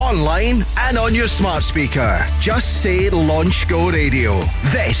online and on your smart speaker. Just say Launch Go Radio.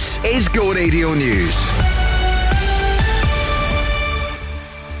 This is Go Radio News.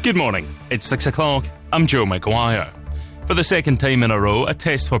 Good morning. It's 6 o'clock. I'm Joe Maguire. For the second time in a row, a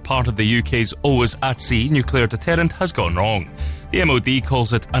test for part of the UK's always at sea nuclear deterrent has gone wrong. The MOD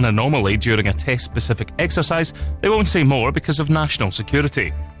calls it an anomaly during a test-specific exercise. They won't say more because of national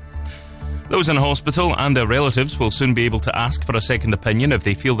security. Those in hospital and their relatives will soon be able to ask for a second opinion if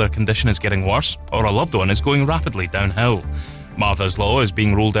they feel their condition is getting worse or a loved one is going rapidly downhill. Martha's Law is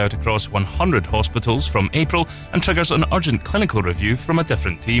being rolled out across 100 hospitals from April and triggers an urgent clinical review from a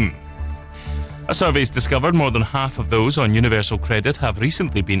different team. A survey's discovered more than half of those on universal credit have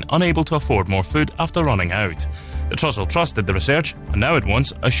recently been unable to afford more food after running out. The Trussell Trust did the research, and now it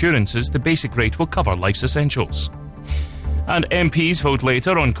wants assurances the basic rate will cover life's essentials. And MPs vote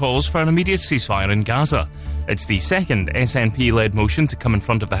later on calls for an immediate ceasefire in Gaza. It's the second SNP-led motion to come in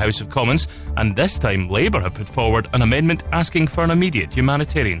front of the House of Commons, and this time Labour have put forward an amendment asking for an immediate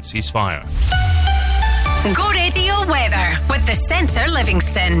humanitarian ceasefire. Go Radio weather with the Centre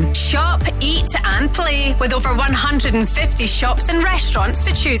Livingston. Shop, eat and play with over 150 shops and restaurants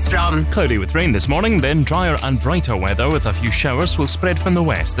to choose from. Cloudy with rain this morning, then drier and brighter weather with a few showers will spread from the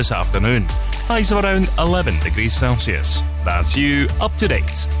west this afternoon. Highs of around 11 degrees Celsius. That's you up to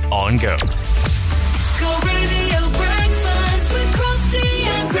date on Go. Go Radio breakfast with Crofty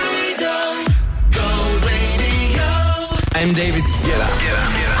and Grado. Go Radio. I'm David Guetta.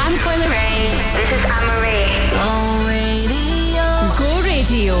 I'm Coyle Ray. This is Anne-Marie. Go Radio. Go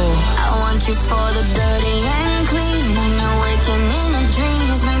Radio. I want you for the dirty and clean. When you're waking in a dream,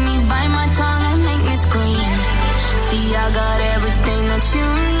 just make me bite my tongue and make me scream. See, I got everything that you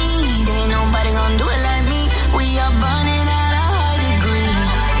need. Ain't nobody gonna do it like me. We are burning at a high degree.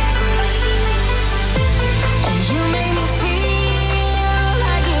 And you make me feel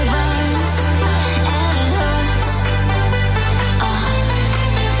like it burns and it hurts.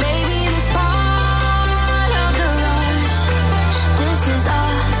 Baby, this part of the rush. This is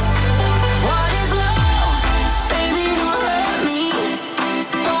us. What is love? Baby, don't hurt me.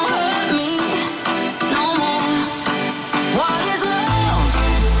 Don't hurt me no more. What is love?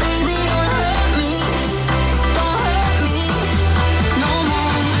 Baby, don't hurt me. Don't hurt me no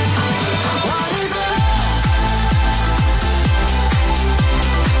more. What is love?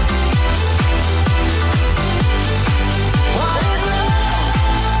 What is love?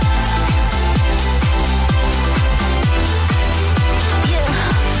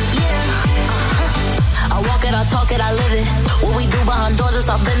 I walk it, I talk it, I live it. What we do behind doors is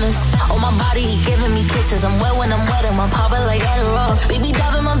our business. On my body, he giving me kisses. I'm wet when I'm wet, and my papa like Adderall. Baby,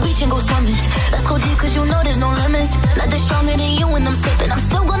 dive in my beach and go swimming. Let's go deep, cause you know there's no limits. Nothing stronger than you when I'm sipping. I'm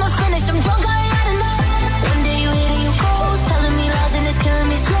still gonna finish, I'm drunk, I ain't had enough. One day you hit and you close, telling me lies and it's killing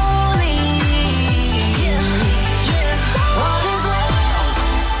me slowly. What is love?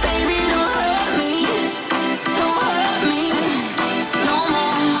 Baby, don't hurt me. Don't hurt me no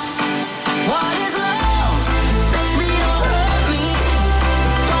more. What is love? Baby, don't hurt me.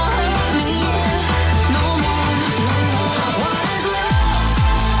 Don't hurt me no more. What is love? What is love?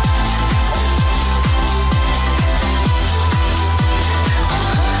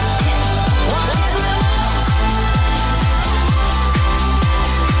 What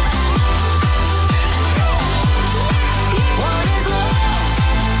is love?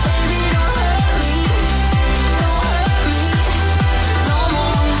 Baby, don't hurt me. Don't hurt me no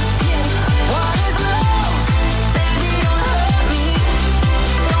more. What is love? Baby, don't hurt me.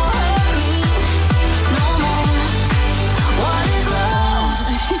 Don't hurt me no more. What is love?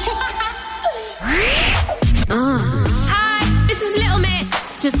 Hi, this is Little Mix.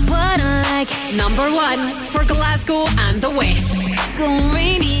 Just what I like. Number 1 for Glasgow and the West. Go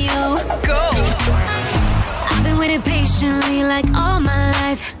Radio. Go. I've been waiting patiently like all my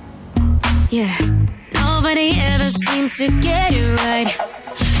life. Yeah, nobody ever seems to get it right.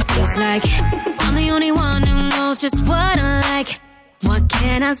 It's like I'm the only one who knows just what I like. What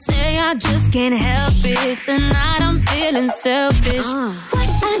can I say? I just can't help it. Tonight I'm feeling selfish. What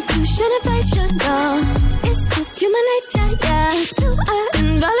I do, should I should know? It's just human nature, yeah. Do I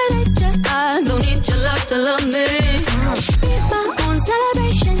invalidate you? I don't need your love to love me. Be my own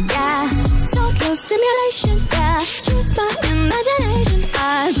celebration, yeah. So close stimulation, yeah. Use my imagination.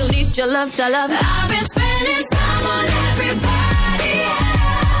 I don't need your love to love. I've been spending time on everybody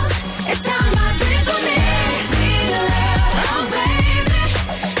else. It's time I did it for me. Sweet love, oh baby.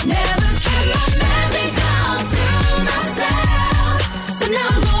 Never kept my magic down to myself. So now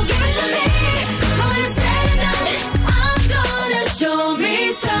I'm gonna give it to me. When it's said and done, I'm gonna show me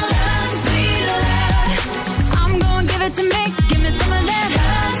some love, sweet love. I'm gonna give it to me. Give me some of that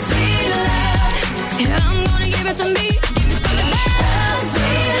love,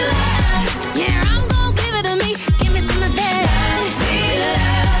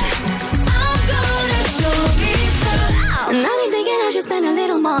 you spend a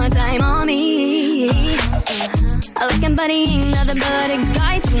little more time on me? Looking buddy ain't nothing but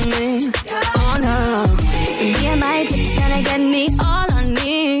exciting me. Oh no, so me and my tips gonna get me all I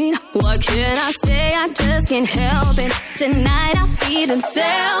need. What can I say? I just can't help it. Tonight I'm feeling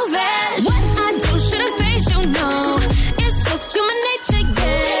selfish. What I do shouldn't face you, no. It's just human nature,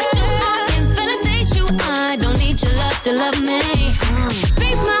 yeah. So I can validate you. I don't need your love to love me. Be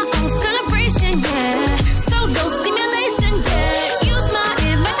my own celebration, yeah. So no stimulation, yeah. Use my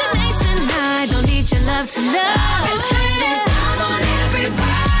imagination. I don't need your love to love. It's time on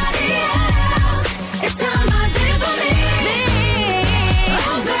everybody else. It's time I did for me.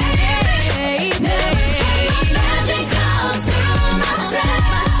 Oh baby, never kept my magic all to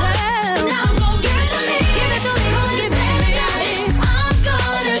myself. So now I'm gonna give it to me. Give it to me, give it to me. I'm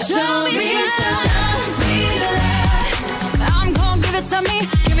gonna show me some love, sweet love. I'm gonna give it to me.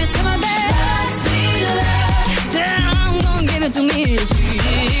 Give me some of that sweet love. I'm gonna give it to me.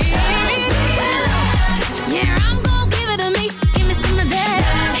 Yeah, I'm gonna give it to me. Give me some of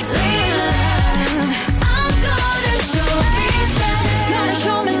that sweet love. I'm gonna show me some. Gonna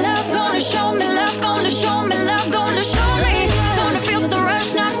show me love. Gonna show me love. Gonna show me love. Gonna show me. Gonna feel the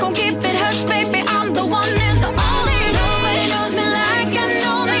rush. Not gonna keep it hush, baby. I'm the one and the only. Nobody knows me like I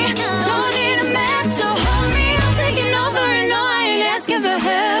know me. Don't need a man to hold me. I'm taking over and no, I ain't asking for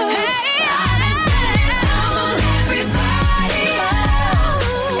help.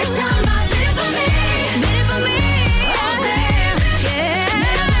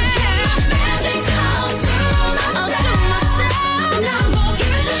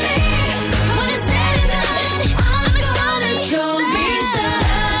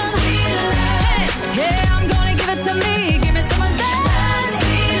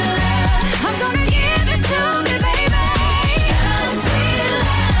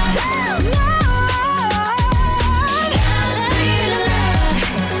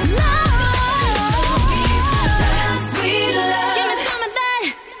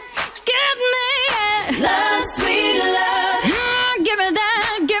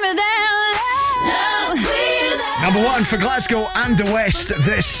 Number one for Glasgow and the West.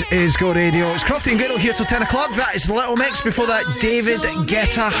 This is Go Radio. It's Crofty Grado here till 10 o'clock. That is Little Mix. Before that, David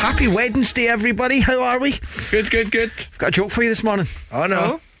Guetta. Happy Wednesday, everybody. How are we? Good. I've got a joke for you this morning. Oh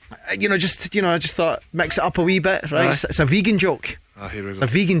no. I just thought mix it up a wee bit, right? It's a vegan joke. Oh, here we It's go. a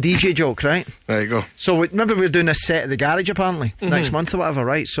vegan DJ joke, right? There you go. So remember we're doing this set at the garage apparently next month or whatever,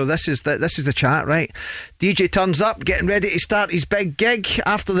 right? So this is the chat, right? DJ turns up, getting ready to start his big gig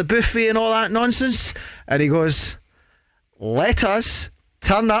after the buffet and all that nonsense, and he goes, "Let us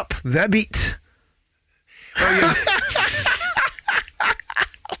turn up the beat." Well,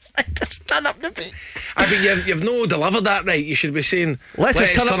 Let us turn up the beat. I mean, you've no delivered that right. You should be saying Let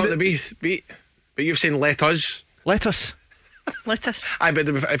us turn up the beat. But you've saying let us. Let us. Aye, but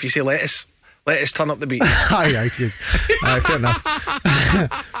if you say let us turn up the beat. Aye, good. Aye, fair enough.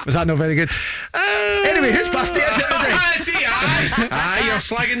 Was that not very good? Anyway, whose birthday is it today? See, aye, you're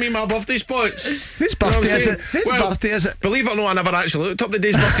slagging me my birthday spots. Whose birthday is it? Whose birthday is it? Believe it or not, I never actually looked up the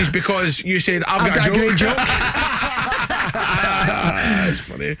day's birthdays because you said I've got a great joke. That's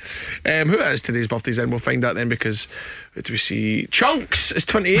funny. Who is today's birthdays then? We'll find out then because what do we see? Chunks is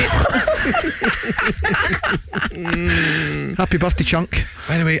 28. Happy birthday, Chunk.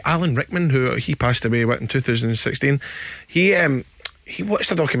 By the way, Alan Rickman, who he passed away in 2016, he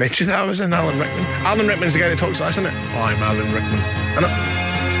watched a documentary that I was in. Alan Rickman's the guy that talks like this, isn't it? I'm Alan Rickman.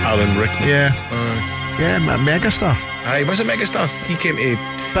 Alan Rickman. Yeah. Megastar. Aye, was a megastar. He came to.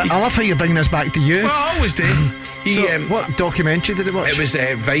 But I love how you're bringing this back to you. Well, I always do. What documentary did he watch? It was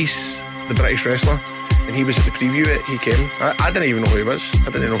Vice, the British wrestler, and he was at the preview. He came. I didn't even know who he was.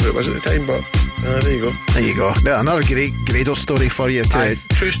 I didn't know who it was at the time, but there you go. There you go. Another great Grado story for you.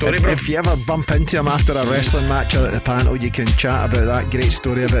 True story, bro. If you ever bump into him after a wrestling match or at the panel, you can chat about that great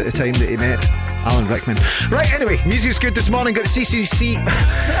story about the time that he met Alan Rickman. Right, anyway, music's good this morning. Got CCC.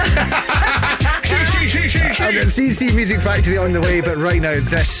 I've got CC Music Factory on the way, but right now,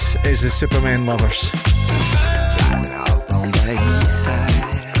 this is the Superman Lovers. Driving out on the east side,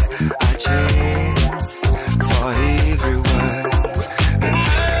 I chase for everyone. Been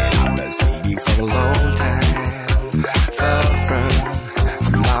putting out the CD for a long time, far from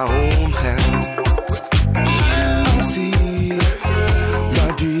my hometown. I see my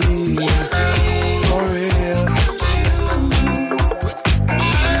dream for real. I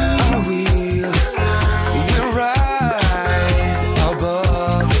will rise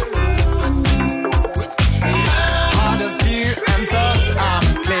above. Hardest gear and thoughts I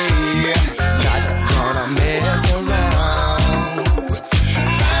play.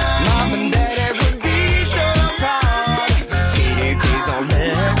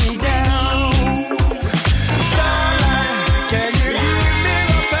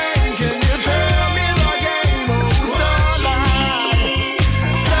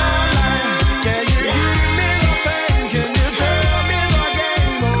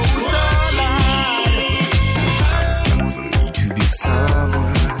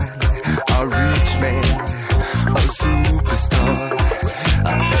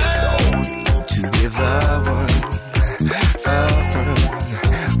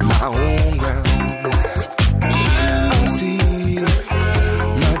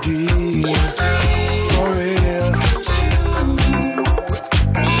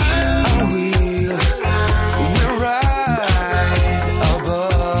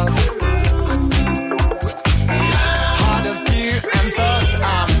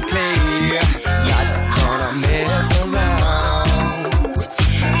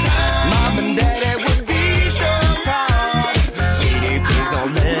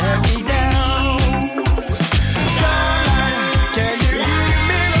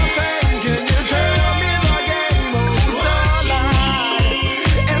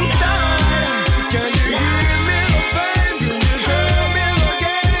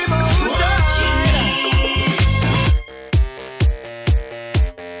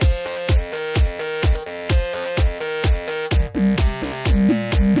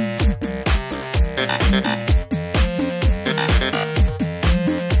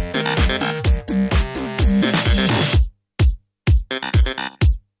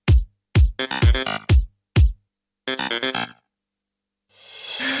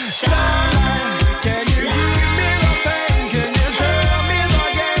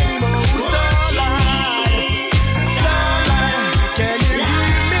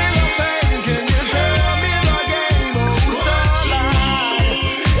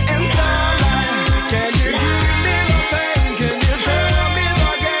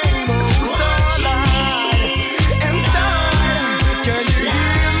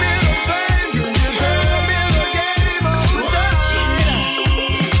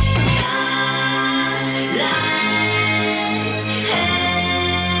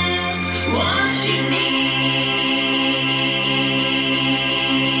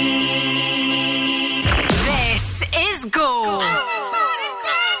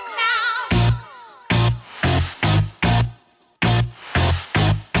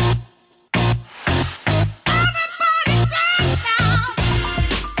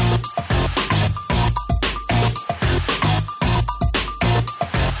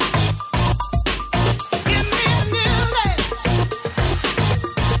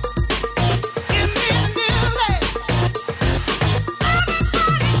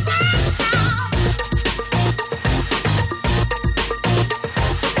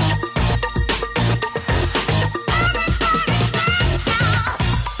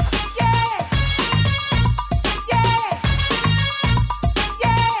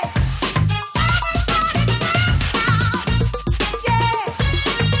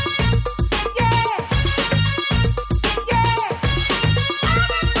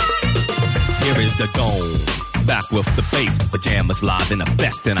 the dome. Back with the bass, pajamas live in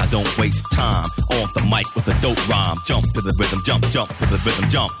effect, and I don't waste time on the mic with a dope rhyme. Jump to the rhythm, jump to the rhythm,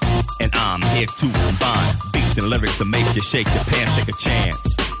 jump. And I'm here to combine beats and lyrics to make you shake your pants, take a chance.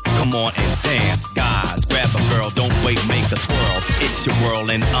 Come on and dance, guys, grab a girl, don't wait, make a twirl. It's your world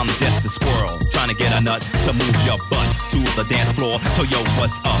and I'm just a squirrel, trying to get a nut to move your butt to the dance floor. So yo,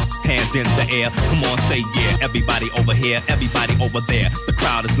 what's up? Hands in the air, come on, say yeah. Everybody over here, everybody over there. The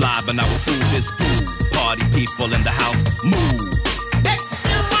crowd is live and I will do this groove. Party people in the house, move. Let's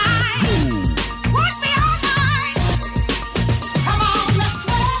do right. Groove. Push me all night. Come on, let's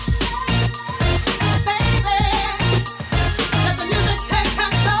rock, baby. Let the music take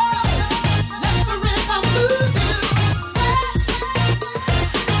control. Let the rhythm move you.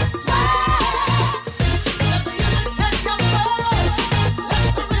 Let the music take control. Let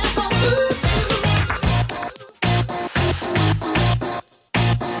the rhythm move you.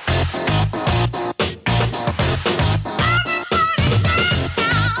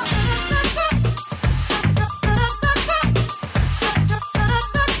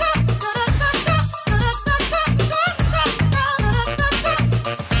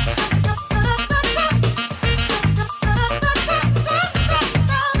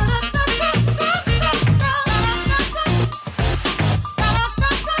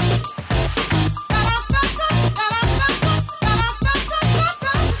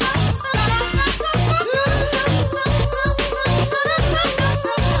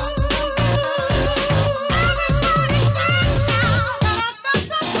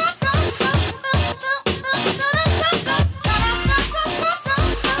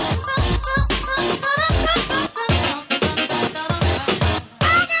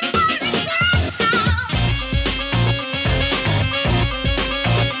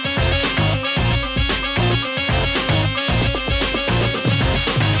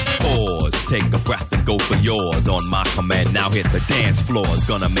 On my command, now hit the dance floor. It's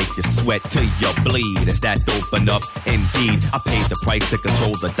gonna make you sweat till you bleed. Is that open up? Indeed, I paid the price to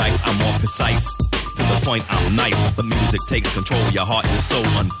control the dice. I'm more precise, to the point I'm nice. The music takes control, your heart and soul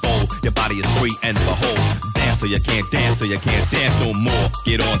unfold. Your body is free and behold. Dance so you can't dance, so you can't dance no more.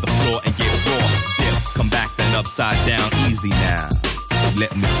 Get on the floor and get raw. Dip, come back then upside down, easy now.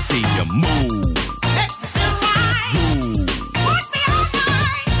 Let me see you move. Let's do right. Move. Push me all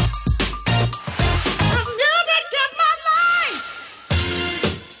night.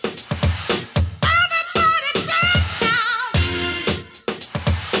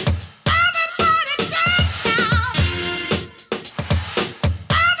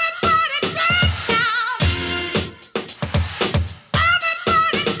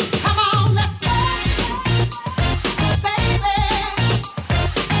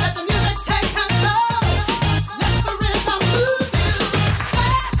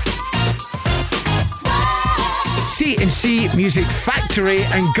 Music Factory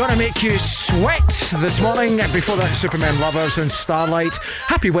and gonna make you sweat this morning. Before that, Superman Lovers and Starlight.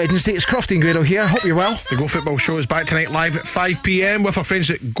 Happy Wednesday, it's Crofty Grado here. Hope you're well. The Go Football Show is back tonight live at 5 p.m. with our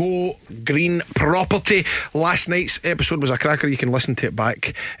friends at Go Green Property. Last night's episode was a cracker. You can listen to it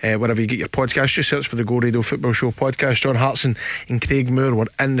back wherever you get your podcast. Just search for the Go Radio Football Show podcast. John Hartson and Craig Moore were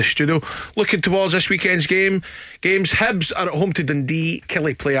in the studio. Looking towards this weekend's games. Hibs are at home to Dundee,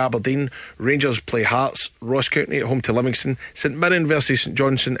 Killie play Aberdeen, Rangers play Hearts, Ross County at home to Livingston, St Mirren versus St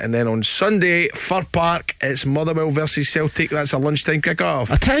Johnstone, and then on Sunday, Fir Park, it's Motherwell versus Celtic. That's a lunchtime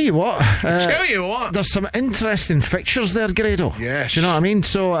kick-off. I tell you what, there's some interesting fixtures there, Grado. Yes. Do you know what I mean?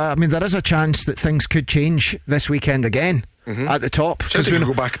 So, there is a chance that things could change this weekend again. At the top, because we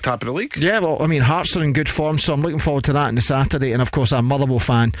go back to top of the league. Yeah, well, Hearts are in good form, so I'm looking forward to that on the Saturday. And of course, I'm a Motherwell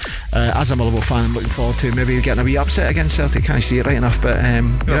fan. As a Motherwell fan, I'm looking forward to maybe getting a wee upset against Celtic. Can't see it right enough, but you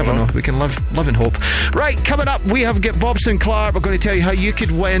never know. We can live in hope. Right, coming up, we have got Bob Sinclair. We're going to tell you how you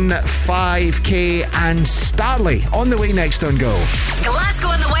could win 5k and Starley on the way next on Go.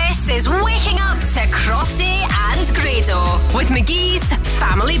 Glasgow and the West is waking up to Crofty and Grado with McGee's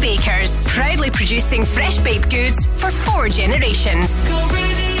Family Bakers, proudly producing fresh baked goods for 4 generations. Go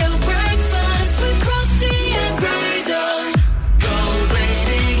Radio Breakfast with Crofty and Grado. Go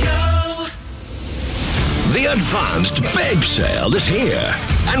Radio. The Advanced Big Sale is here.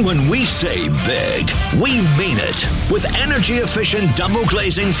 And when we say big, we mean it. With energy-efficient double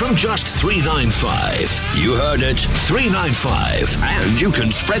glazing from just $395. You heard it, $395. And you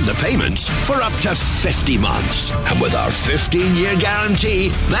can spread the payments for up to 50 months. And with our 15-year guarantee,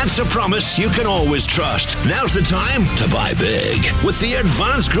 that's a promise you can always trust. Now's the time to buy big with the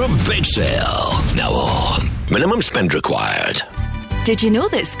Advanced Group Big Sale. Now on. Minimum spend required. Did you know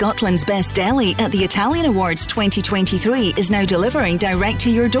that Scotland's Best Deli at the Italian Awards 2023 is now delivering direct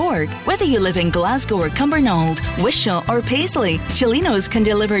to your door? Whether you live in Glasgow or Cumbernauld, Wishaw or Paisley, Cellino's can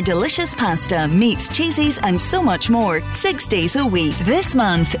deliver delicious pasta, meats, cheeses and so much more 6 days a week. This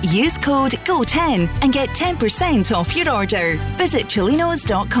month, use code GO10 and get 10% off your order. Visit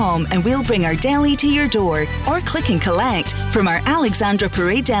Cellinos.com and we'll bring our deli to your door, or click and collect from our Alexandra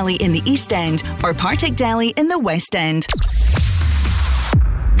Parade Deli in the East End or Partick Deli in the West End.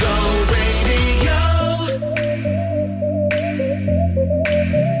 Go Radio.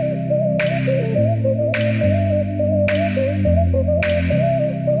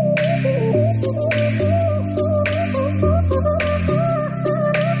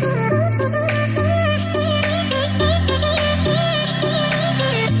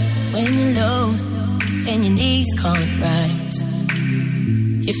 When you're low and your knees can't rise,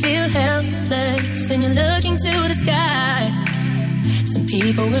 you feel helpless and you're looking to the sky. Some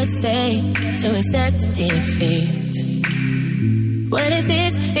people would say to accept defeat. What if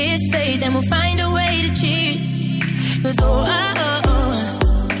this is fate? Then we'll find a way to cheat. 'Cause we'll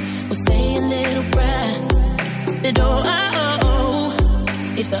say a little prayer. But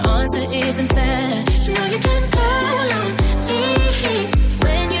if the answer isn't fair, you know you can call on me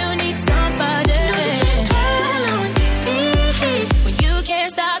when you need somebody. You can call on me when you can't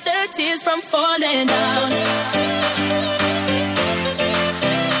stop the tears from falling down.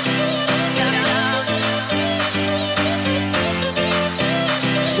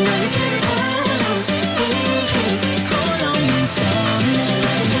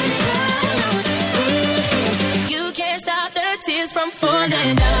 From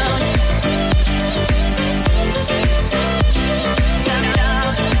falling down.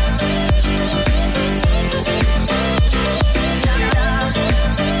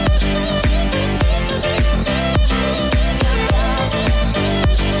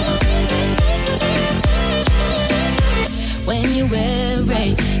 When you're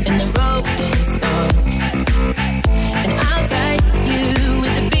weary and the road is long, and I'll guide you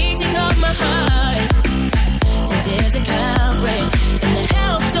with the beating of my heart. And there's a Calvary and the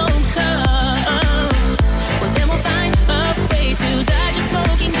help don't come. Well, then we'll find a way to dodge a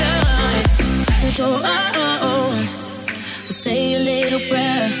smoking gun. And so, we'll say a little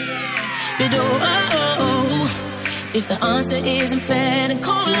prayer. But if the answer isn't fair, then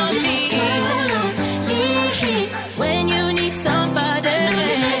call on me when you need somebody.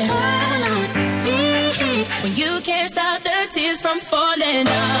 When you can't stop the tears from falling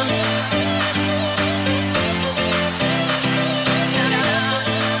down.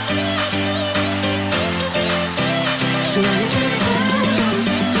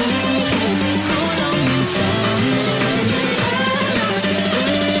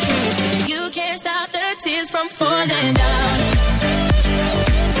 You can't stop the tears from falling down.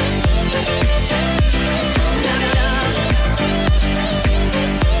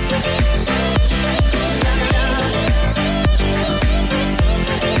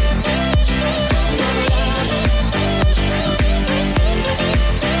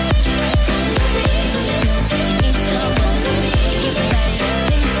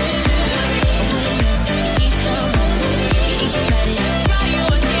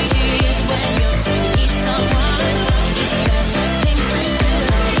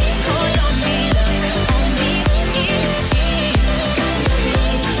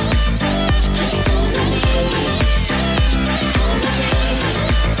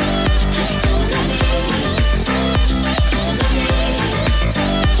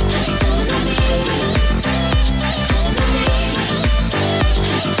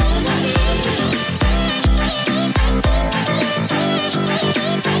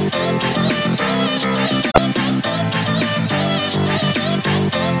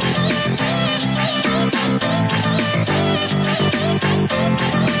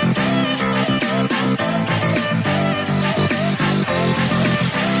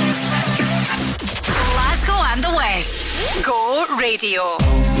 Radio.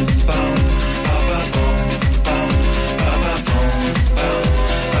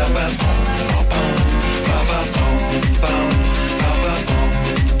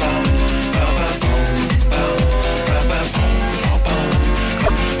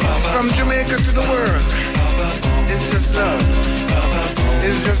 From Jamaica to the world, it's just love.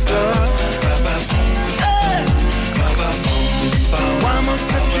 It's just love. Hey! Why must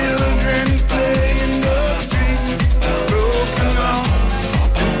the children play in the street? Broken hearts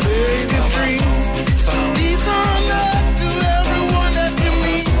and faded dreams. These are not to everyone that you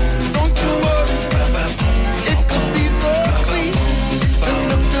meet. Don't you worry, it could be so sweet. Just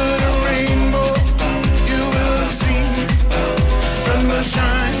look to the rainbow, you will see. So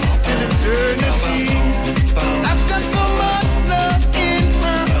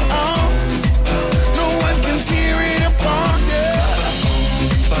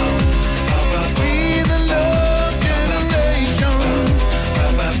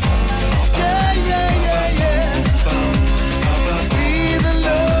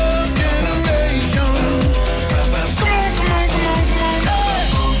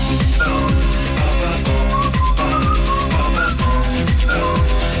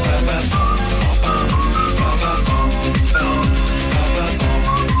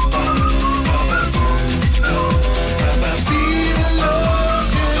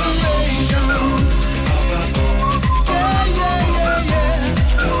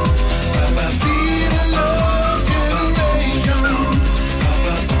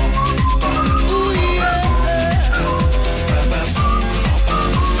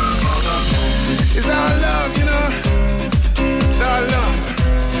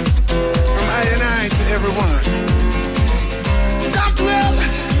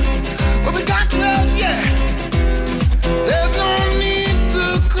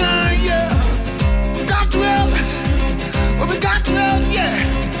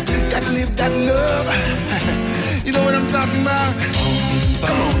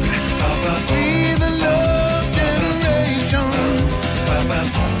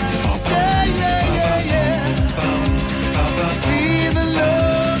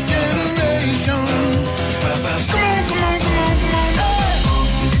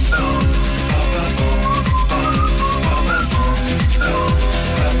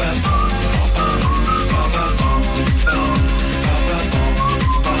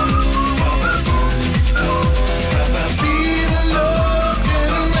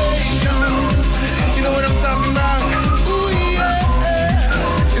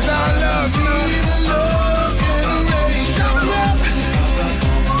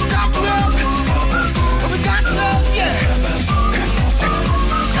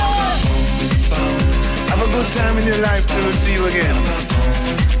time in your life till we see you again.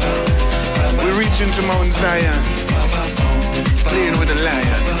 We're reaching to Mount Zion, playing with a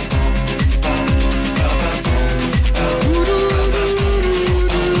lion.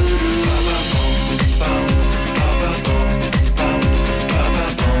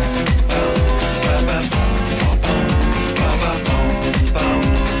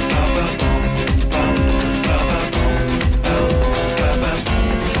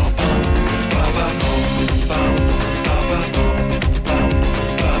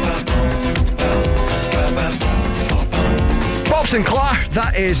 Sinclair,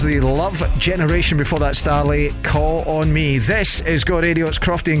 that is the Love Generation. Before that, Starlight, Call on Me. This is Go Radio. It's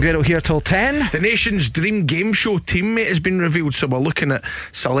Crofty and Grado here till 10. The nation's dream game show teammate has been revealed. So we're looking at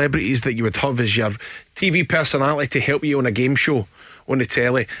celebrities that you would have as your TV personality to help you on a game show on the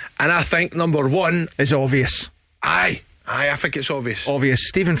telly. And I think number one is obvious. Aye, I think it's obvious. Obvious.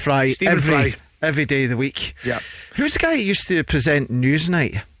 Stephen Fry. Every day of the week. Yeah. Who's the guy who used to present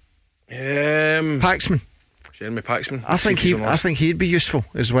Newsnight? Paxman. Jeremy Paxman. I think he'd be useful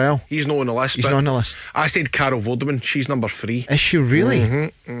as well. He's not on the list. He's not on the list. I said Carol Vorderman. She's number 3. Is she really?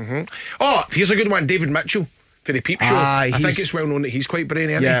 Mm-hmm. Oh, here's a good one. David Mitchell for the Peep Show. I think it's well known that he's quite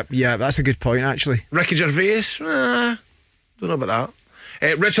brainy, isn't he? Yeah, that's a good point actually. Ricky Gervais. Don't know about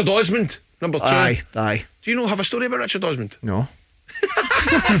that. Richard Osmond, number 2. Aye. Do you have a story about Richard Osmond? No.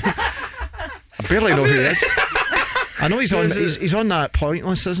 I barely know who he is. I know he's on that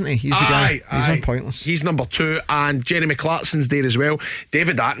Pointless, isn't he? He's the guy. He's on Pointless. He's number 2, and Jeremy Clarkson's there as well.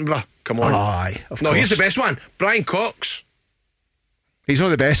 David Attenborough, come on. Aye, of course. Here's the best one. Brian Cox. He's not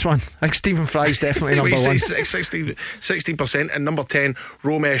the best one. I think Stephen Fry's definitely number 1. 16%, and number 10,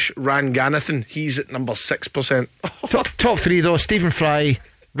 Romesh Ranganathan. He's at number 6%. Top 3 though: Stephen Fry,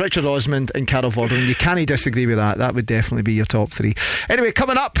 Richard Osmond and Carol Vorderman. You can't disagree with that. That would definitely be your top 3. Anyway,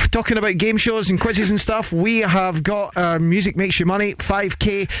 coming up, talking about game shows and quizzes and stuff, we have got Music Makes You Money.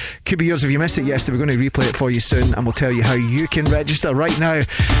 5k could be yours if you missed it yesterday. We're going to replay it for you soon, and we'll tell you how you can register right now.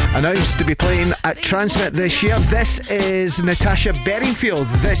 Announced to be playing at Transmit this year. This is Natasha Bedingfield.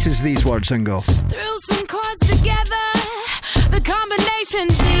 This is These Words and Go. Threw some chords together. The combination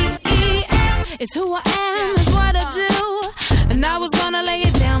D-E-F is who I am, is what I do. And I was gonna lay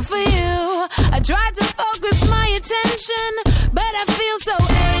it down for you. I tried to focus my attention, but I feel so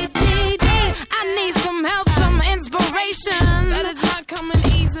ADD. I need some help, some inspiration. That is not coming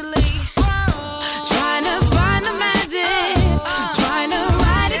easily. Trying to find the magic, trying to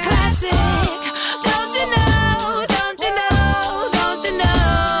write a classic. Don't you know, don't you know, don't you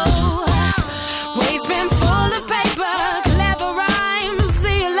know? Waste's been full of paper, clever rhymes.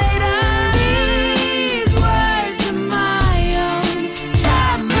 See you later. These words are my own,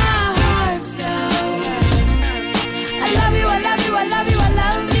 from my heart flow. I love you, I love you, I love you, I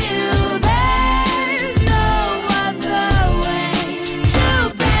love you. There's no other way to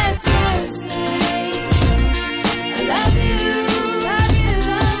better say I love you, love you.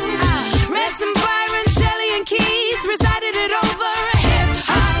 Read some Byron, Shelley and Keats, recited it over a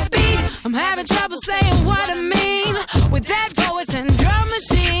hip-hop beat. I'm having trouble saying what I mean with dead poets and drum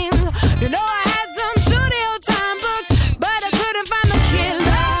machines. You know I had some studio time books, but I couldn't find the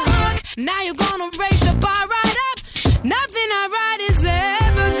killer hook. Now you're gonna raise the bar right up. Nothing I write is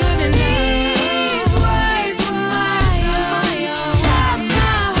ever good enough. These words were my own,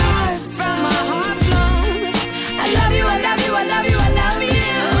 from my heart flown. I love you, I love you, I love you, I love you.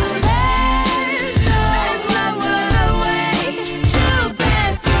 There's no other way to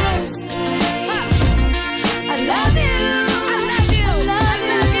better say I love you, I love you, I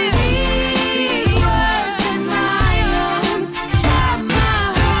love you.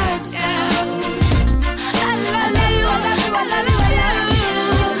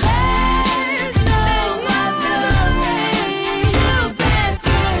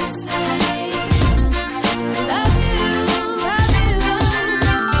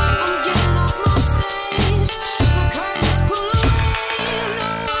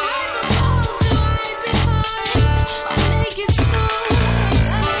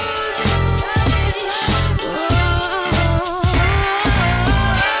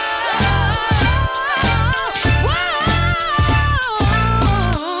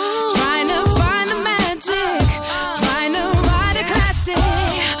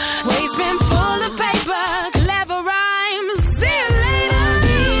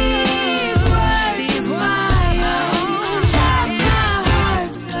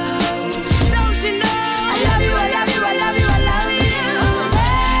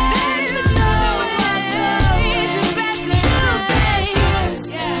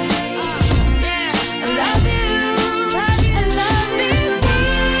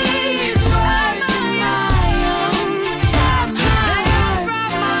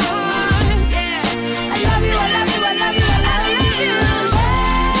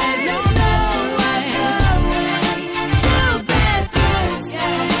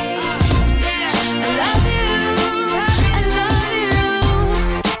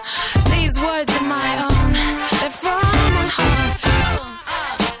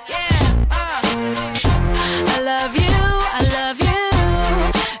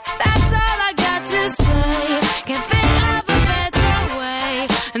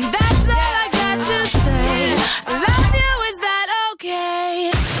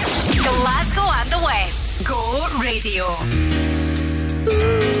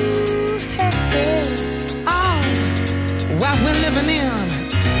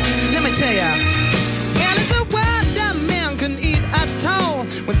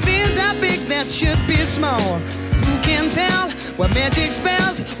 small. Who can tell what magic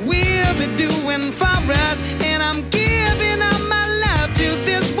spells we'll be doing for us? And I'm giving all my love to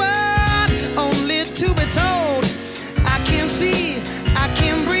this world, only to be told I can't see, I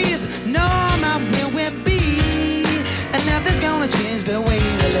can't breathe, no, my will will be. And nothing's gonna change the way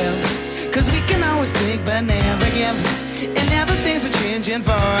we live, 'cause we can always take but never give. And now the things are changing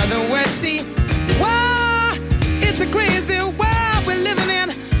for the worse. See, whoa, it's a crazy world we're living in,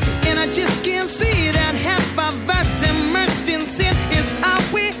 and I just can't see that half of us immersed in sin is all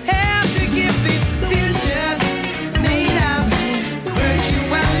we have to give. These futures made of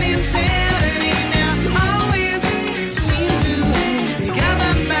virtual insanity now always seem to be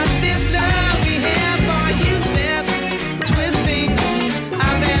governed by this love we have for useless twisting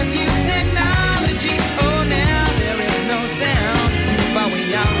of that new technology. Oh, now there is no sound, but we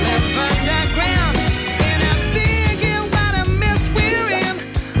all live underground. And I'm thinking what a mess we're in,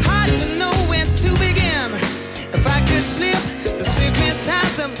 hard to know where to begin. If I could slip the secret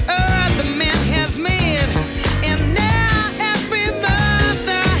ties of earth the man has made, and now every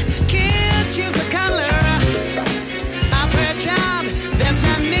mother can choose a color of her child. That's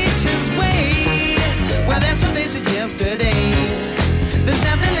not nature's way. Well, that's what they said yesterday. There's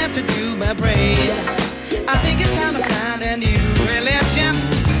nothing left to do but pray. I think it's time to find a new religion.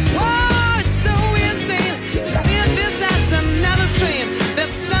 Whoa, it's so insane to see this as another strain.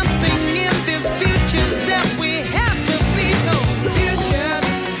 There's something in this futures that we have to be told. Futures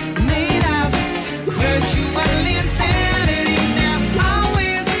made of virtual insanity now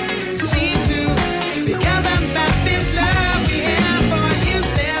always seem to be governed by this love we have for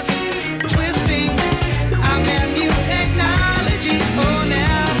useless twisting of that new technology. Oh,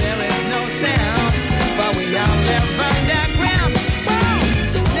 now there is no sound, for we all live underground. Whoa,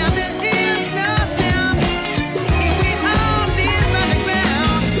 now there is no sound, and we all live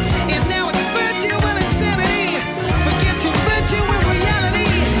underground. And now it's virtual insanity. Forget your virtual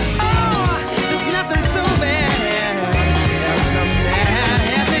reality. Oh, there's nothing so bad as a man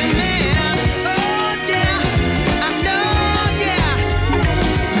having man. Oh, yeah, I know, yeah.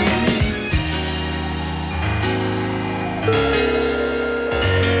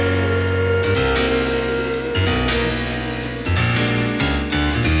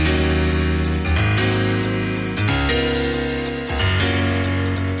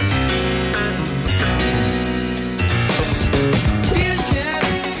 Futures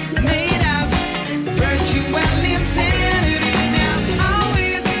made of virtual insanity now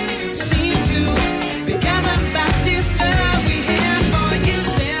always seem to be governed by this love we have for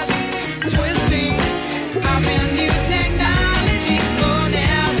useless twisting of a new technology. Oh,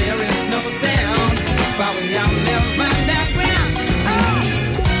 now there is no sound, for we all live underground. Oh,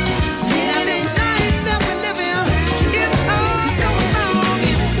 yeah, this life that we live in is all so wrong.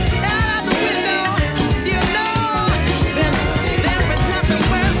 Out of the window, you know that there is nothing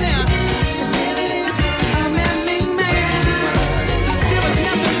worse than a man-made man. There is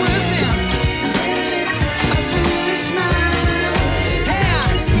nothing worse than a foolish man. Yeah.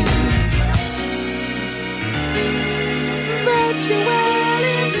 Virtual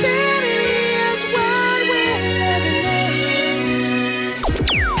insanity is what we're living in.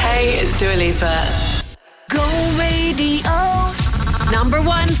 Hey, it's Dua Lipa. Go Radio. Number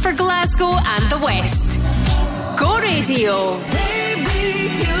 1 for Glasgow and the West. Go Radio. Baby,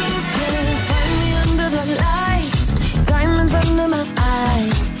 you can find me under the lights, diamonds under my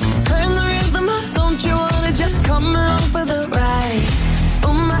eyes. Turn the rhythm up, don't you wanna just come along for the ride?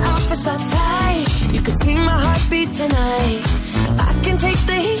 Oh, my outfit's so tight, you can see my heartbeat tonight. I can take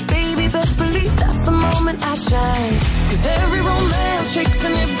the heat, baby, best believe that's the moment I shine. 'Cause every romance shakes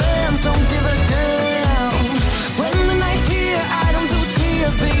and it bends, don't give a damn. When the night's here, I don't do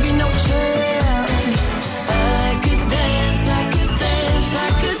tears, baby, no chance. I could dance, I could dance, I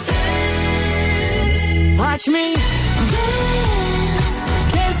could dance. Watch me dance,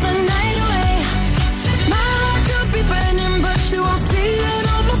 dance the night away. My heart could be burning, but you won't see it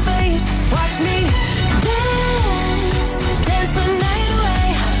on my face. Watch me dance, dance the night away.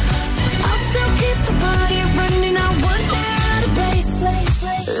 I'll still keep the party running, I won't hair out of place.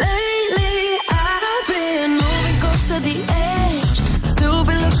 Lately, I've been moving close to the edge, still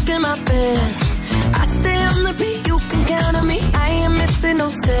be looking my best. I stay on the beat, you can count on me, I ain't missing no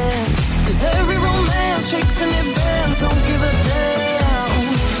steps. 'Cause every romance shakes and it bends, don't give a damn.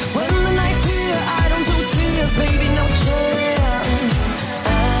 When the night's here, I don't do tears, baby, no chance.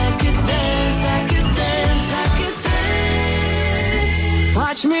 I could dance, I could dance, I could dance.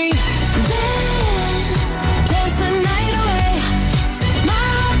 Watch me dance, dance the night away. My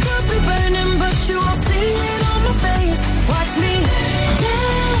heart could be burning, but you won't see it on my face. Watch me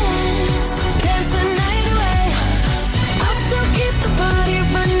dance, dance the night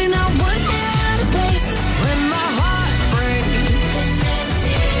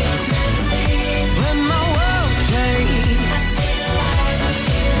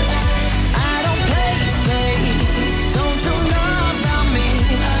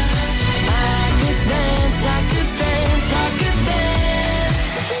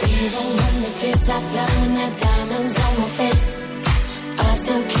off loud when that diamond's on my face. I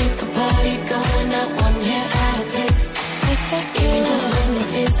still keep the party going, not one hair out of place. Yes, I can. When the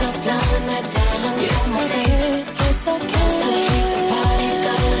tears off loud when that diamond's on my face. Yes, I can. I still keep the party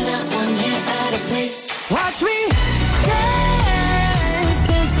going, not one hair out of place. Watch me dance,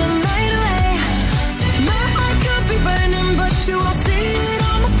 dance the night away. My heart could be burning, but you won't see it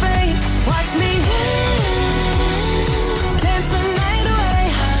on my face. Watch me dance, dance the night away.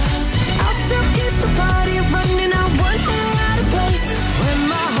 I'll still keep the party running, I won't hang out of place. When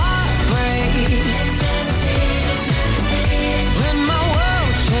my heart breaks, when my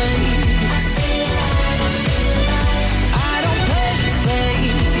world shakes, I don't play it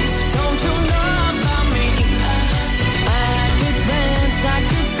safe. Don't you know about me? I could dance, I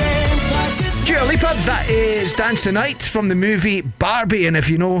could dance, I could. Dua Lipa, that is Dance the Night from the movie Barbie, and if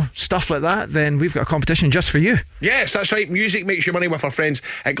you know stuff like that, then we've got a competition just for you. Yes, that's right. Music makes you money with our friends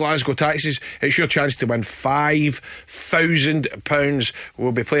at Glasgow Taxis. It's your chance to win £5,000.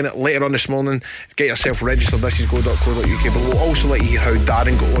 We'll be playing it later on this morning. Get yourself registered. This is go.co.uk. But we'll also let you hear how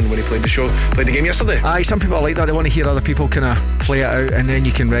Darren got on when he played the game yesterday. Aye, some people are like that. They want to hear other people kind of play it out, and then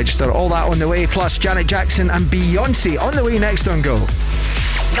you can register. All that on the way, plus Janet Jackson and Beyonce on the way next on Go.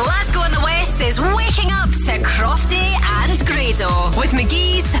 Glasgow and the West is waking up to Crofty and Grado with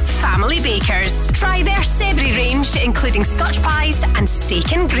McGee's Family Bakers. Try their savoury range, including Scotch pies and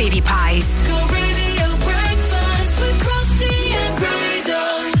steak and gravy pies. Go radio breakfast with Crofty and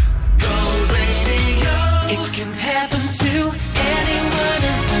Grado. Go radio. It can happen to anyone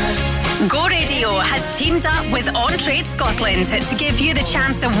of us. Go Radio has teamed up with On Trade Scotland to give you the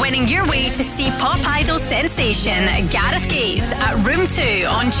chance of winning your way to see Pop Idol sensation Gareth Gates at Room 2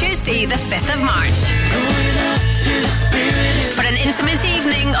 on Tuesday the 5th of March. For an intimate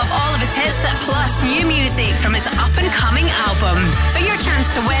evening of all of his hits plus new music from his up-and-coming album. For your chance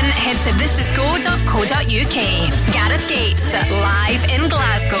to win, head to thisisgo.co.uk. Gareth Gates, live in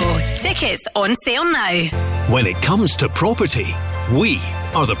Glasgow. Tickets on sale now. When it comes to property, we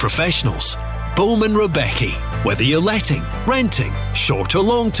are the professionals. Bowman Rebecca. Whether you're letting, renting, short or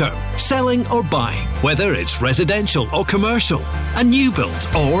long term, selling or buying, whether it's residential or commercial, a new build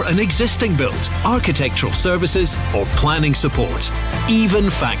or an existing build, architectural services or planning support, even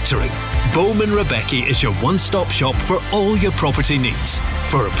factoring. Bowman Rebecca is your one-stop shop for all your property needs.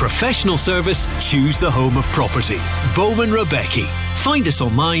 For a professional service, choose the home of property. Bowman Rebecca. Find us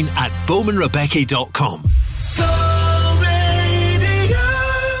online at bowmanrebecca.com.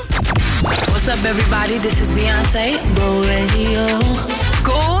 What's up, everybody? This is Beyonce. Go radio.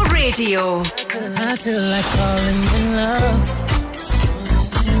 Go Radio. I feel like falling in love.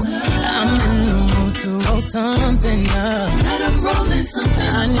 I'm in the mood to roll something up. Tonight I'm rolling something.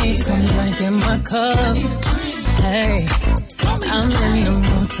 I need some drink in my cup. Hey, I'm in the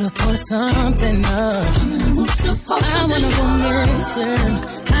mood to pour something up. I wanna go missing.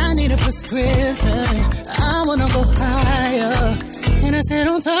 I need a prescription. I wanna go higher. Can I sit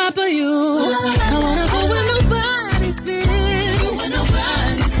on top of you? I wanna go where nobody's been.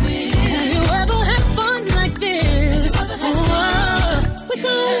 Have you ever had fun like this? We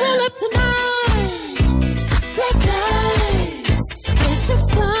gon' roll up tonight. Black eyes, spaceships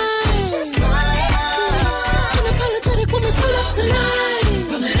fly. Unapologetic when we pull up tonight.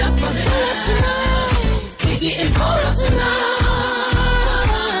 Roll it up tonight. We getting pulled up tonight.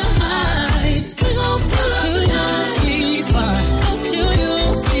 We gon' pull up tonight. See fire. You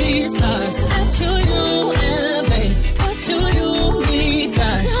see stars, at you elevate, at you meet God. I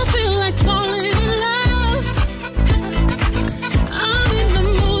feel like falling in love. I'm in the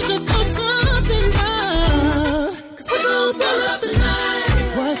mood to put something up. 'Cause we gon' pull up tonight.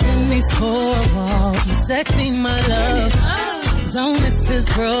 What's in these four walls? You sexy, my love. Don't miss this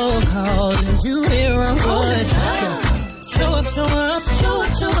roll call. Did you hear a word? Show up, show up, show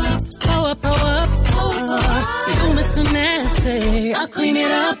up, show up. Pow up, pow up. You Mr. Nasty, I'll clean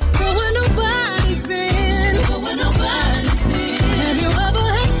it up. Go where nobody's been. Have you ever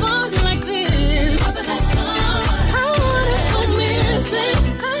had fun like this? I wanna go missing.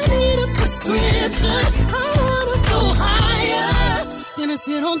 I need a prescription. I wanna go higher. Gonna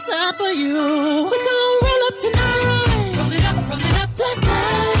sit on top of you. We gon' roll up tonight. Roll it up, black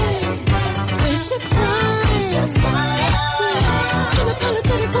lights. Spaceships fly.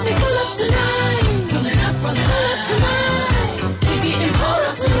 Unapologetic when we pull up tonight. Pull up tonight. We getting pulled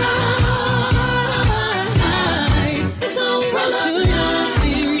up tonight. We gon' roll up tonight.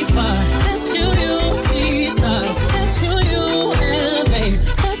 See fire. Let you see stars. Let you elevate.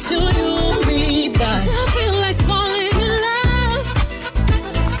 Let you meet God. 'Cause I feel like falling in love.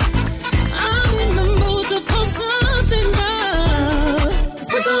 I'm in the mood to pull something up. 'Cause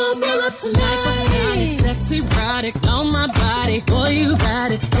we gon' roll up tonight.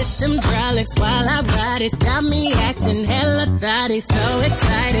 bodies got me acting hella thotty. So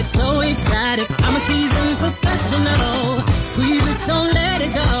excited, so excited. I'm a seasoned professional. Squeeze it, don't let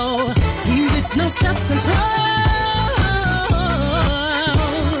it go. Tease it, no self-control.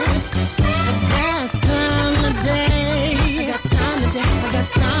 I got time today. I got time today. I got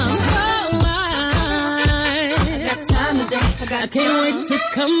time. Oh, I got time today. I can't wait to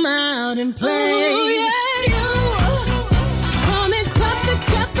come out and play. Ooh, yeah, you. Call me coffee,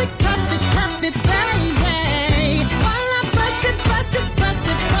 coffee, coffee, coffee, baby. While I bust it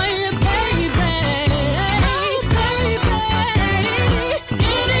for you, baby. Oh, baby.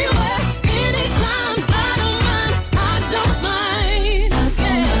 Anywhere, anytime, I don't mind.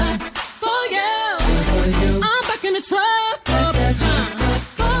 Yeah, for you. I'm back in the truck up.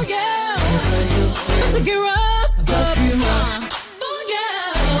 For you. To get rough up. For you.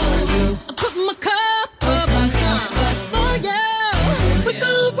 I put my cup up. For you. We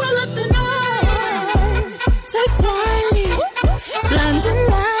gon' roll up tonight. Take flight. Blinding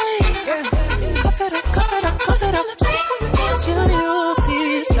lights. Cough it up, cough it up, cough it up. Bet you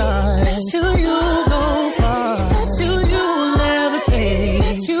see stars. Bet you go far. Bet you levitate.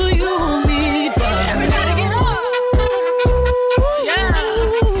 Bet you meet God. Everybody get up. Yeah.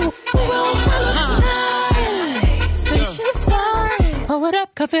 We gon' roll up tonight. Spaceships fly. Pull it up,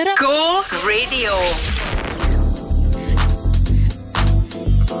 cough it up. Go Radio.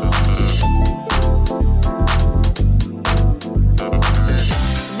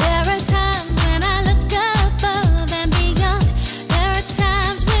 There are times when I look above and beyond. There are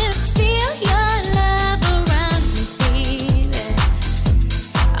times when I feel your love around me, baby.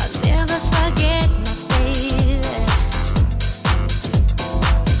 I'll never forget my baby.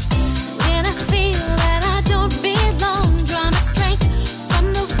 When I feel that I don't belong, draw my strength from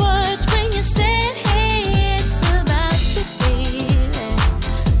the words when you said, hey,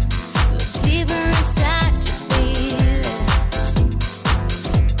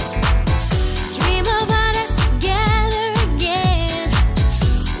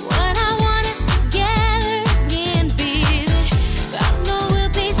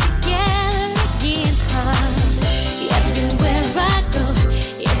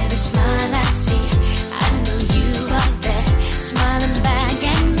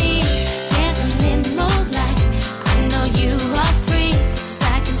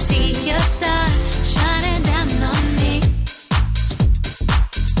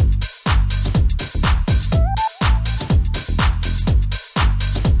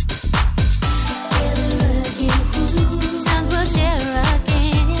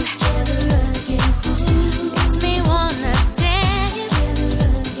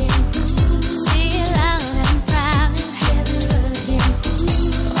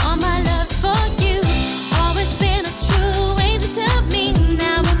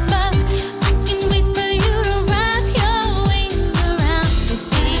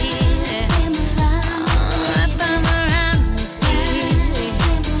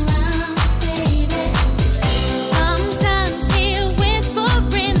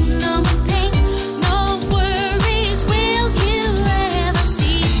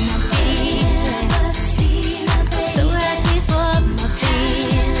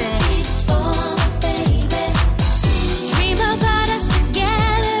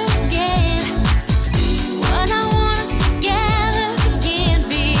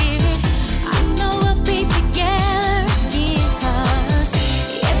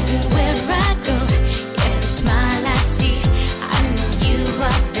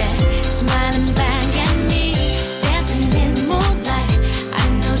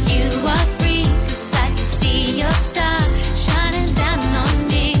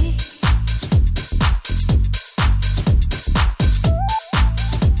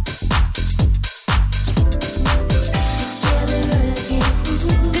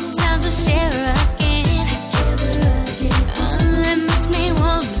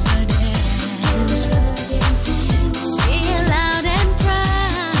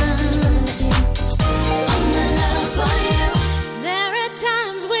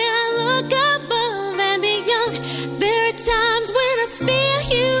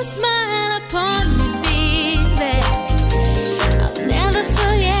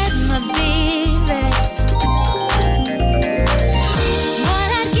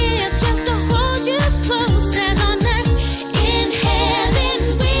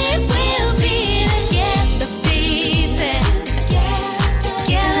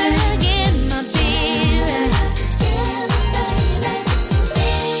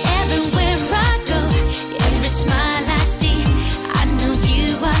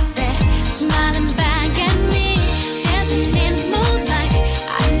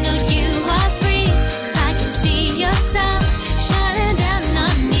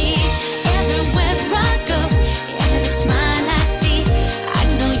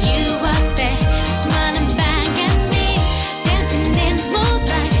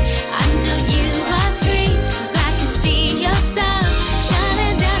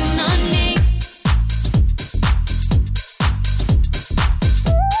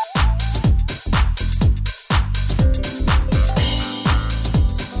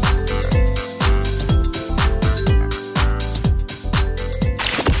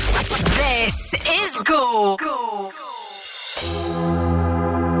 This is Go.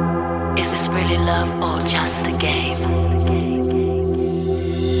 Is this really love or just a game?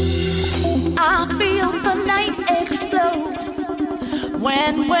 I feel the night explode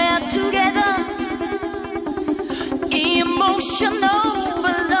when we're together. Emotion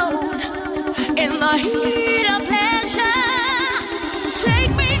overload in the heat of pleasure.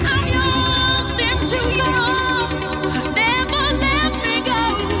 Take me, I'm yours, into your arms. Never let me go.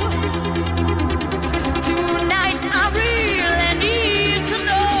 Tonight I really need to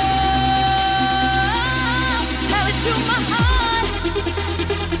know. Tell it to my heart.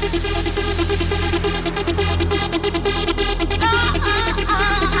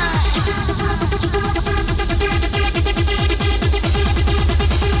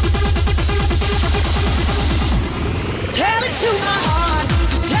 Tell it to my heart.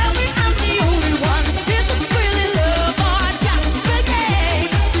 Tell me I'm the only one. Is this really love or just a game?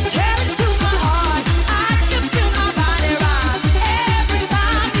 Tell it to my heart. I can feel my body rock every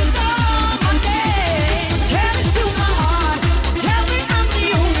time you call my name. Tell it to my heart. Tell me I'm the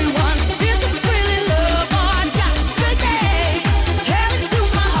only one. Is this really love or just a game? Tell it to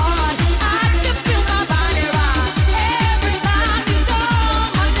my heart. I can feel my body rock every time you call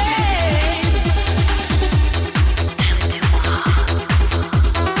my name.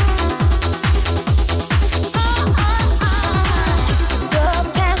 The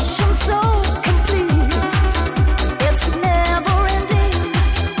passion so complete, it's never ending.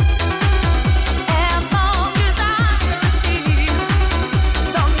 As long as I receive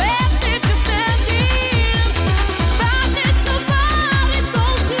the message you're sending, body to body,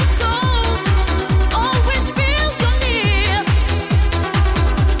 soul to soul, always feel you're near.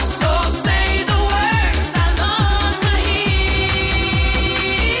 So say the words I long to hear.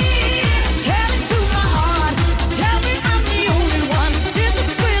 Tell it to my heart. Tell me I'm the only one. Is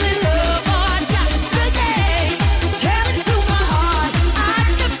this really love or just a game? Tell it to my heart. I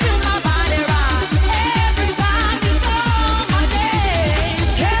can feel my body rock every time you call my name.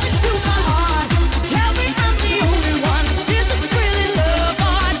 Tell it to my heart. Tell me I'm the only one. Is this really love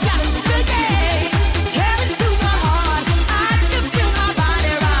or just a game? Tell it to my heart. I can feel my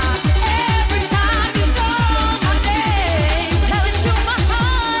body rock every time you call my name. Tell it to my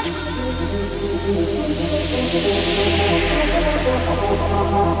heart.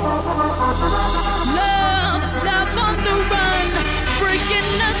 Love on the run,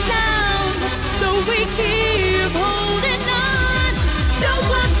 breaking us down. Though we keep holding on, don't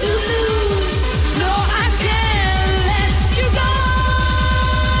want to lose. No, I can't let you go.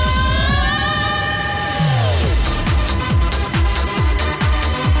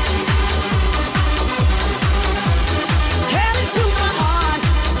 Tell it to my heart.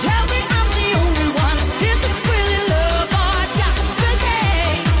 Tell me I'm the only one. Is this really love or just a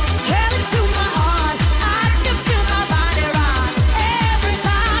game? Tell it to my heart. I can feel my body rock every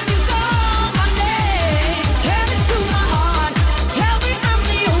time you call my name. Tell it to my heart. Tell me I'm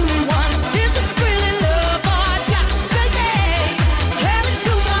the only one. Is this really love or just a game? Tell it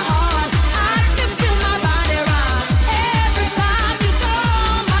to my heart. I can feel my body rock every time you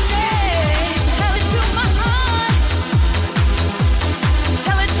call my name. Tell it to my heart.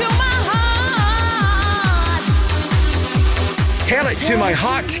 Tell it to my heart. Tell It To My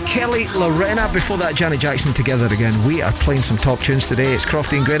Heart, Kelly Lorena. Before that, Janet Jackson, Together Again. We are playing some top tunes today. It's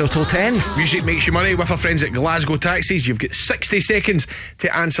Crofty and Grado till 10. Music makes you money with our friends at Glasgow Taxis. You've got 60 seconds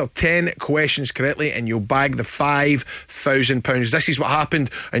to answer 10 questions correctly and you'll bag the £5,000. This is what happened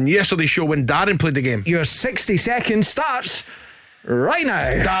in yesterday's show when Darren played the game. Your 60 seconds starts right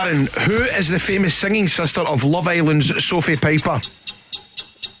now. Darren, who is the famous singing sister of Love Island's Sophie Piper?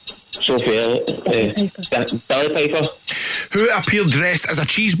 Billy Piper. Who appeared dressed as a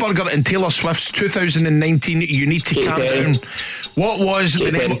cheeseburger in Taylor Swift's 2019 You Need to Calm Down? What was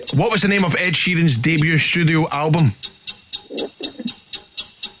the name of Ed Sheeran's debut studio album?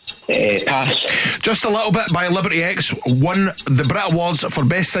 Pass. Just a Little Bit by Liberty X won the Brit Awards for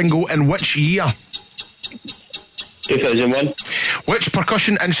Best Single in which year? 2001. Which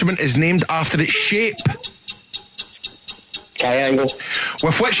percussion instrument is named after its shape? Triangle.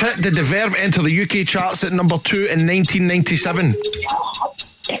 With which hit did The Verve enter the UK charts at number 2 in 1997?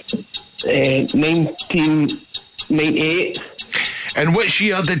 1998. In which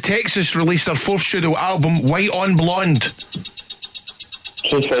year did Texas release their fourth studio album, White on Blonde?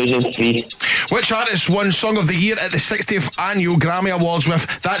 2003. Which artist won Song of the Year at the 60th Annual Grammy Awards with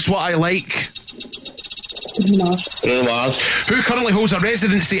That's What I Like? Bruno Mars. Who currently holds a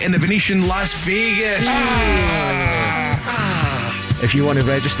residency in the Venetian Las Vegas? If you want to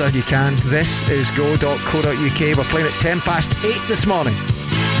register, you can. This is go.co.uk. We're playing at 8:10 this morning.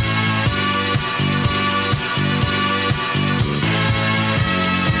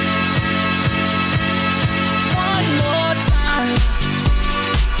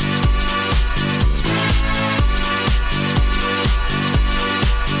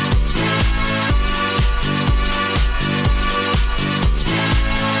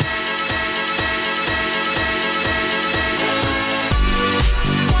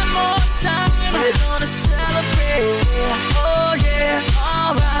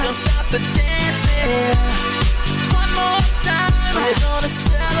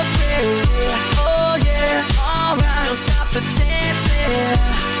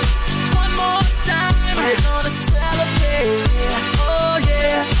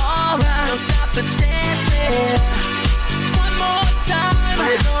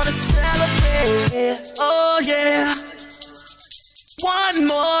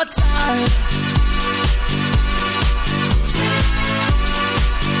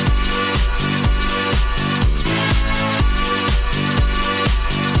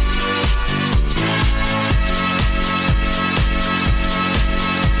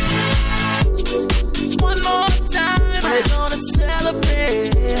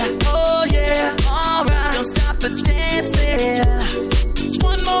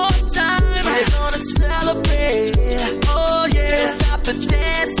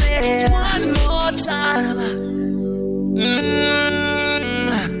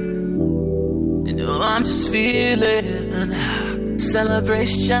 I'm just feeling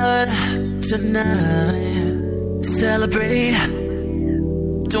celebration tonight. Celebrate,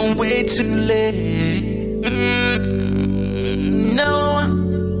 don't wait too late. No,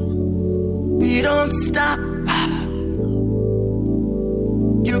 we don't stop.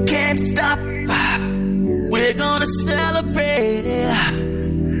 You can't stop. We're gonna celebrate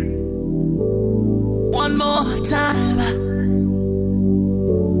one more time.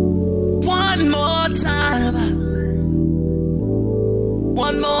 One more time.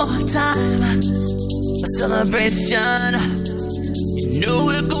 One more time. A celebration. You know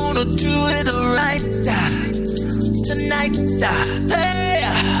we're gonna do it right tonight. Hey,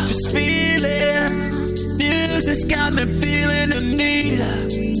 just feeling. Music's got me feeling the need.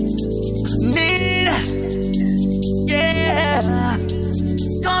 Yeah.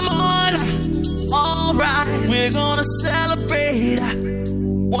 Come on. Alright, we're gonna celebrate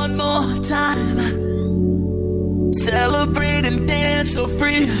one more time. Celebrate and dance so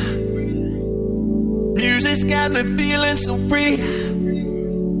free. Music's got me feeling so free.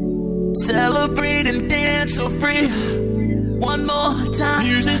 Celebrate and dance so free. One more time.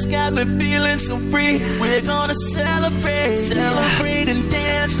 Music's got me feeling so free. We're gonna celebrate. Celebrate and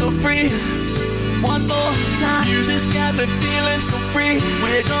dance so free. One more time. Music's got me feeling so free.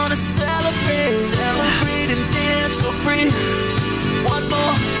 We're gonna celebrate. Celebrate and dance so free. One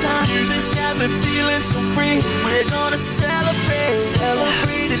more time. Music's got me feeling so free. We're gonna celebrate.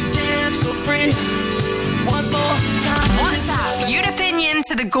 Celebrate and dance so free. One more time. WhatsApp your opinion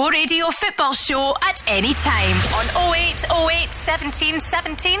to the Go Radio Football Show at any time on 0808 17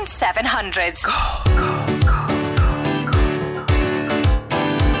 17 700.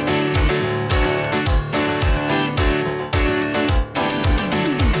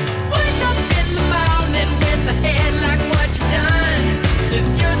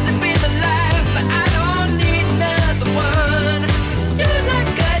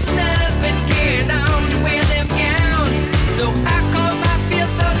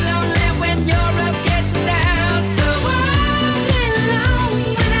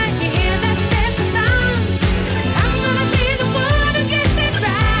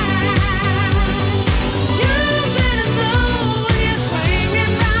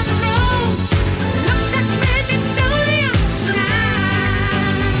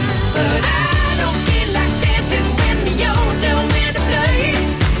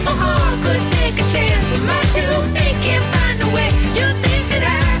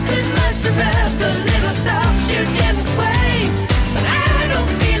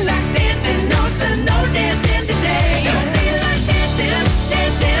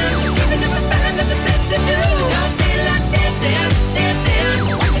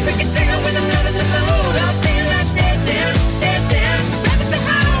 When I'm not in the mood, I'll feel like dancing, dancing. Wrapping the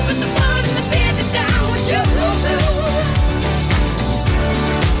house with the one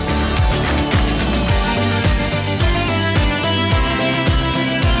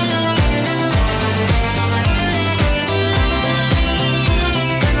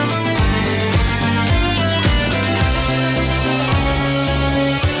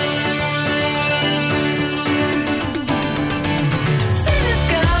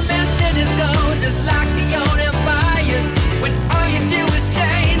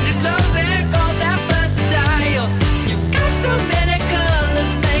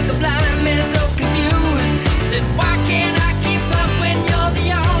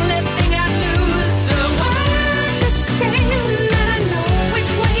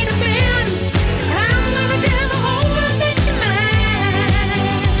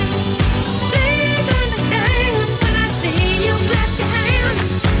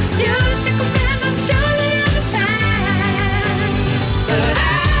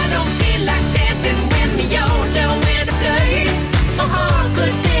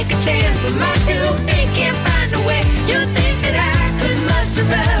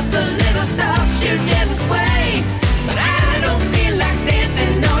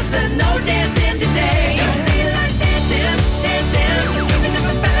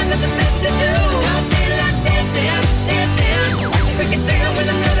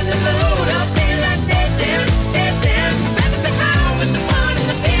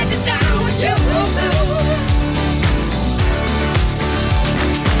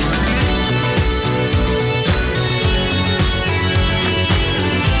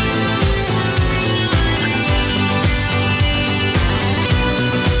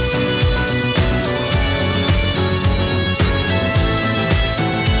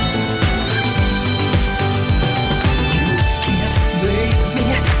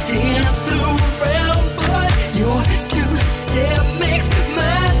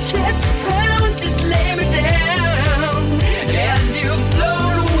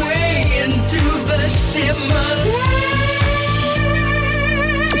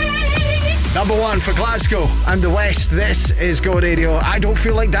Glasgow and the West. This is Go Radio. I don't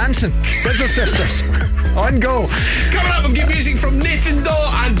feel like dancing. Scissor Sisters. On Go. Coming up, we've got music from Nathan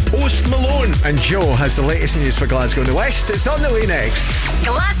Daw and Post Malone. And Joe has the latest news for Glasgow and the West. It's on the way next.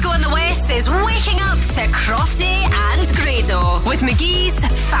 Glasgow and the West is waking up to Crofty and Grado with McGee's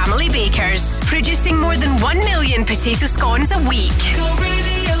Family Bakers, producing more than 1 million potato scones a week. Go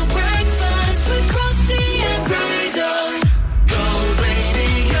Radio Breakfast with Crofty and Grado. Go Radio.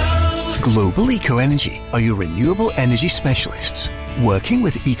 Global Eco Energy are your renewable energy specialists. Working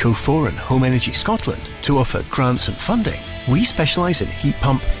with Eco4 and Home Energy Scotland to offer grants and funding, we specialise in heat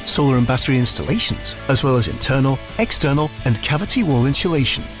pump, solar and battery installations, as well as internal, external and cavity wall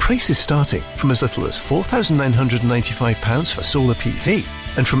insulation. Prices starting from as little as £4,995 for solar PV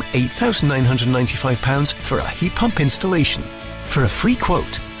and from £8,995 for a heat pump installation. For a free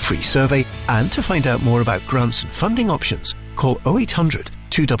quote, free survey and to find out more about grants and funding options, call 0800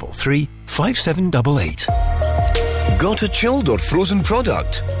 233 5788. Got a chilled or frozen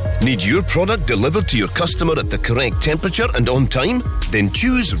product? Need your product delivered to your customer at the correct temperature and on time? Then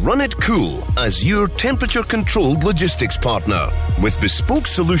choose Run It Cool as your temperature-controlled logistics partner. With bespoke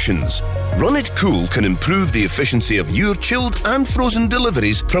solutions, Run It Cool can improve the efficiency of your chilled and frozen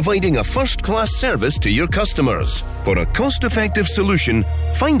deliveries, providing a first-class service to your customers. For a cost-effective solution,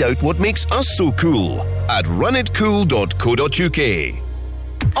 find out what makes us so cool at runitcool.co.uk.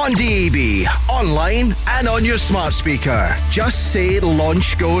 On DAB, online and on your smart speaker. Just say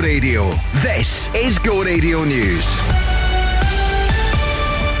launch Go Radio. This is Go Radio News.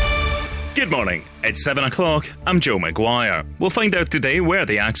 Good morning. It's 7 o'clock. I'm Joe Maguire. We'll find out today where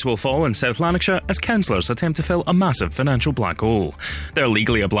the axe will fall in South Lanarkshire as councillors attempt to fill a massive financial black hole. They're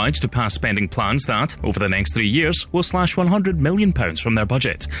legally obliged to pass spending plans that, over the next 3 years, will slash £100 million from their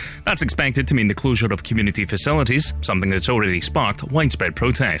budget. That's expected to mean the closure of community facilities, something that's already sparked widespread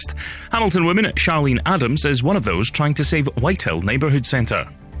protest. Hamilton woman Charlene Adams is one of those trying to save Whitehill Neighbourhood Centre.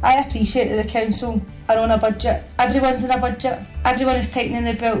 I appreciate that the council are on a budget. Everyone's in a budget. Everyone is tightening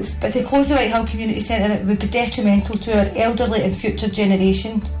their belts. But to close the Whitehill Community Centre, it would be detrimental to our elderly and future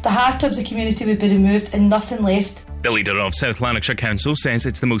generations. The heart of the community would be removed and nothing left. The leader of South Lanarkshire Council says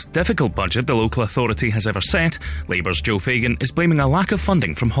it's the most difficult budget the local authority has ever set. Labour's Joe Fagan is blaming a lack of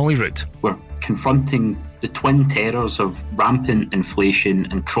funding from Holyrood. We're confronting the twin terrors of rampant inflation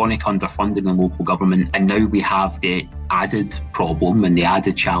and chronic underfunding in local government, and now we have the added problem and the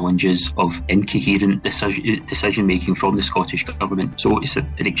added challenges of incoherent decision making from the Scottish Government. So it's an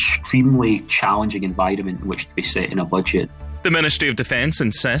extremely challenging environment in which to be setting a budget. The Ministry of Defence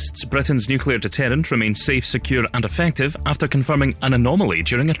insists Britain's nuclear deterrent remains safe, secure and effective after confirming an anomaly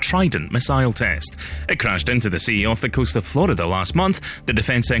during a Trident missile test. It crashed into the sea off the coast of Florida last month. The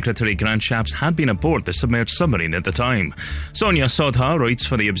Defence Secretary Grant Shapps had been aboard the submerged submarine at the time. Sonia Sodha writes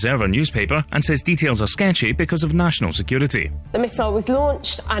for the Observer newspaper and says details are sketchy because of national security. The missile was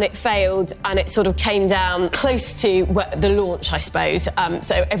launched and it failed, and it sort of came down close to the launch, I suppose,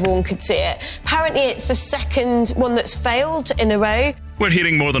 so everyone could see it. Apparently it's the second one that's failed in a row. We're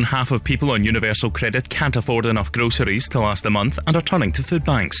hearing more than half of people on universal credit can't afford enough groceries to last a month and are turning to food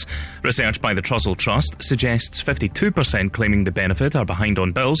banks. Research by the Trussell Trust suggests 52% claiming the benefit are behind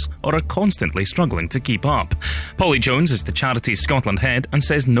on bills or are constantly struggling to keep up. Polly Jones is the charity's Scotland head and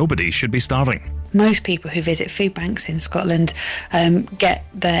says nobody should be starving. Most people who visit food banks in Scotland get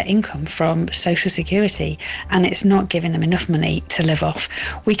their income from social security, and it's not giving them enough money to live off.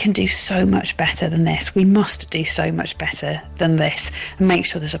 We can do so much better than this. We must do so much better than this and make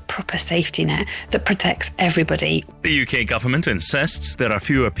sure there's a proper safety net that protects everybody. The UK government insists there are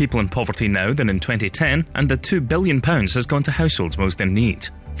fewer people in poverty now than in 2010, and that £2 billion has gone to households most in need.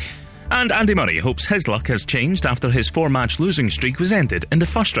 And Andy Murray hopes his luck has changed after his 4-match losing streak was ended in the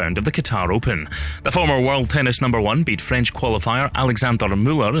first round of the Qatar Open. The former world tennis number 1 beat French qualifier Alexander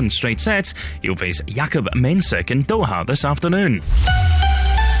Muller in straight sets. He'll face Jakub Mensik in Doha this afternoon.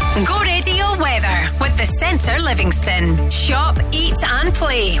 Go Radio weather with the Centre Livingston. Shop, eat and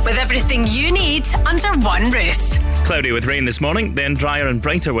play with everything you need under one roof. Cloudy with rain this morning, then drier and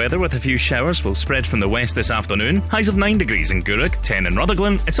brighter weather with a few showers will spread from the west this afternoon. Highs of 9 degrees in Gourock, 10 in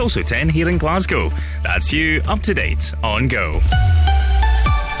Rutherglen. It's also 10 here in Glasgow. That's you up to date on Go.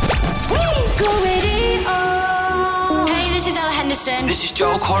 Go Radio. Hey, this is Ella Henderson. This is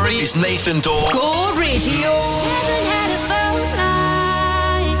Joel Corey. It's Nathan Daw. Go Radio. Haven't had a phone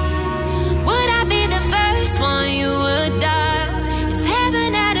line. Would I be the first one you would dial? If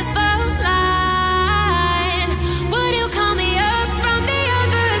heaven had a phone line, would you call me up from the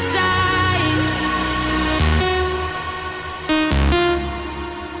other side?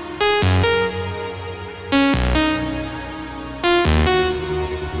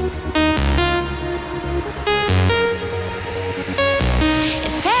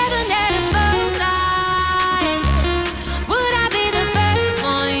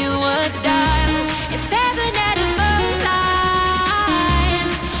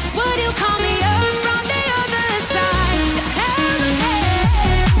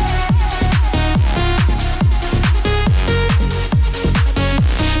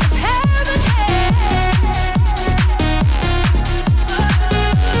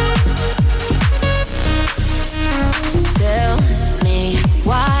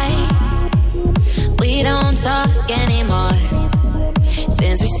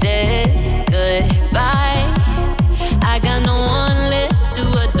 we said goodbye. I got no one left to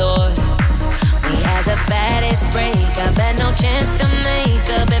adore. We had the baddest break. I bet no chance to make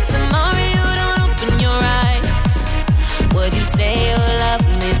up. If tomorrow you don't open your eyes, would you say you love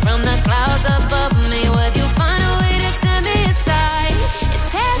me from the clouds above me? Would you find a way to send me aside? If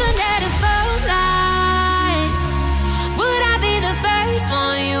heaven had a phone line, would I be the first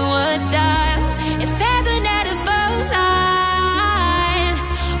one you would dial? If heaven had a phone line,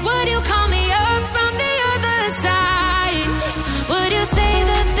 would you call me up from the other side? Would you say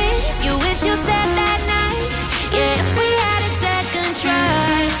the things you wish you said that night? Yeah, if we had a second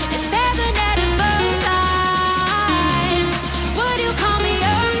try. If heaven had a phone line, would you call me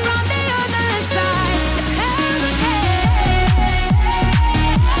up from the other side? If heaven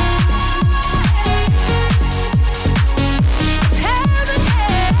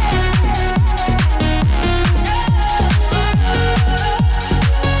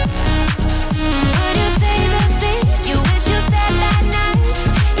would you say the things you wish you said that night?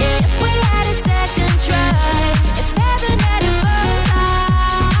 Yeah, if we had a second try. If heaven had a phone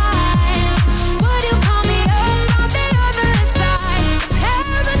line, would you call me up from the other side? If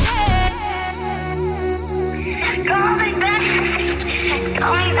heaven had. Call me back.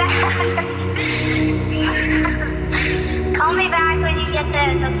 Call me back. Call me back when you get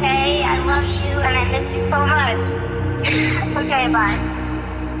this, okay? I love you and I miss you so much. Okay, bye.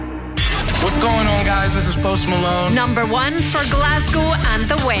 What's going on, guys? This is Post Malone. Number 1 for Glasgow and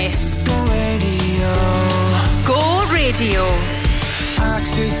the West. Radio. Go Radio.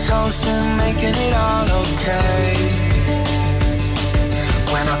 Oxytocin, making it all okay.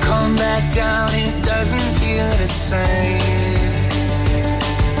 When I come back down, it doesn't feel the same.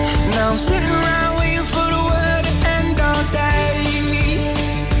 Now I'm sitting around waiting for the word to end all day.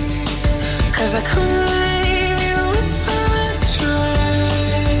 'Cause I couldn't leave you if I tried.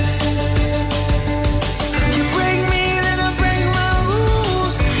 You break me, then I break my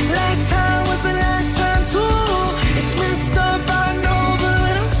rules. Last time was the last time too. It's messed up, I know,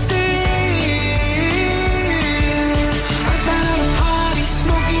 but I'm still outside of the party,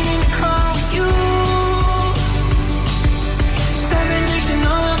 smoking in the car with you. 7 Nation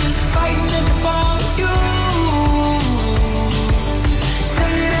Army fighting at the bar with you.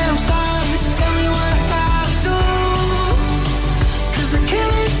 Say that I'm sorry, tell me what I gotta do. 'Cause I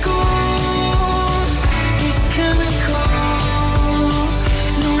can't let go. It's chemical.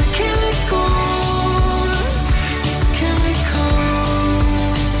 No, I can't let go. It's chemical.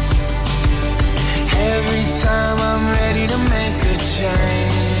 Every time I'm ready to make a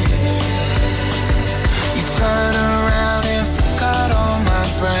change, you turn around and pick out all my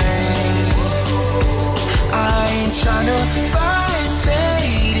brains. I ain't trying to fight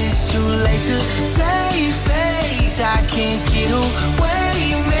fate. It's too late to save face. I can't get away.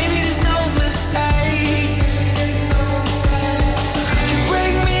 Maybe there's no mistakes. You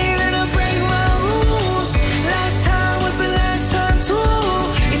break me, then I break my rules. Last time was the last time too.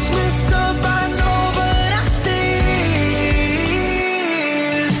 It's messed up, I know, but I still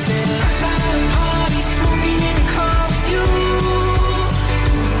outside the party, smoking in the car with you.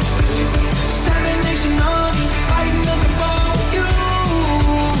 7 Nation Army fighting at the bar with you.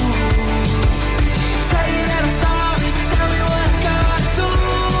 Tell you that I'm sorry, tell me what I gotta do.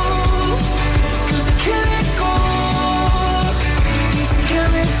 'Cause I can't let go. It's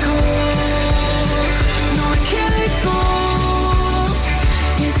chemical. No, I can't let go.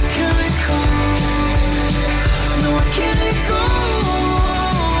 It's chemical. No, I can't let go.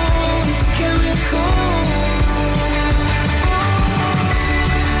 It's chemical.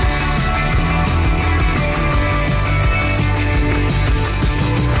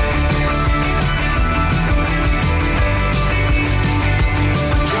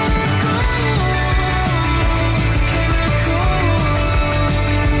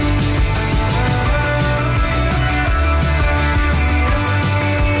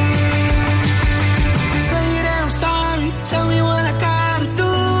 Tell you that I'm sorry, tell me what I gotta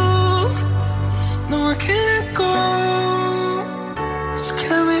do. No, I can't let go. It's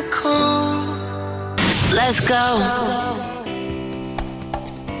chemical. Let's go.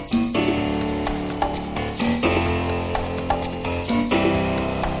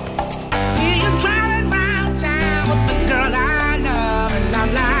 See you driving round town with the girl I love, and I'm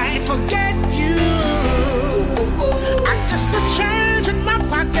like, forget you. I guess the change in my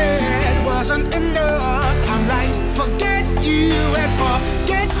pocket wasn't enough. I'm like, forget you and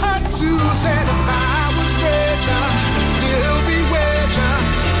forget her too. Said if I was richer, I'd still be richer.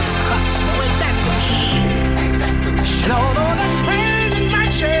 Ain't that some shit? And although there's pain in my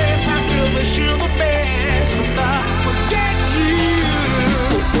chest, I still wish you the best. From the forget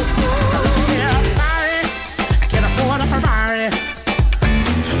you.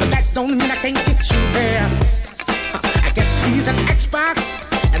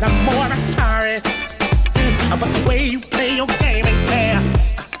 and I'm more Atari. But the way you play your game ain't fair.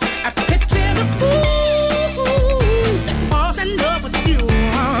 I picture the fool that falls in love with you.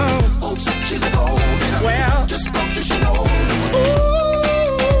 Oops, she's a gold digger. Well, just don't you know. Ooh,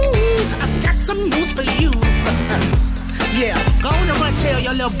 I've got some news for you. Yeah, go on and run tell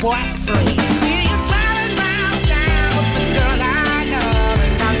your little boy free. See you driving round town with the girl I love,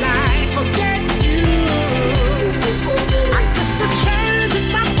 and I'm like, forget you. I guess the change in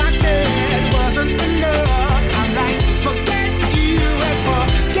my pocket wasn't enough. I'm like, forget you and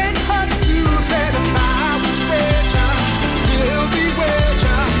forget her too. Said if I was richer, I'd still be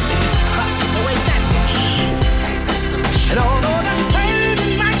richer. Wait, that's some shh. And although there's pain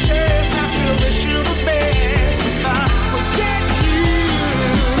in my chest, I still wish you the best. Forget you.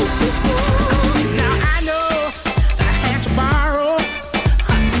 Now I know that I had to borrow,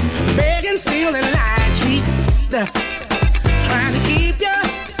 beg and steal and lie, cheat, trying to keep you,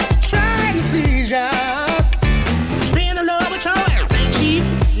 trying to please you. Being in love with your ass ain't cheap.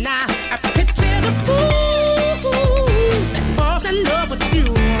 Now I picture the fool that falls in love with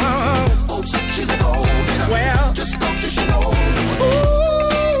you. Oops, she's a gold digger. Well, just don't you know.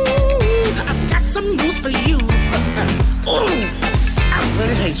 Ooh, I've got some news for you. Ooh, I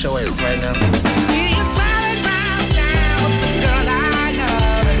really hate your ass right now. See you driving round town with the girl I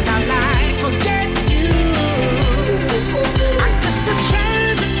love, and I'm like, forget you. I guess the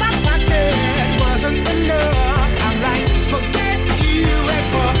change in my pocket wasn't enough. I'm like, forget you and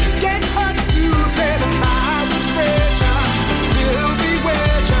forget her too. Said if I was richer, I'd still be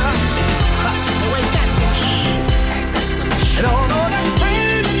richer. Wait, that's some shh. And although there's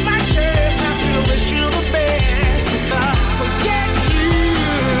pain in my chest, I still wish you the best. Forget you.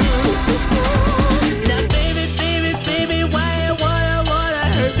 Now, baby, baby, baby, why you wanna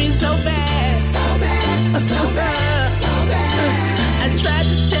hurt me so bad? So bad, so bad, so bad. I tried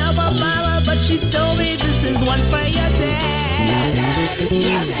to tell my mama, but she told me this is one for your dad.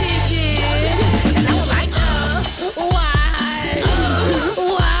 Yeah, she did. And I was like, why?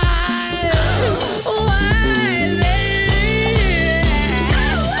 Why, baby?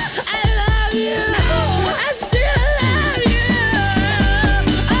 I love you. I still love you.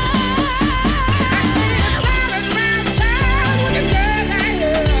 I see you driving round town with a girl I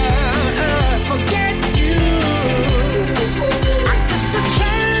love. Forget you. I guess the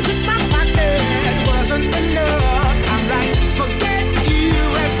change in my pocket wasn't enough. I'm like, forget you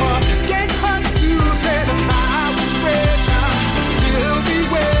and forget her too. Said if I was richer, I'd still be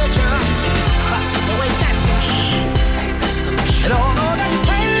richer. Wait, that's some shh. And although there's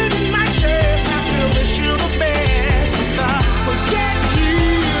pain in my chest, I still wish you the best. Forget you.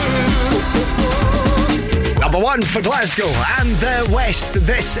 Number one for Glasgow and the West.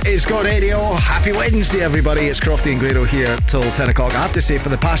 This is Go Radio. Happy Wednesday, everybody. It's Crofty and Grado here till 10 o'clock. I have to say, for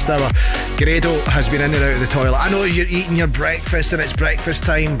the past hour, Grado has been in and out of the toilet. I know you're eating your breakfast and it's breakfast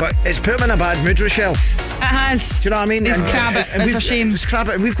time, but it's put him in a bad mood, Rochelle. It has. Do you know what I mean? It's crabbit. It's a shame. It's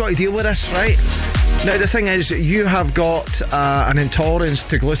crabbit, and we've got to deal with this, right? Now, the thing is, you have got an intolerance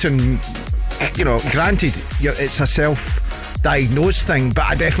to gluten. You know, granted, it's a self-diagnosed thing, but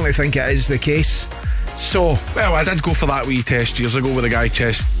I definitely think it is the case. So, well, I did go for that wee test years ago with a guy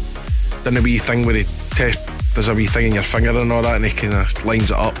done a wee thing where he there's a wee thing in your finger and all that, and he kind of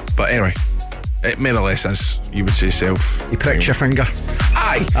lines it up. But anyway, it more or less is, you would say, self. He pricks your finger.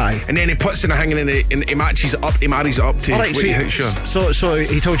 Aye. And then he puts in a hanging and he matches it up, he marries it up to what you think, sure. So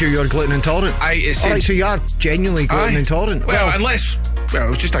he told you you're gluten intolerant? Aye, alright, so you are genuinely gluten intolerant? Well, unless, it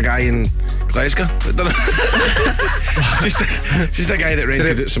was just a guy in Glasgow. just a guy that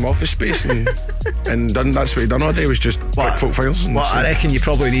rented out some office space and done, that's what he done all day, was just pick folk files. I reckon you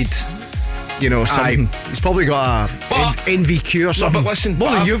probably need, you know, something. He's probably got a NVQ or something. But listen,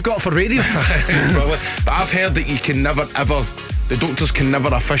 more than you've got for radio. But I've heard that you can never ever, the doctors can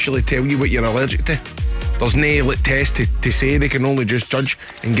never officially tell you what you're allergic to. There's no test to say, they can only just judge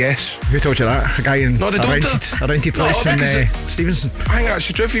and guess. Who told you that? A guy in a rented place in Stevenson. I think that's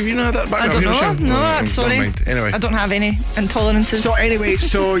the truth. Have you not had that back? I don't know. No, I'm sorry. Anyway, I don't have any intolerances. So anyway,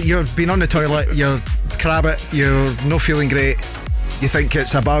 so you've been on the toilet, you're crabbit, you're not feeling great. You think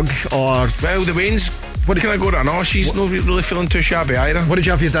it's a bug or? Well, the Wayne's. What can I go to? No, she's not really feeling too shabby either. What did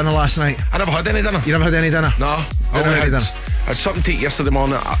you have for your dinner last night? I never had any dinner. You never had any dinner? No, I only had something to eat yesterday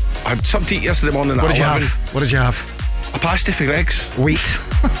morning. I had something to eat yesterday morning. What did you have? What did you have? A pasty for Greg's. Wheat.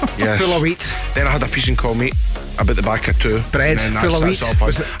 Yes. Full of wheat. Then I had a piece and call meat about the back of two. Bread full of wheat.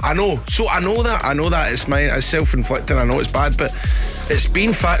 I know. So I know that it's mine. It's self-inflicting. I know it's bad, but it's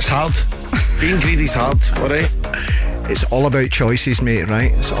being fat's hard. Being greedy's hard. All right. It's all about choices, mate,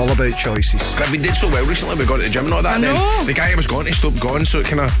 right? It's all about choices. We did so well recently, we got to the gym and all that, and then the guy I was going to stopped going, so it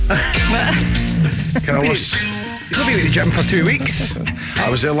kind of lost. You've not been at the gym for 2 weeks. I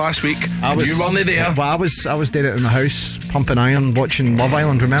was there last week. You weren't there. Well, I was doing it in the house, pumping iron, watching Love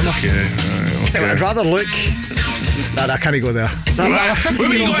Island, remember? Okay. I'd rather look. Nah, I can't go there. So Right. I'm a What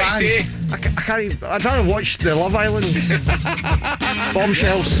were you 15-year-old going to man. say? I can't even, I'd rather watch the Love Island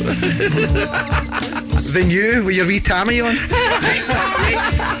bombshells than you with your wee Tammy on.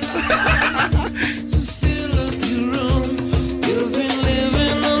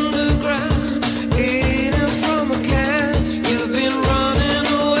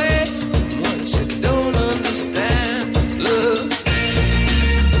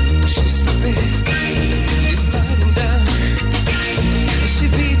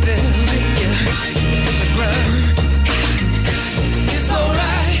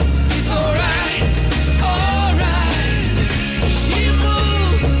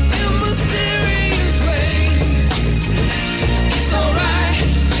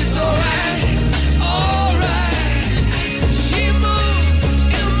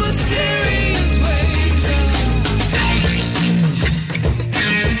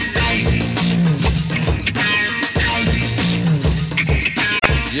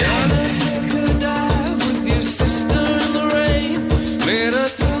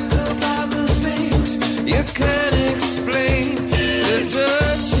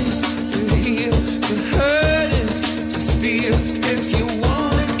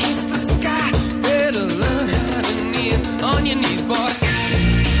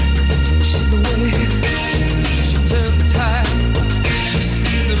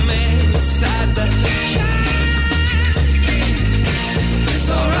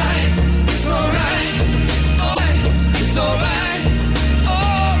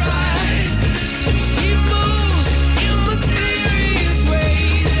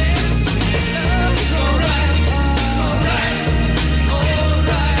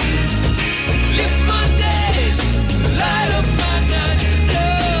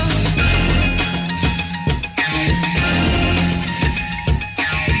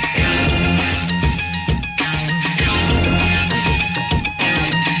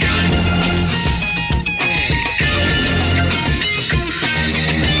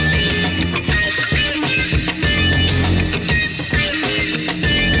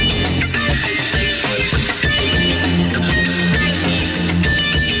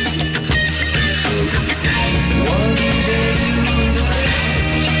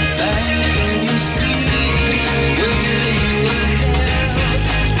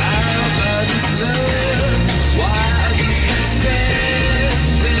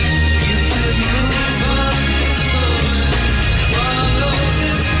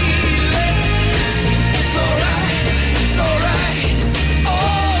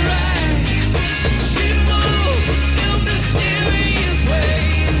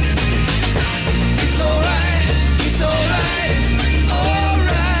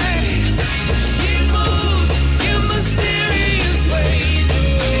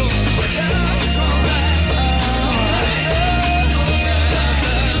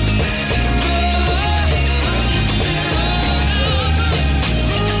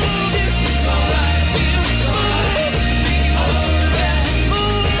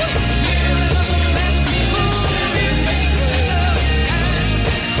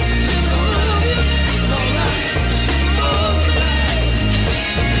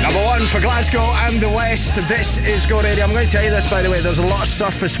 For Glasgow and the West, this is Go Radio. I'm going to tell you this, by the way, there's a lot of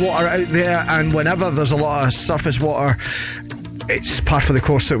surface water out there, and whenever there's a lot of surface water, it's par for the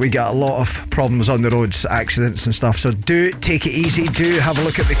course that we get a lot of problems on the roads, accidents and stuff. So do take it easy, do have a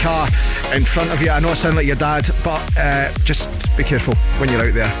look at the car in front of you. I know I sound like your dad, but just be careful when you're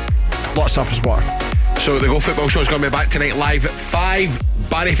out there. A lot of surface water. So the Go Football Show is going to be back tonight live at 5.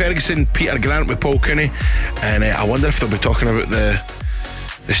 Barry Ferguson, Peter Grant with Paul Cooney, and I wonder if they'll be talking about the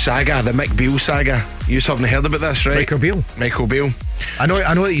saga, the Mick Beale saga. You haven't heard about this, right? Michael Beale. I know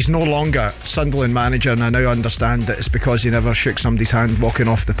that he's no longer Sunderland manager, and I now understand that it's because he never shook somebody's hand walking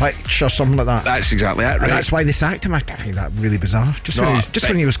off the pitch or something like that. That's exactly it, right? And that's why they sacked him. I find that really bizarre.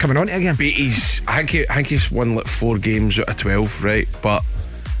 When he was coming on it again. But I think he's won like 4 games out of 12, right? But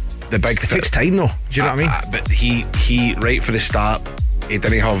the big it takes time though. Do you know what I mean? But he right for the start, he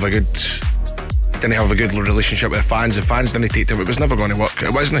didn't have a good relationship with the fans. The fans didn't take to it. It was never going to work,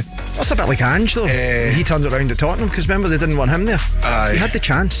 wasn't it? That's a bit like Ange though. He turned it around at Tottenham because remember they didn't want him there. He had the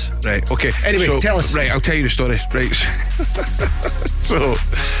chance. Right, okay. Anyway, so, tell us. Right, I'll tell you the story. Right. So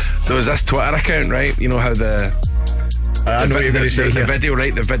there was this Twitter account, right? You know how I know what you're going to say. The video,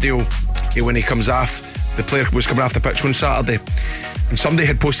 right? The video when he comes off the player was coming off the pitch one Saturday, and somebody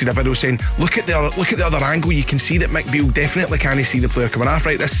had posted a video saying, look at the other angle, you can see that Mick Beale definitely can't see the player coming off,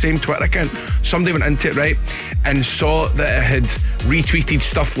 right? This same Twitter account, somebody went into it, right, and saw that it had retweeted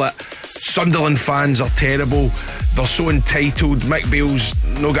stuff like, Sunderland fans are terrible, they're so entitled, Mick Beale's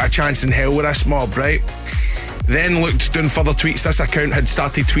no got a chance in hell with this mob, right? Then looked down further tweets. This account had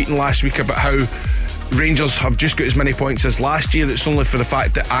started tweeting last week about how Rangers have just got as many points as last year. It's only for the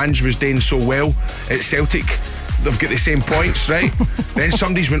fact that Ange was doing so well at Celtic, they've got the same points, right? Then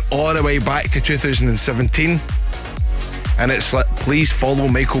somebody's went all the way back to 2017, and it's like, please follow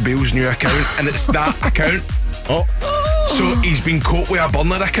Michael Beale's new account, and it's that account. So he's been caught with a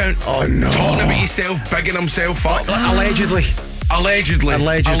burner account. Oh no! Talking about himself, bigging himself up. Allegedly.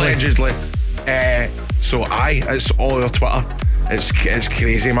 So it's all over Twitter. It's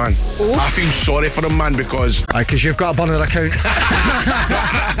crazy, man. I feel sorry for him, man, because you've got a burner account.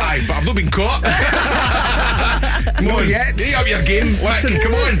 Aye, but I've not been caught. Not yet. Hey, up your game. Listen,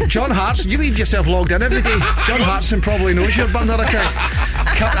 come on. John Hartson, you leave yourself logged in every day. John Hartson probably knows your burner account.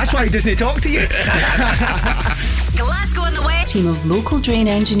 That's why he doesn't talk to you. Glasgow and the West. Team of local drain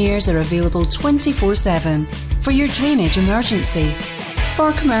engineers are available 24/7 for your drainage emergency.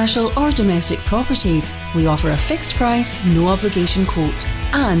 For commercial or domestic properties, we offer a fixed price, no obligation quote,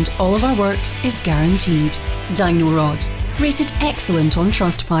 and all of our work is guaranteed. Dino Rod, rated excellent on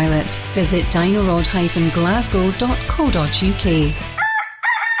Trustpilot. Visit dinorod-glasgow.co.uk.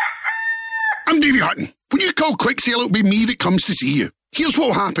 I'm Davey Hutton. When you call Quick Sale, it'll be me that comes to see you. Here's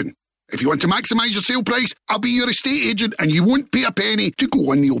what'll happen. If you want to maximise your sale price, I'll be your estate agent and you won't pay a penny to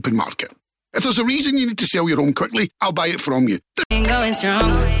go on the open market. If there's a reason you need to sell your home quickly, I'll buy it from you. Ain't going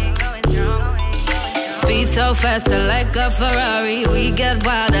strong. Speed so faster like a Ferrari. We get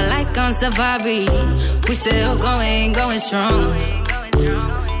wilder like on safari. We still going strong.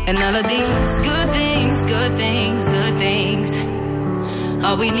 And all of these good things, good things, good things.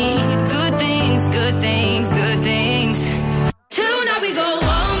 All we need, good things, good things, good things. Tonight we go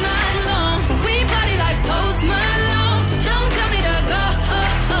all night long. We party like Post Malone. Don't tell me to go.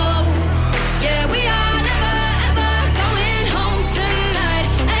 Yeah, we are never ever going home tonight.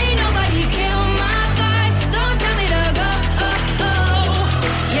 Ain't nobody kill my vibe. Don't tell me to go.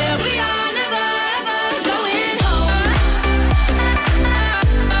 Yeah, we are never ever going home.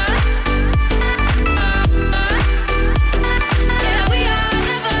 Yeah, we are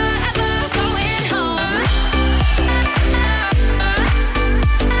never ever going home.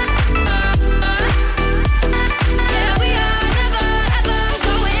 Yeah, we are never ever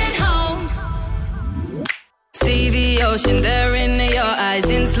going home. See the ocean there in your eyes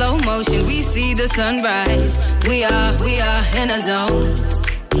in slow motion. We see the sunrise. We are in a zone.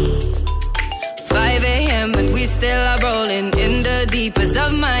 5 a.m. and we still are rolling in the deepest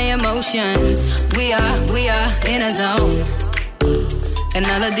of my emotions. We are in a zone. And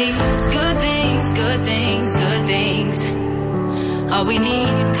all of these good things, good things, good things. All we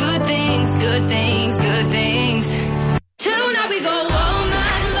need, good things, good things, good things. Tonight we go all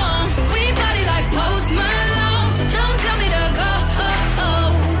night long. We party like Post Malone. Don't tell me to go.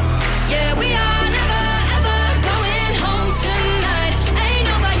 Yeah, we are never ever going home tonight. Ain't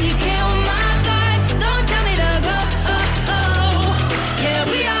nobody kill my vibe. Don't tell me to go. Yeah,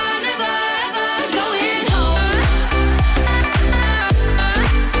 we are never ever going home.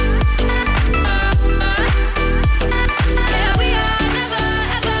 Yeah, we are never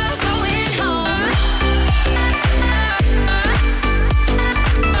ever going home.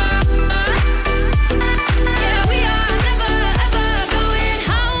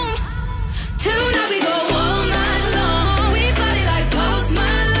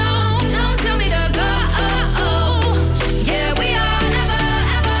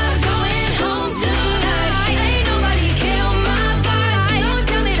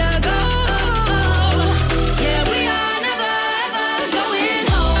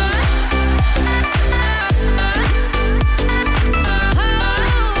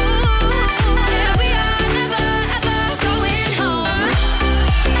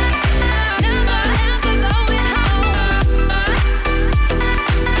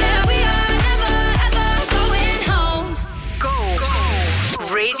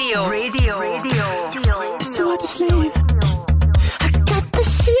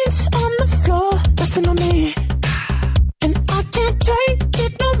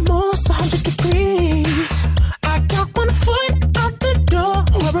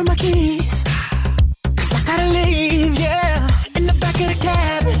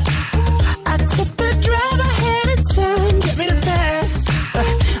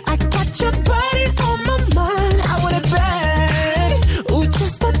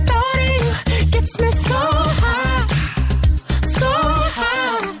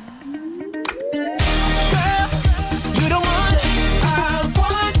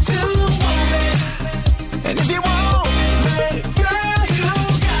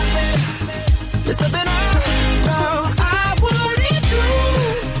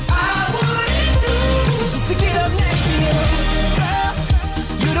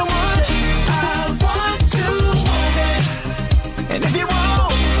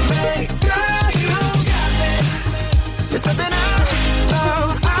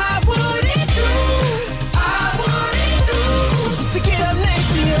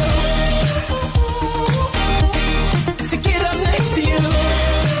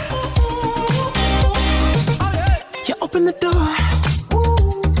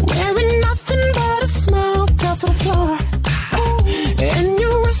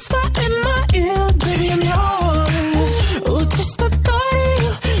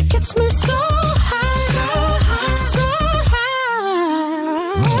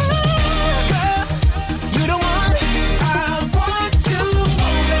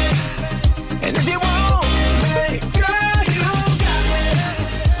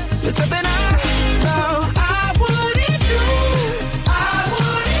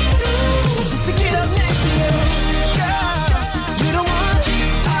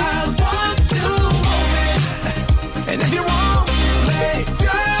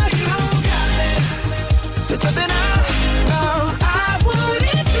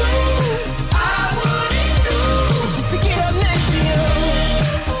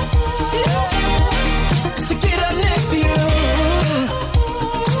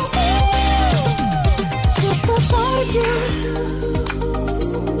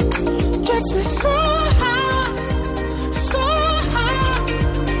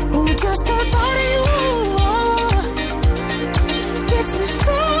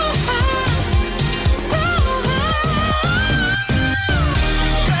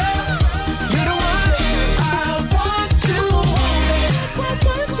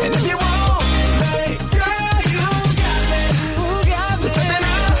 And if you want me, girl, you got me. There's nothing I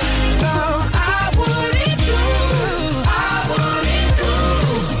wouldn't do.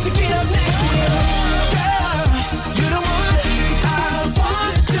 Just to get up next to you. Girl, you're the one I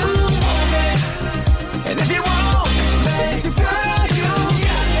want to hold me. And if you want me, girl, you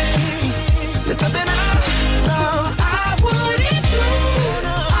got me. There's nothing I wouldn't do.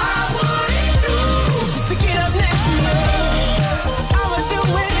 Just to get up next to you. I would do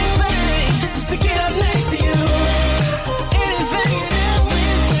anything just to get up next to you. Anything and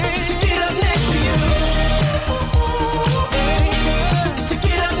everything just to get up next to you. Just to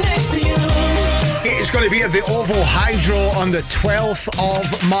get up next to you. It's going to be at the Oval Hydro on the 12th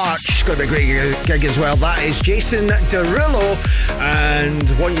of March. It's going to be a great gig as well. That is Jason Derulo and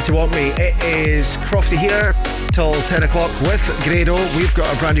Want You to Want Me. It is Crofty here till 10 o'clock with Grado. We've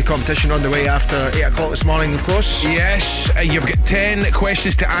got a brand new competition on the way after 8 o'clock this morning, of course. Yes, you've got 10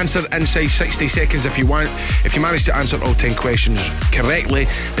 questions to answer inside 60 seconds if you want. If you manage to answer all 10 questions correctly,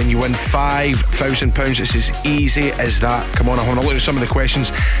 then you win £5,000. It's as easy as that. Come on, I want to look at some of the questions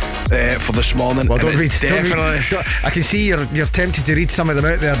for this morning. Well, don't read. Definitely. I can see you're tempted to read some of them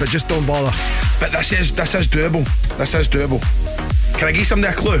out there, but just don't bother. But this is doable. This is doable. Can I give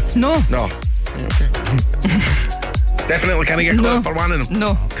somebody a clue? No. Okay. Definitely, can I get a clue for one of them?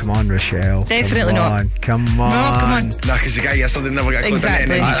 No. Come on, Rochelle. Definitely not. Come on. No, come on. Nah, because the guy yesterday never got a clue.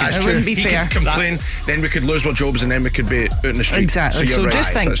 Exactly. That's It true. wouldn't be he fair. could complain, then we could lose our jobs, and then we could be out in the street. Exactly. So, So you're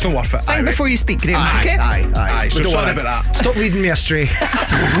just right. think. It's not worth it. Think before you speak, Graham. Okay. Aye. So We don't sorry want about it. that. Stop leading me astray.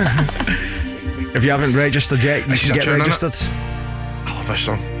 If you haven't registered yet, you This should is a get tune, registered. I love this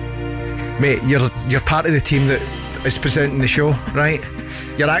song. Mate, you're part of the team that is presenting the show, right?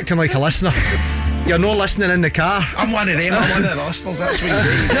 You're acting like a listener. You're not listening in the car. I'm one of them. I'm one of the listeners. That's what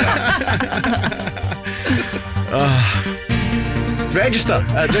you do. Register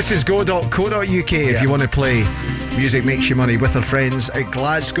at thisisgo.co.uk if you want to play Music Makes You Money with our friends at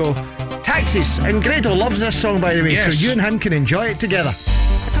Glasgow Taxis. And Grado loves this song, by the way, Yes. so you and him can enjoy it together.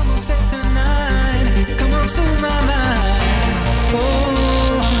 Come on, stay tonight. Come on, soothe my mind. Oh.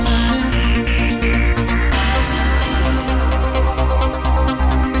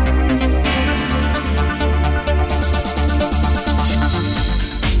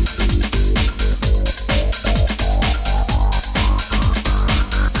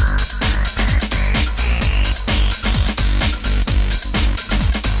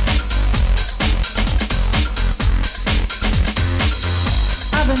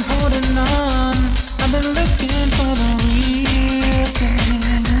 I've been holding on. I've been looking for the real thing.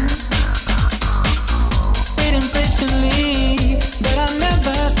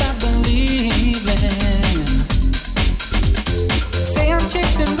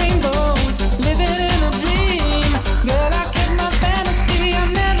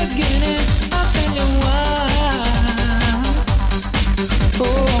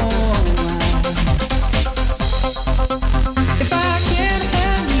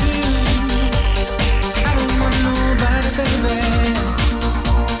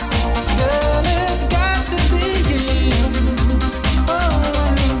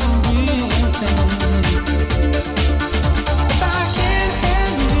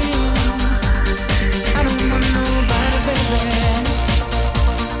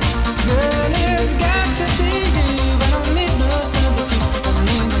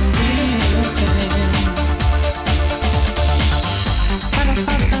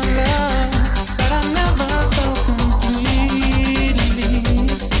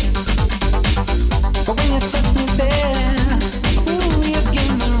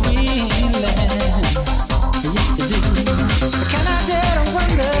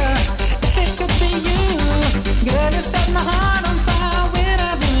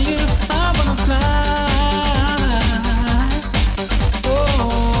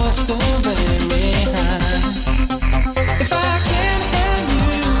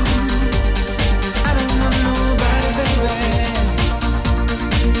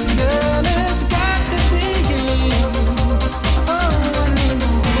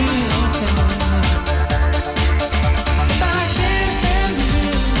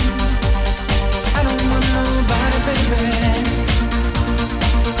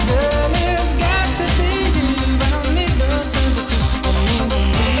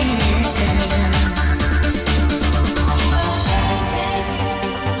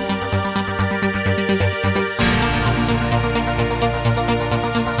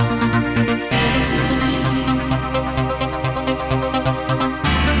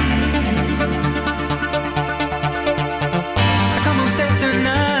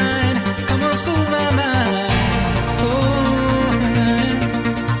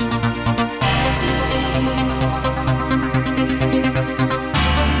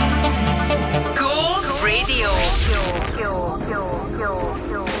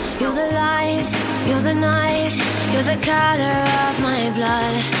 color of my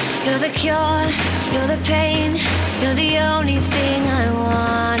blood. You're the cure, you're the pain. You're the only thing I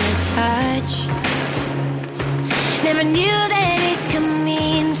wanna touch. Never knew that it could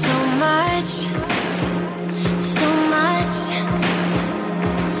mean so much. So much.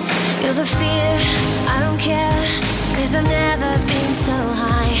 You're the fear, I don't care, 'cause I've never been so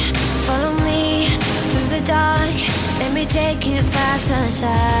high. Follow me through the dark, let me take you past the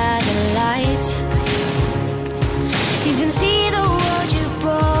satellites. You can see the world you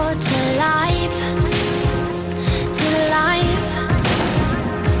brought to life. To life.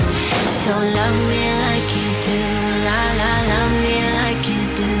 So love me like you do. La la, love me like you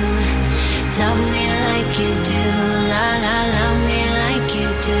do. Love me like you do. La la, love me like you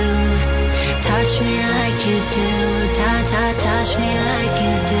do. Touch me like you do. Ta ta, touch me like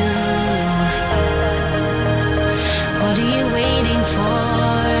you do. What are you waiting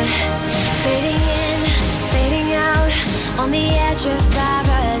for? Fading in, fading out, on the edge of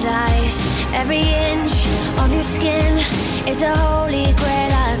paradise. Every inch of your skin is a holy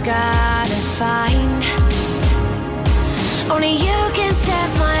grail I've gotta find. Only you can set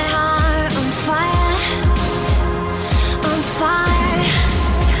my heart on fire. On fire.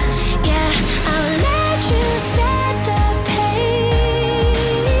 Yeah, I'll let you set the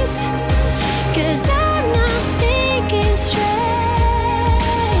pace, 'cause I'm not thinking straight.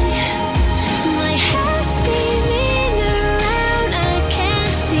 My head's spinning around, I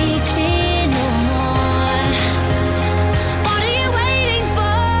can't see clear no more. What are you waiting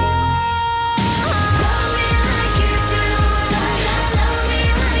for? Love me like you do. Love me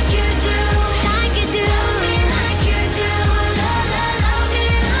like you do. Like you do. Love me like you do. Love me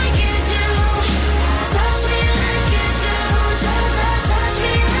like you do. Touch me like you do. Touch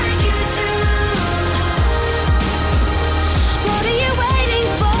me like you do. What are you waiting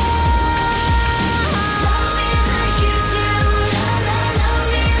for? Love me like you do. Love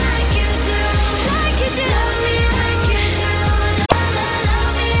me like you do. Like you do. Love me like you do.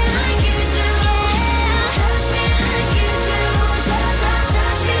 Love me like you do. Touch me like you do.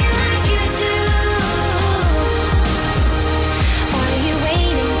 Touch me like you do. What are you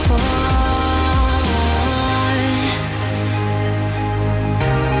waiting for?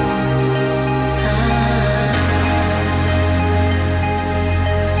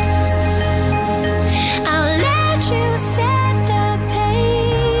 I'll let you set the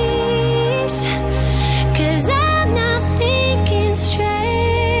pace, 'cause I'm not thinking straight.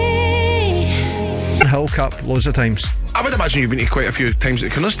 Hill Cup loads of times. I would imagine you've been to quite a few times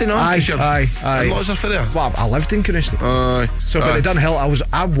at Carnoustie, no? Aye, aye. Lots are for there. Well, I lived in Carnoustie. Aye. So but the Dunhill,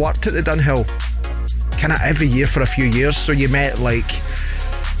 I worked at the Dunhill kind of every year for a few years. So you met like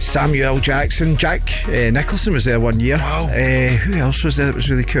Samuel Jackson, Jack Nicholson was there one year. Wow. Who else was there that was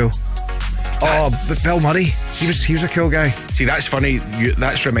really cool? But Bill Murray. He was a cool guy. See, that's funny.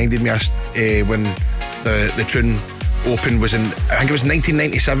 That's reminded me when the Troon Open was in, I think it was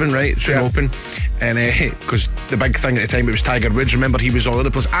 1997, right? Troon Open. And because the big thing at the time, it was Tiger Woods. Remember, he was all over the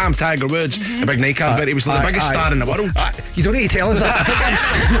place. I'm Tiger Woods. The big Nike advert. He was the biggest star in the world. You don't need to tell us that.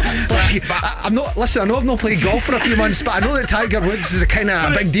 I'm not. Listen, I know I've not played golf for a few months, but I know that Tiger Woods is a kind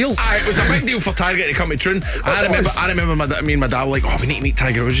of a big deal. It was a big deal for Tiger to come to Troon. I remember me and my dad were like, we need to meet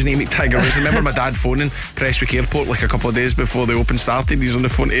Tiger Woods. We need to meet Tiger Woods. I remember my dad phoning Prestwick Airport like a couple of days before the Open started. He's on the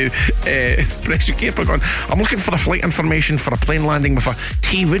phone to Prestwick Airport going, I'm looking for the flight information for a plane landing with a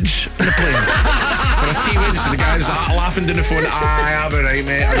T Woods in the plane. For a T Woods. And the guy was laughing down the phone. I'll be right,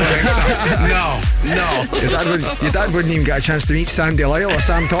 mate. I don't think so. No. Your dad wouldn't even get a chance to meet Sandy Lyle or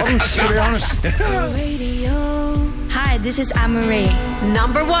Sam Torrance, to be honest. Hi, this is Anne-Marie.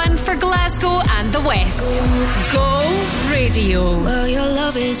 Number 1 for Glasgow and the West. Go Radio. Well, your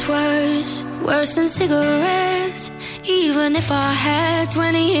love is worse than cigarettes. Even if I had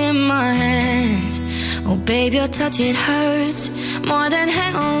 20 in my hands. Oh, babe, your touch, it hurts more than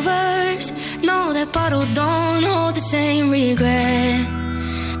hangovers. No, that bottle don't hold the same regret.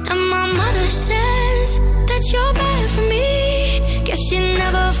 And my mother says that you're bad for me. Guess you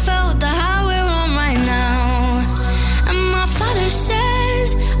never felt the high we're on right now. And my father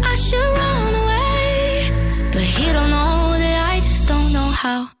says I should run away, but he don't know that I just don't know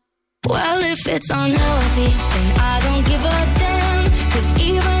how. Well, if it's unhealthy, then I don't give a damn. 'Cause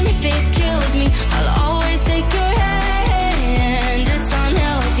even if it kills me, I'll always take your hand. It's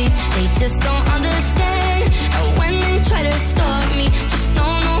unhealthy, they just don't understand. And when they try to stop me, just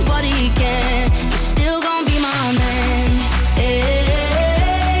know nobody can. You're still gonna be my man. Hey,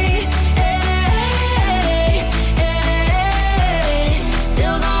 hey, hey,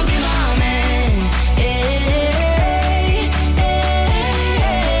 still gonna be my man. Hey, hey,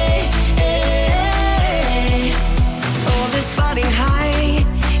 hey.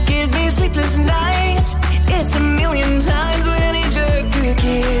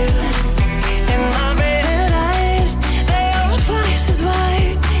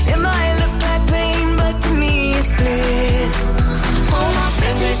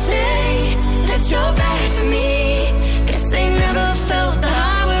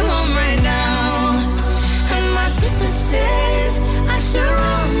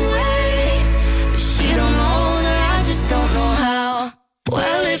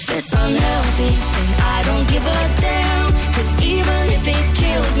 If it's unhealthy, then I don't give a damn. Cause even if it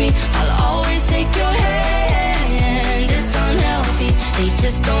kills me, I'll always take your hand. It's unhealthy, they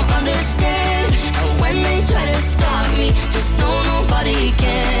just don't understand. And when they try to stop me, just know nobody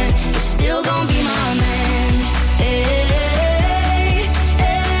can. You're still gonna be my man. Hey, hey,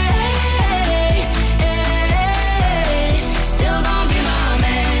 hey, still gonna be my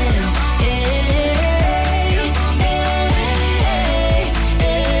man. Hey, hey,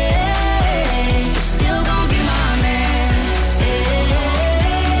 hey, you're still gonna be my man. Hey,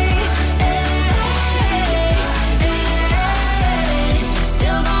 hey,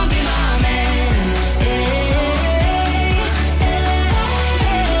 still gonna be my man.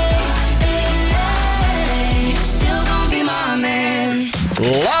 Still gonna be my man.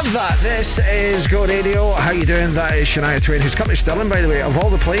 Love that. This is Go Radio. How you doing? That is Shania Twain, who's coming to Stirling, by the way. Of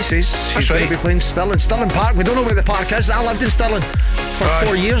all the places, she's going to be playing Stirling Park. We don't know where the park is. I lived in Stirling for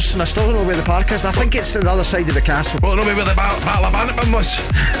 4 years and I still don't know where the park is. I think it's on the other side of the castle. Well, no, maybe where the Battle of Bannockburn was.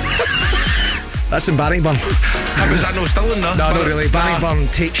 That's in Bannockburn. Was that no Stirling, though? No, not really. Bannockburn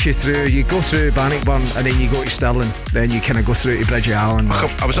takes you through. You go through Bannockburn and then you go to Stirling. Then you kind of go through to Bridge of Allen.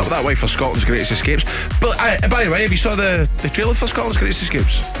 I was up that way for Scotland's Greatest Escapes. But by the way, have you saw the trailer for Scotland's Greatest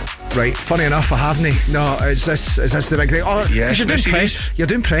Escapes? Right, funny enough, I haven't. No, is this the big thing? Oh, yes, you're doing press. You're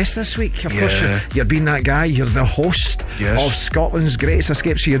doing press this week. Of course, you're being that guy. You're the host of Scotland's Greatest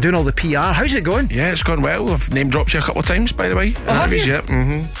Escapes. So you're doing all the PR. How's it going? Yeah, it's going well. I've name dropped you a couple of times, by the way. Oh, have you? Yeah.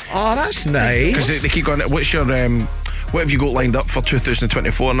 Mm-hmm. Oh, that's nice. Because they keep going, what's your what have you got lined up for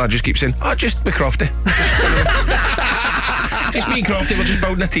 2024? And I just keep saying, just be Crofty. Just me and Crofty, we're just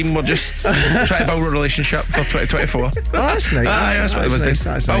building a team. We're just trying to build a relationship for 2024. Oh, that's nice. That's what it was nice.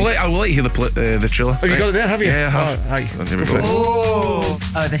 That's nice. I'll let you hear the trailer. Oh, you got it there, have you? Yeah, I have. Oh, hi. There we go.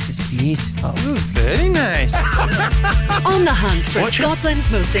 Oh, this is beautiful. This is very nice. On the hunt for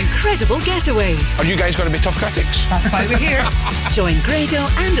Scotland's most incredible getaway. Are you guys going to be tough critics? That's why we're here. Join Grado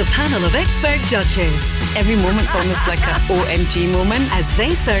and a panel of expert judges. Every moment's almost like an OMG moment. As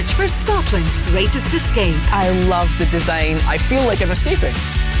they search for Scotland's greatest escape. I love the design. I feel like I'm escaping.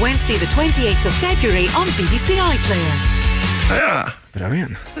 Wednesday the 28th of February on BBC iPlayer. Yeah.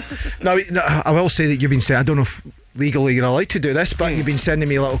 Brilliant. Now, I will say that you've been saying, I don't know if legally you're allowed to do this, but you've been sending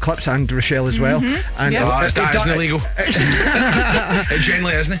me little clips, and Rochelle as well. And that isn't illegal. It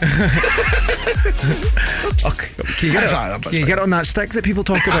generally isn't. Okay. Can you get it on that stick that people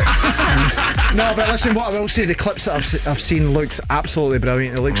talk about? No, but listen, what I will say, the clips that I've seen looks absolutely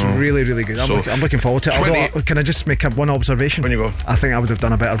brilliant. It looks really, really good. I'm looking forward to it. Although, can I just make one observation? When you go, I think I would have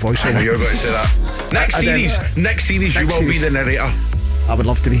done a better voice. I know you're going to say that. Next series, you will be the narrator. I would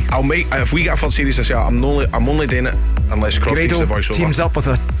love to be. If we get a third series this year, I'm only doing it unless Crofty's the voiceover. Teams up with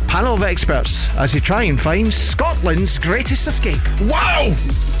a panel of experts as they try and find Scotland's greatest escape. Wow!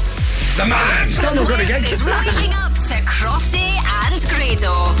 The man! Still not going to get is waking up to Crofty and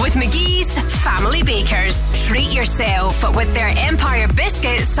Grado with McGee's Family Bakers. Treat yourself with their Empire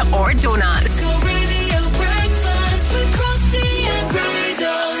biscuits or donuts. Go Radio Breakfast with Crofty and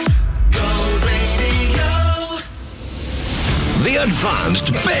Grado. Go Radio. The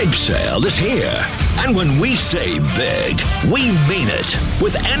advanced big sale is here. And when we say big, we mean it.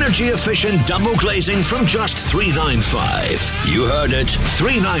 With energy-efficient double glazing from just $395. You heard it,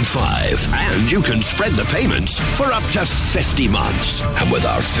 $395. And you can spread the payments for up to 50 months. And with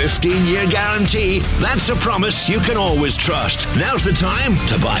our 15-year guarantee, that's a promise you can always trust. Now's the time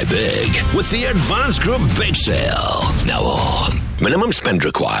to buy big with the Advanced Group Big Sale. Now on. Minimum spend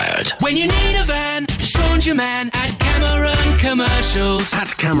required. When you need a van, Sean's your man at Cameron Commercials.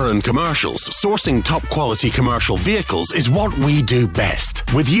 At Cameron Commercials, sourcing top quality commercial vehicles is what we do best.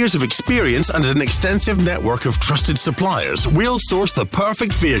 With years of experience and an extensive network of trusted suppliers, we'll source the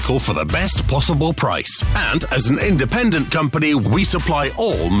perfect vehicle for the best possible price. And as an independent company, we supply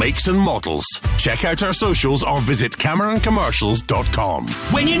all makes and models. Check out our socials or visit CameronCommercials.com.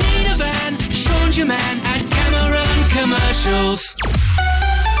 When you need a van, Sean's your man at Cameron Commercials.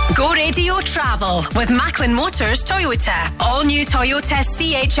 Go Radio Travel with Macklin Motors Toyota. All new Toyota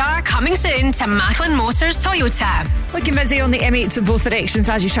CHR coming soon to Macklin Motors Toyota. Looking busy on the M8 in both directions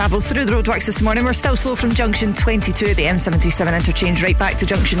as you travel through the roadworks this morning. We're still slow from junction 22 at the M77 interchange right back to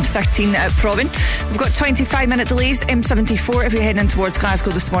junction 13 at Proven. We've got 25-minute delays M74 if you're heading in towards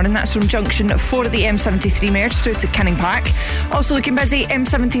Glasgow this morning. That's from junction 4 at the M73 merge through to Canning Park. Also looking busy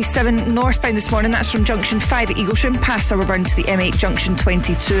M77 northbound this morning. That's from junction 5 at Eaglesham past Sowerburn to the M8 junction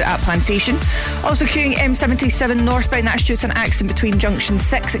 22 at Plantation. Also queuing M77 northbound, that's due to an accident between junction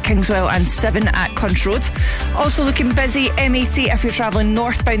 6 at Kingswell and 7 at Clunch Road. Also looking busy M80 if you're travelling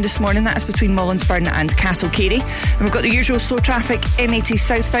northbound this morning, that is between Mullinsburn and Castle Carey. And we've got the usual slow traffic M80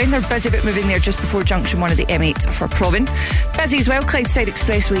 southbound, they're busy but moving there just before junction 1 of the M8 for Provan. Busy as well, Clydeside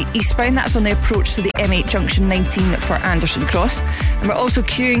Expressway eastbound, that's on the approach to the M8 junction 19 for Anderson Cross. And we're also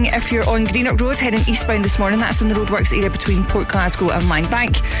queuing if you're on Greenock Road heading eastbound this morning, that's in the roadworks area between Port Glasgow and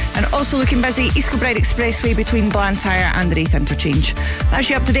Langbank. And also looking busy, East Kilbride Expressway between Blantyre and the Wraith Interchange. That's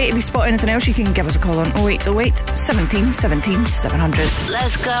you up to date. If you spot anything else, you can give us a call on 0808 17 17 700.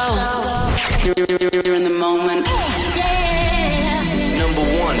 Let's go. You're in the moment. Number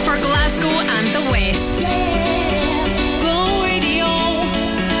 1 for Glasgow and the West. Go radio,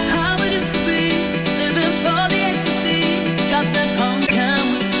 how it used to be, living for the ecstasy. Got this home,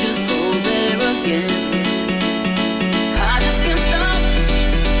 can we just go there again? I just can't stop,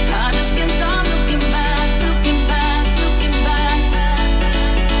 I just can't stop looking back, looking back, looking back.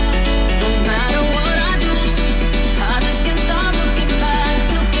 No matter what I do, I just can't stop looking back,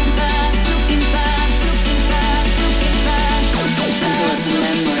 looking back, looking back, looking back, looking back. Until it's a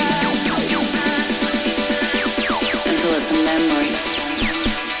memory.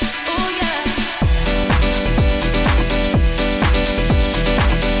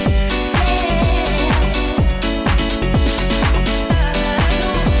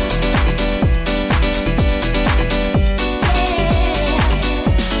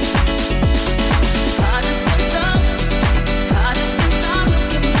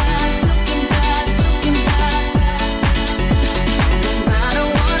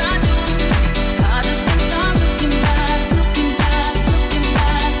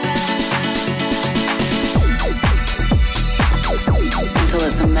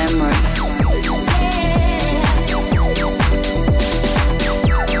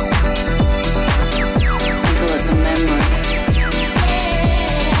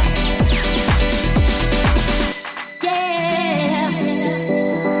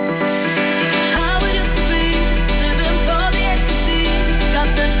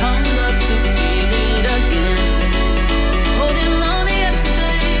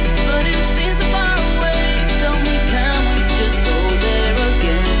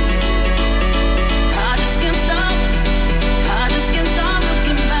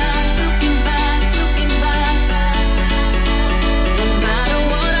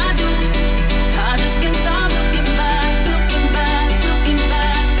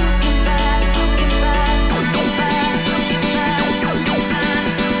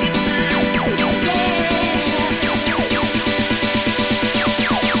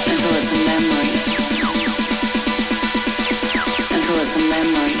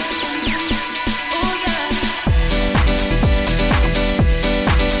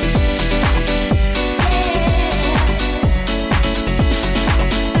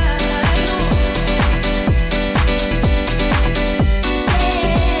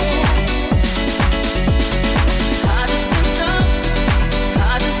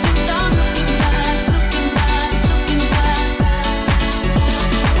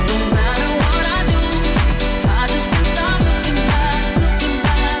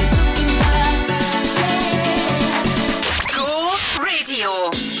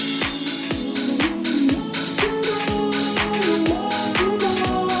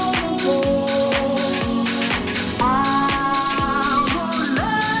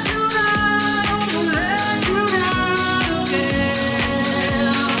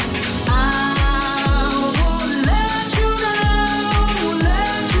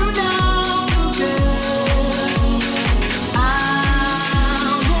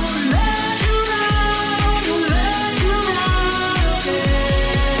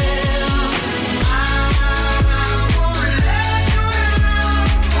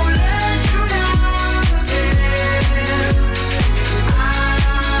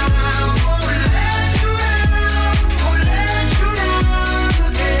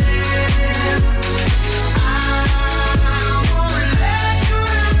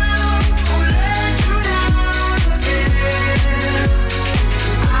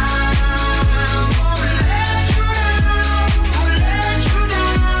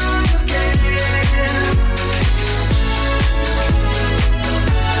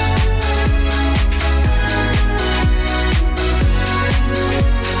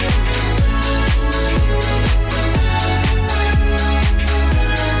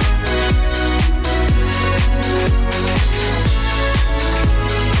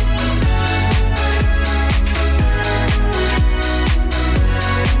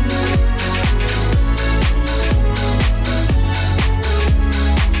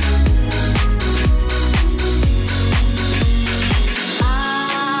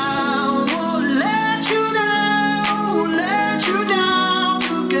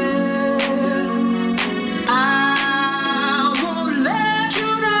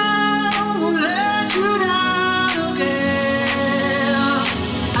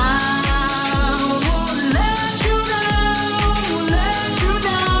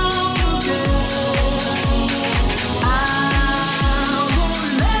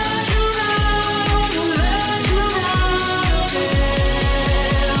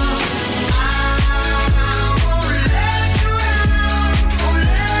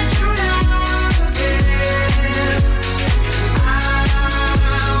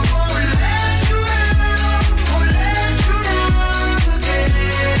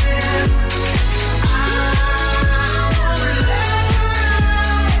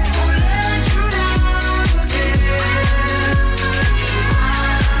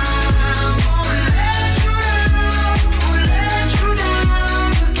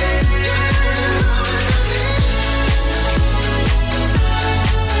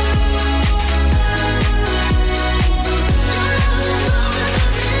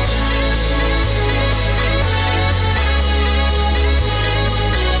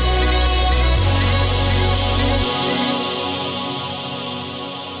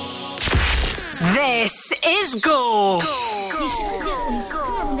 is Go. Come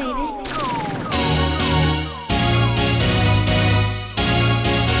on, baby.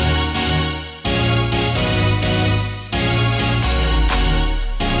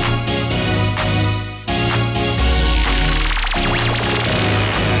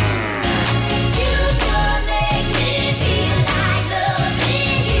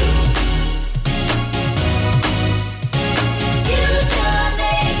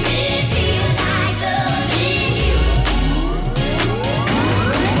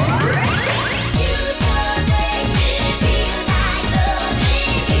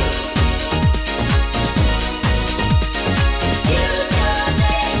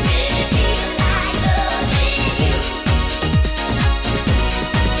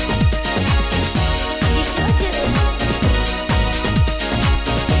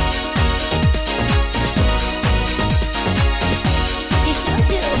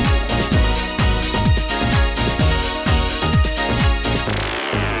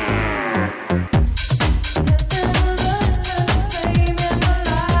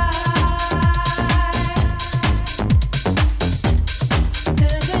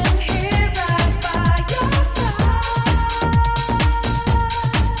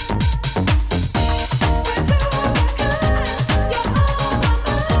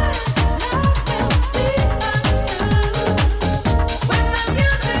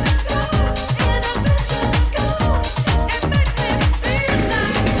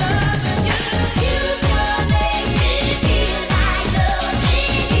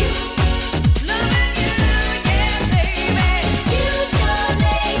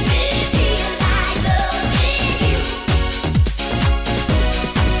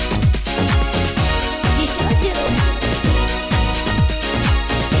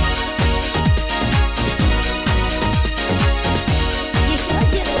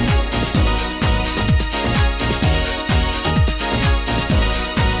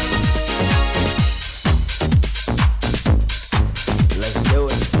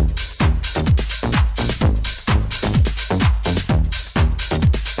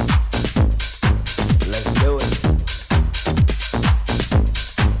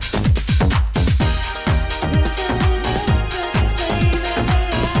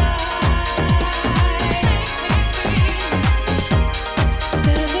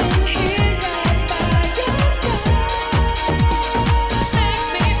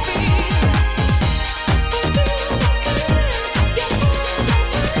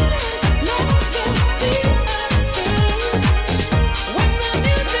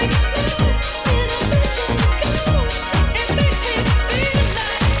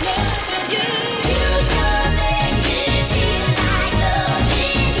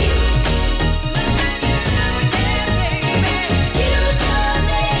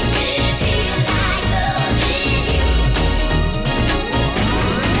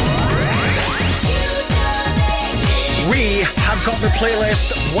 Playlist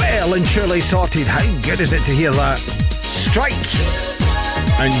well and truly sorted. How good is it to hear that? Strike.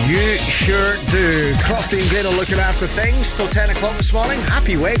 And you sure do. Crofty and Grado looking after things till 10 o'clock this morning.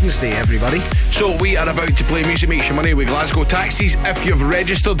 Happy Wednesday, everybody. So we are about to play Music Makes Your Money with Glasgow Taxis. If you've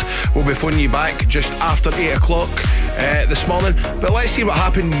registered, we'll be phoning you back just after 8 o'clock this morning. But let's see what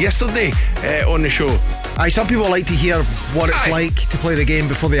happened yesterday on the show. Aye, some people like to hear what it's like to play the game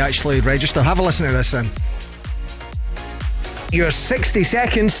before they actually register. Have a listen to this then. Your 60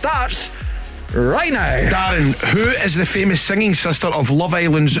 seconds starts right now. Darren, who is the famous singing sister of Love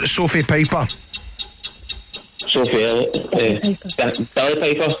Island's Sophie Piper? Billy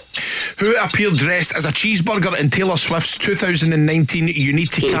Piper. Who appeared dressed as a cheeseburger in Taylor Swift's 2019 You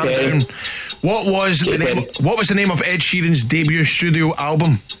Need to Calm Down? What was the name of Ed Sheeran's debut studio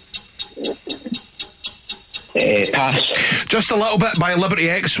album? Pass. Just a Little Bit by Liberty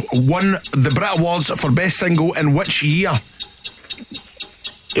X won the Brit Awards for Best Single in which year?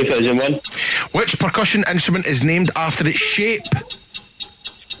 2001. Which percussion instrument is named after its shape?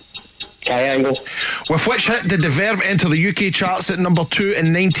 Triangle. With which hit did the Verve enter the UK charts at number 2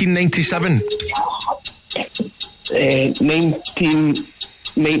 in 1997?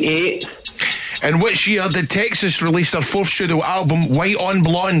 1998. In which year did Texas release their fourth studio album, White on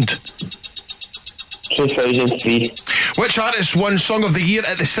Blonde? 2003. Which artist won Song of the Year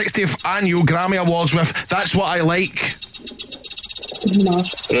at the 60th Annual Grammy Awards with That's What I Like?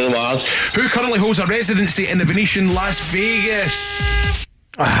 Bruno Mars. Who currently holds a residency in the Venetian Las Vegas?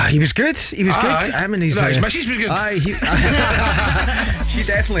 He was good. He was good. I mean, his missus was good. She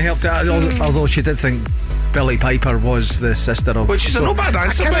definitely helped out, although she did think Billy Piper was the sister of... Which is a no bad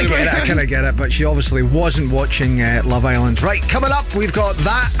answer, I kind of get it, but she obviously wasn't watching Love Island. Right, coming up, we've got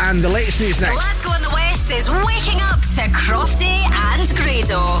that and the latest news next. Glasgow and the West is waking up to Crofty and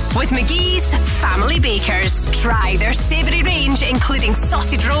Grado with McGee's Family Bakers. Try their savoury range, including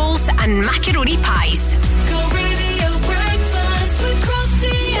sausage rolls and macaroni pies. Go radio breakfast with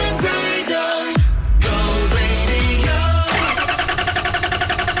Crofty and Grado. Go radio.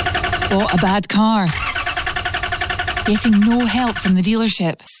 Bought a bad car. Getting no help from the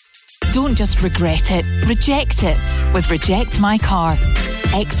dealership. Don't just regret it, reject it with Reject My Car.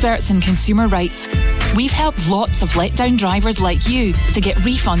 Experts in consumer rights, we've helped lots of letdown drivers like you to get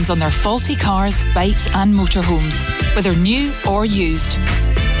refunds on their faulty cars, bikes and motorhomes, whether new or used.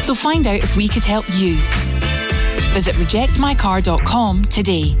 So find out if we could help you. Visit rejectmycar.com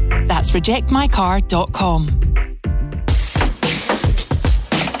today. That's rejectmycar.com.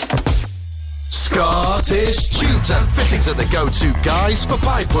 Scottish Tubes and Fittings are the go-to guys for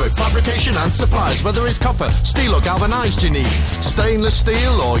pipework, fabrication and supplies. Whether it's copper, steel or galvanised you need, stainless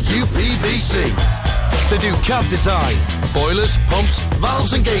steel or UPVC. They do CAD design, boilers, pumps,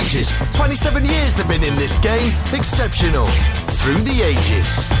 valves and gauges. 27 years they've been in this game, exceptional, through the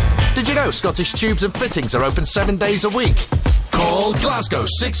ages. Did you know Scottish Tubes and Fittings are open 7 days a week? Call Glasgow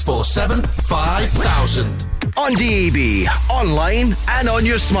 647 5000. On DAB, online and on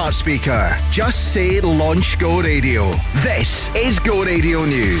your smart speaker. Just say launch Go Radio. This is Go Radio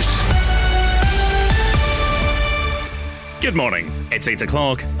News. Good morning. It's 8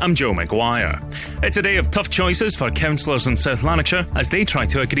 o'clock. I'm Joe McGuire. It's a day of tough choices for councillors in South Lanarkshire as they try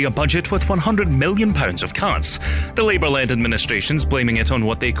to agree a budget with £100 million of cuts. The Labour-led administration's blaming it on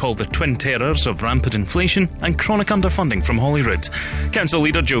what they call the twin terrors of rampant inflation and chronic underfunding from Holyrood. Council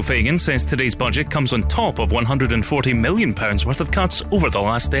leader Joe Fagan says today's budget comes on top of £140 million worth of cuts over the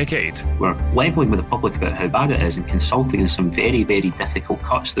last decade. We're levelling with the public about how bad it is and consulting on some very, very difficult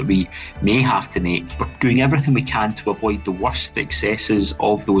cuts that we may have to make. We're doing everything we can to avoid the worst excesses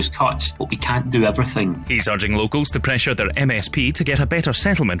of those cuts, but we can't do everything. He's urging locals to pressure their MSP to get a better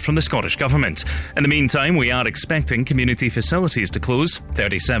settlement from the Scottish Government. In the meantime, we are expecting community facilities to close.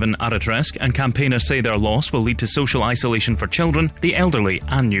 37 are at risk, and campaigners say their loss will lead to social isolation for children, the elderly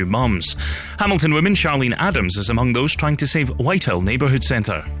and new mums. Hamilton woman Charlene Adams is among those trying to save Whitehill Neighbourhood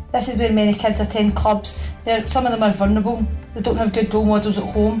Centre. This is where many kids attend clubs. Some of them are vulnerable. They don't have good role models at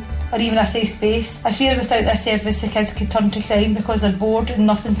home or even a safe space. I fear without this service the kids could turn to crime because they're bored and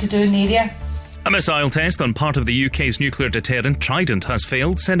nothing to do in the area. A missile test on part of the UK's nuclear deterrent Trident has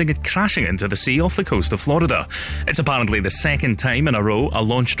failed, sending it crashing into the sea off the coast of Florida. It's apparently the second time in a row a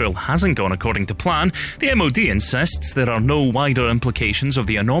launch drill hasn't gone according to plan. The MOD insists there are no wider implications of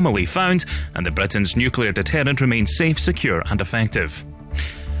the anomaly found, and that Britain's nuclear deterrent remains safe, secure and effective.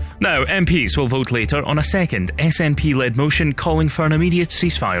 Now, MPs will vote later on a second SNP-led motion calling for an immediate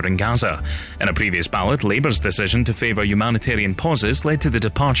ceasefire in Gaza. In a previous ballot, Labour's decision to favour humanitarian pauses led to the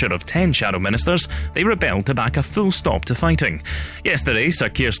departure of 10 shadow ministers. They rebelled to back a full stop to fighting. Yesterday, Sir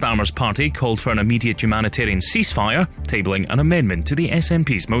Keir Starmer's party called for an immediate humanitarian ceasefire, tabling an amendment to the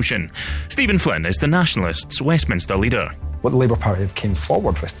SNP's motion. Stephen Flynn is the Nationalists' Westminster leader. What the Labour Party have came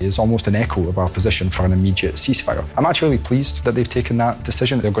forward with is almost an echo of our position for an immediate ceasefire. I'm actually really pleased that they've taken that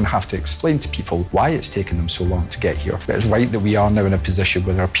decision. They're going to have to explain to people why it's taken them so long to get here. But it's right that we are now in a position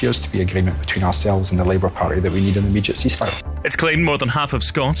where there appears to be agreement between ourselves and the Labour Party that we need an immediate ceasefire. It's claimed more than half of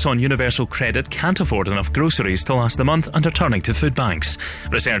Scots on universal credit can't afford enough groceries to last the month and are turning to food banks.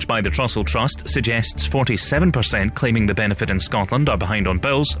 Research by the Trussell Trust suggests 47% claiming the benefit in Scotland are behind on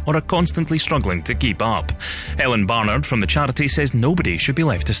bills or are constantly struggling to keep up. Helen Barnard from the charity says nobody should be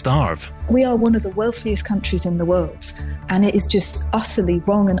left to starve. We are one of the wealthiest countries in the world, and it is just utterly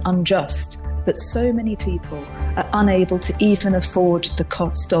wrong and unjust that so many people are unable to even afford the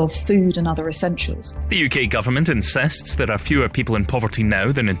cost of food and other essentials. The UK government insists there are fewer people in poverty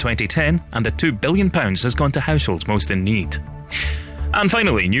now than in 2010, and that £2 billion has gone to households most in need. And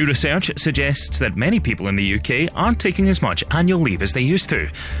finally, new research suggests that many people in the UK aren't taking as much annual leave as they used to.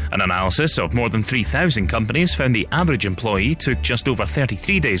 An analysis of more than 3,000 companies found the average employee took just over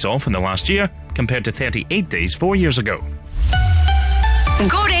 33 days off in the last year, compared to 38 days 4 years ago.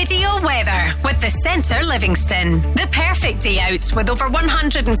 Go Radio weather with the Centre Livingston. The perfect day out with over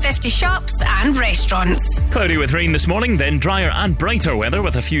 150 shops and restaurants. Cloudy with rain this morning, then drier and brighter weather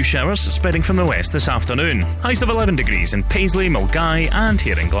with a few showers spreading from the west this afternoon. Highs of 11 degrees in Paisley, Mulgai and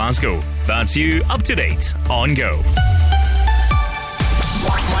here in Glasgow. That's you up to date on Go.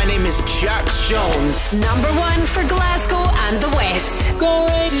 My name is Jax Jones. Number one for Glasgow and the West. Go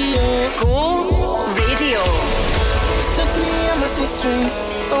Radio. Go Radio. It's just me and my six string.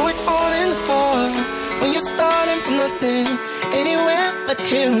 Throw it all in the car. When you're starting from nothing, anywhere but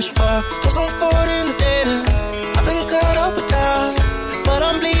here is far. Cause I'm caught in the data. I've been caught up with that, but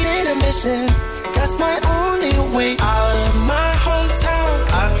I'm bleeding and missing. That's my only way out of my hometown.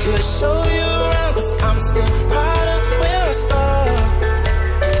 I could show you around, 'cause I'm still proud of where I started.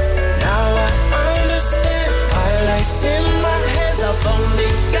 Now I understand my life's in my hands. I've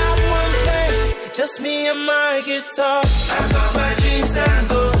only got one plan, just me and my guitar. I got my dreams and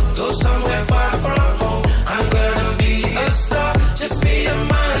go somewhere far from home. I'm gonna be a star, just me and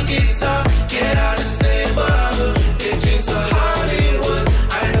my guitar. Get out of this neighborhood, get dreams of Hollywood.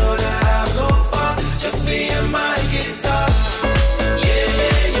 I know that I'll go far, just me and my guitar. Yeah,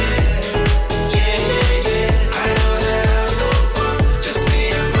 yeah, yeah, yeah, yeah, yeah. I know that I'll go far, just me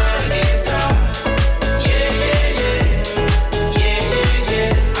and my guitar. Yeah, yeah, yeah, yeah, yeah,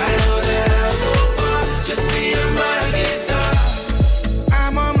 yeah. I know that I'll go far, just me and my guitar.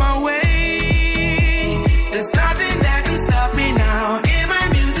 I'm on my way. There's nothing that can stop me now. Hear my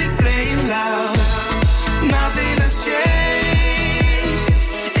music playing loud. Nothing has changed.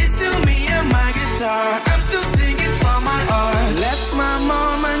 It's still me and my guitar. I'm still singing from my heart. Left my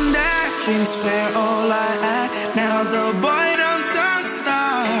mom and dad, drinks were all I had. Now the boy done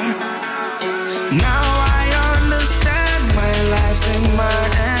star. Now I understand my life's in my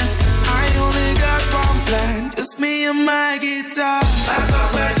hands. I only got one plan, just me and my guitar. I got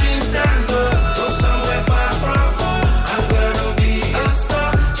my dreams and go somewhere far from home. I'm gonna be a star,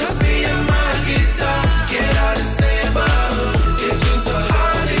 just me and my guitar. Get out of this neighborhood, get dreams of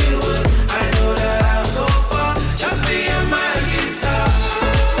Hollywood. I know that I'll go far, just me and my guitar.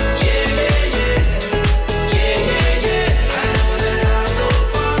 Yeah, yeah, yeah, yeah, yeah, yeah. I know that I'll go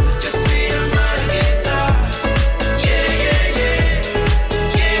far, just me and my guitar. Yeah, yeah, yeah,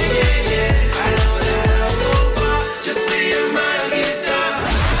 yeah, yeah, yeah. I know that I'll go far, just me and my guitar.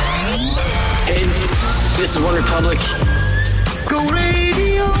 Hey, this is One Republic. Go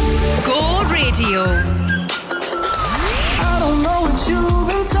radio. Go Radio. I don't know what you've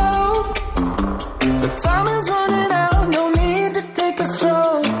been told, but time is running out. No need to take a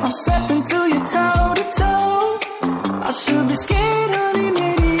stroll. I'm stepping to you toe to toe. I should be scared, honey,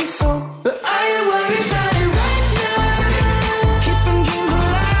 maybe so, but I ain't worried about it right now. Keeping dreams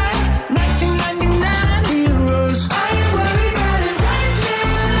alive, 1999 heroes. I ain't worried about it right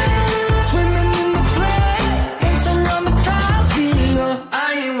now. Swimming in the flags, dancing on the clouds below. I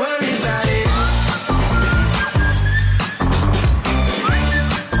ain't worried about it.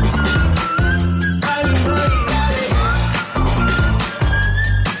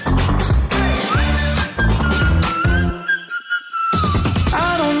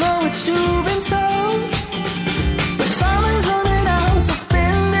 I don't know what you've been told, but time is running out, so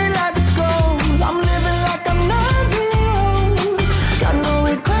spend it like it's gold. I'm living like I'm 19 years. Got no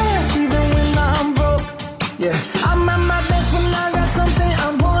regrets even when I'm broke. Yeah, I'm at my best when I got something I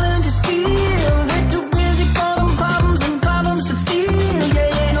wanted to steal. Way too busy for them problems and problems to feel. Yeah,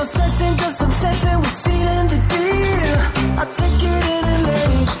 yeah, no stressing, just obsessing with sealing the deal. I take it in and let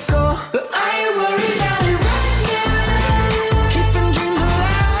it go, but I ain't worried about it right now. Keeping dreams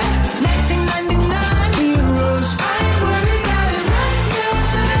alive, 1999 heroes. I ain't worried about it right now.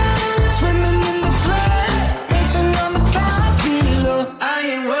 Swimming in the floods, dancing on the clouds below. I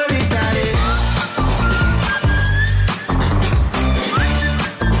ain't worried about it.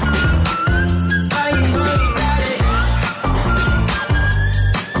 I ain't worried about it.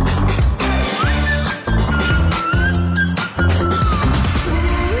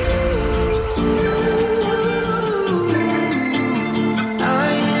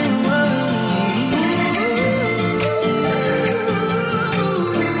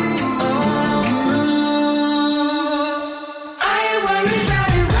 I ain't worried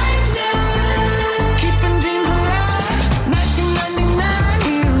about it right now. Keeping dreams alive, 1999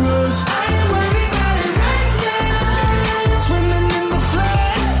 heroes. I ain't worried about it right now. Swimming in the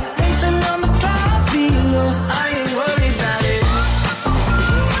floods, dancing on the clouds below. I ain't worried about it.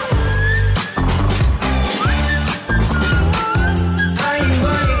 I ain't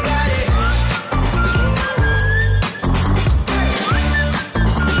worried about it.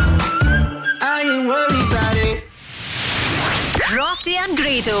 I ain't worried about it. Crofty and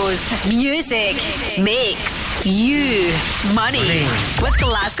Grado's music makes you money. With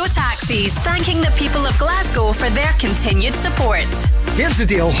Glasgow Taxis, thanking the people of Glasgow for their continued support. Here's the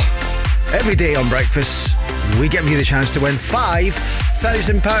deal. Every day on breakfast, we give you the chance to win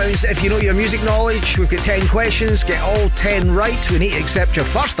 £5,000 if you know your music knowledge. We've got 10 questions, get all 10 right. We need to accept your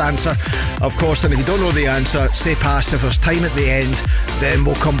first answer, of course, and if you don't know the answer, say pass. If there's time at the end, then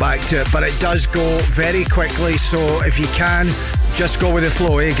we'll come back to it, but it does go very quickly, so if you can, just go with the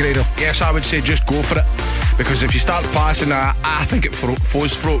flow, eh, Grado? Yes, I would say just go for it, because if you start passing, I think it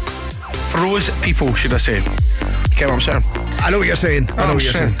froze people, should I say. get what I'm saying? I know what you're saying. I know what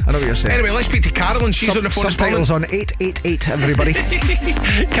you're saying. Anyway, let's speak to Carolyn. She's on the phone. Subtitles on 888, everybody.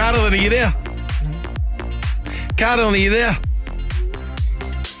 Carolyn, are you there? Carolyn, are you there?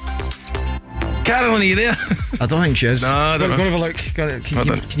 Carolyn, are you there? I don't think she is. No, I don't know. Go and have a look.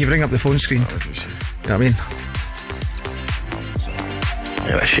 Can you bring up the phone screen? You know what I mean?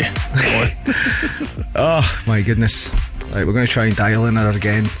 Yeah, that's she. Oh, my goodness. Right, we're going to try and dial in her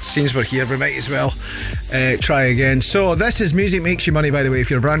again. Since we're here, we might as well try again. So this is Music Makes You Money, by the way. If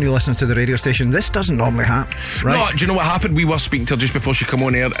you're a brand new listener to the radio station, this doesn't normally happen, right? No, do you know what happened? We were speaking to her just before she came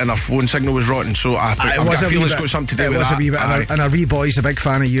on air and her phone signal was rotten, so I think I've got a feeling it's got something to do with that. It was a wee bit, and our wee boy's a big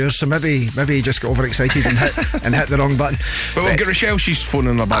fan of yours, so maybe he just got overexcited and hit the wrong button. But we've got Rochelle, she's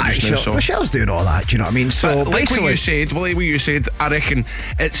phoning her back just now. So Rochelle's doing all that, do you know what I mean? So like what you said, I reckon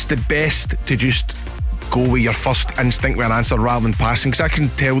it's the best to just go with your first instinct with an answer rather than passing, because I can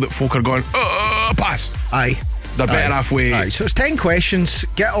tell that folk are going, pass. Aye. They're better halfway. Aye. So it's 10 questions,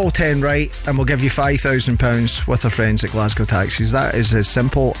 get all 10 right, and we'll give you £5,000 with our friends at Glasgow Taxis. That is as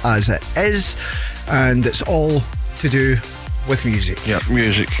simple as it is, and it's all to do with music. Yeah,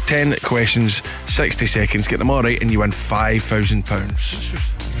 music. 10 questions, 60 seconds, get them all right, and you win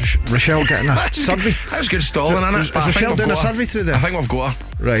 £5,000. Rochelle getting a survey. That was good stalling, isn't it? Is Rochelle doing a survey through there? I think we've got her.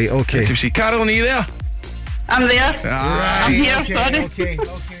 Right, okay. Carolyn, are you there? I'm there. Right, I'm here, sorry. Okay.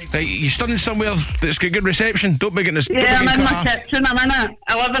 Right, you're studying somewhere that's got good reception. Don't be getting this. Yeah, I'm in my kitchen. I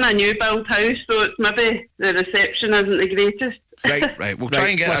live in a new build house, so it's maybe the reception isn't the greatest. Right. We'll try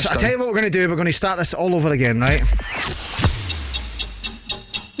and get this I'll tell you what we're going to do. We're going to start this all over again, right?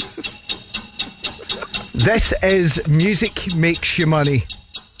 This is Music Makes You Money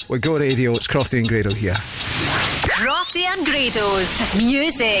with Go Radio. It's Crofty and Grado here. Crofty and Grado's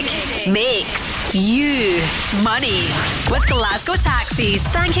Music Makes You Money with Glasgow Taxis,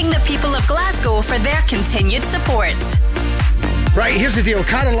 thanking the people of Glasgow for their continued support. Right, here's the deal.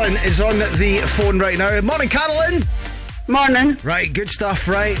 Carolyn is on the phone right now. Morning, Carolyn. Morning. Right, good stuff.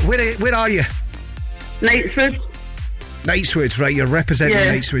 Right, where are you? Knightswood, right, you're representing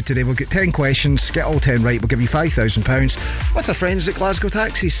Knightswood today. We'll get 10 questions, get all 10 right, we'll give you £5,000 with our friends at Glasgow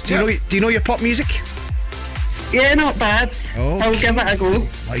Taxis. Do you know your pop music? Yeah, not bad. Okay. I'll give it a go.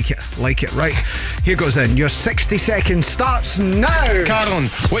 Like it. Right, here goes in. Your 60 seconds starts now. Carolyn,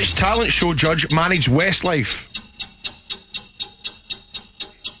 which talent show judge managed Westlife?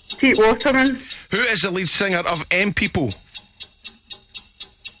 Pete Waterman. Who is the lead singer of M People?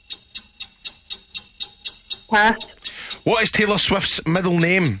 Pass. What is Taylor Swift's middle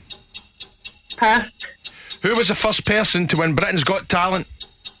name? Pass. Who was the first person to win Britain's Got Talent?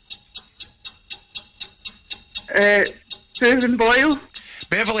 Susan Boyle.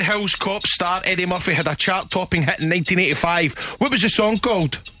 Beverly Hills Cop star Eddie Murphy had a chart-topping hit in 1985. What was the song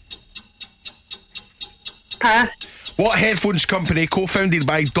called? Pass. What headphones company, co-founded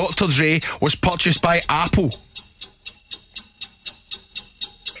by Dr. Dre, was purchased by Apple?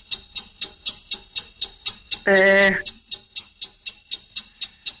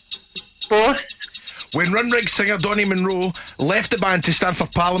 Boss. When Runrig singer Donny Monroe left the band to stand for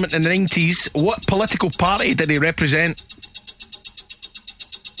Parliament in the 90s, what political party did he represent?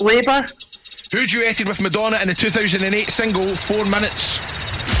 Labour. Who duetted with Madonna in the 2008 single 4 Minutes?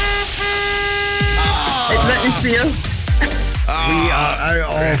 It's Britney Spears. We are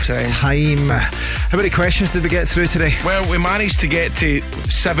out of time. How many questions did we get through today? Well, we managed to get to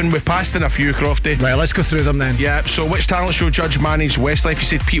 7. We passed in a few, Crofty. Right, let's go through them then. Yeah, so which talent show judge managed Westlife? You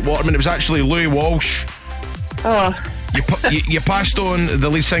said Pete Waterman. It was actually Louis Walsh. Oh. You passed on the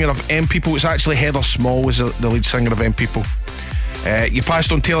lead singer of M People. It's actually Heather Small was the lead singer of M People. You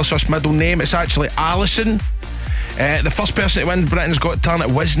passed on Taylor Swift's middle name. It's actually Alison. The first person to win Britain's Got Talent at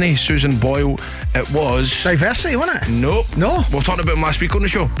Wisney, Susan Boyle. It was Diversity, wasn't it? No. We were talking about him last week on the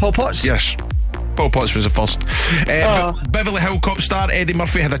show. Paul Potts? Yes. Paul Potts was the first. Beverly Hills Cop star Eddie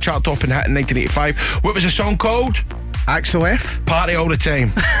Murphy had a chart-topping hit in 1985. What was the song called? Axel F. Party All the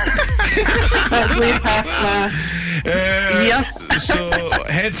Time. That's way past So,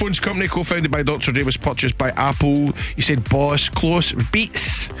 headphones company co-founded by Dr. Dre was purchased by Apple. You said Boss, close.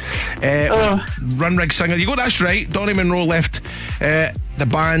 Beats. Runrig singer. You got that's right. Donny Monroe left the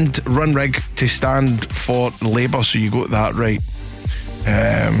band Runrig to stand for Labour, so you got that right.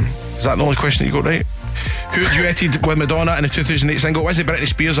 Is that the only question that you got right? Who duetted with Madonna in the 2008 single? Was it Britney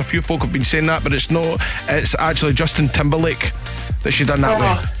Spears? A few folk have been saying that, but it's not. It's actually Justin Timberlake that she done that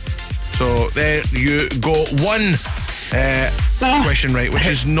way. So there you go. One question right, which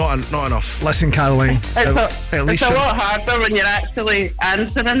is not enough. Listen, Caroline. It's a lot harder when you're actually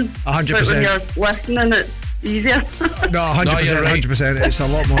answering. 100%. But when you're listening, easier. No, 100%, you're right. 100%. It's a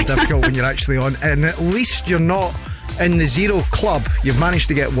lot more difficult when you're actually on, and at least you're not in the zero club. You've managed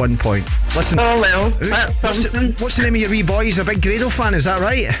to get 1 point. Listen. Oh well, that's something. What's the name of your wee boy? He's a big Grado fan, is that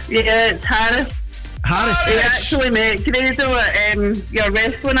right? Yeah, it's Harris. Harris. He actually met Grado at your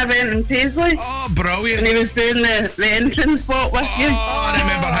wrestling event in Paisley. Oh, brilliant. And he was doing the entrance spot with you. Oh, I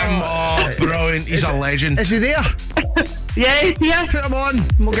remember him. Oh, brilliant. He's a legend. Is he there? Yeah, he's here. Put him on.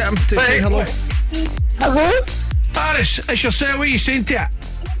 We'll get him to say hello. Hello? Harris, it's yourself. What are you saying to it?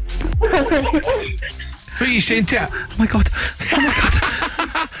 What are you saying to it? Oh my God. Oh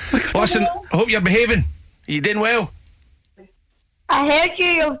my God. Listen, I hope you're behaving. Are you doing well? I heard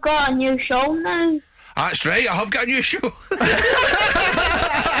you've got a new show now. That's right, I have got a new show.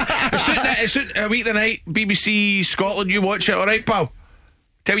 It's out a week tonight, BBC Scotland. You watch it, alright, pal?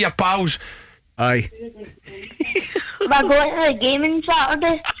 Tell your pals. Aye. Am I going to the gaming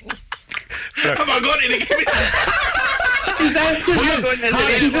Saturday? Have I gone to the gaming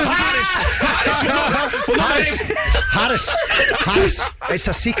Harris, it's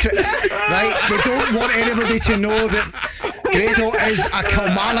a secret, right? We don't want anybody to know that Grado is a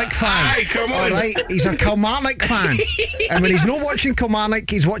Kilmarnock fan. Aye, come on. Alright, he's a Kilmarnock fan. And when he's not watching Kilmarnock,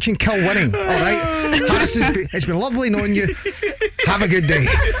 he's watching Kilwinning. Alright? Harris, it's been lovely knowing you. Have a good day.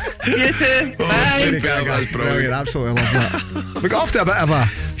 You too. Bye. That's brilliant. Absolutely love that. We got off to a bit of a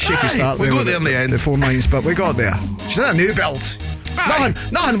shaky start. We there got with there in the end. The phone lines, but we got there. She's in a new build.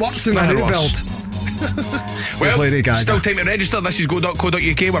 Nothing worse than a new build. Well, Lady Gaga. still time to register. This is go.co.uk.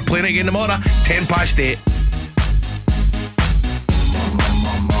 We're playing it again tomorrow, 8:10.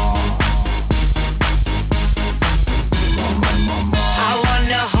 I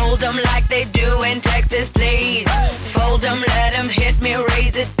wanna hold them like they do in Texas, please. Fold them, let them hit me,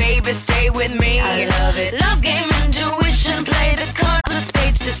 raise it, baby, stay with me. I love it. Love game, intuition, play the cards with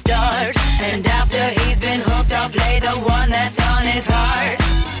spades to start. And after he's been hooked, I'll play the one that's on his heart.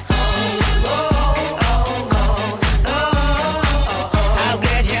 I'll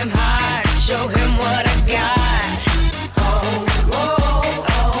get him hard, show him what I got.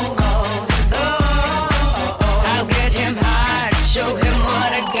 I'll get him hard, show him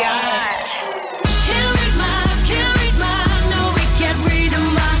what I got. Can't read my, no, we can't read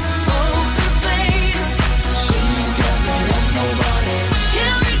my poker face. She's got no love, nobody.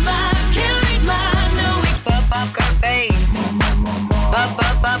 Can't read my, no, we poker face.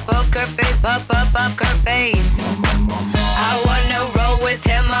 Poker face, poker face. I wanna roll with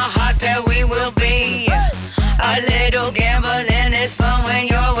him, a hot pair we will be. A little gambling is fun when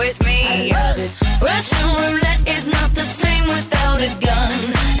you're with me. Russian roulette is not the same without a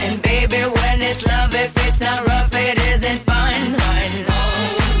gun. And baby, when it's love, if it's not rough, it isn't fun.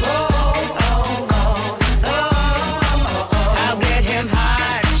 I'll get him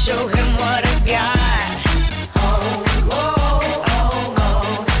hard, show him what I got.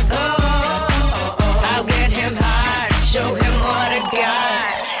 I'll get him hard, show him what I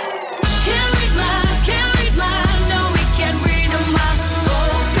got. Can't read my, no, we can't read my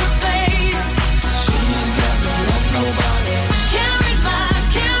poker face. She's got no love, nobody. Can't read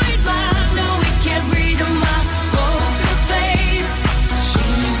my, no, we can't read my poker face.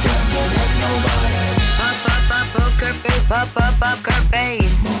 She's got no love, nobody. Poker face, poker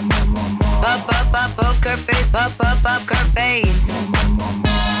face. Poker face, poker face.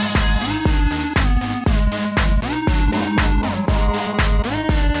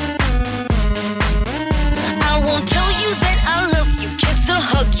 I won't tell you that I love you, kiss or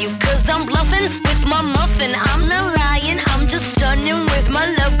hug you, 'cause I'm bluffing with my muffin. I'm not lying, I'm just stunning with my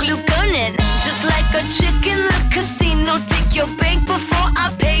love glue gunning. Just like a chick in the casino, take your bank before I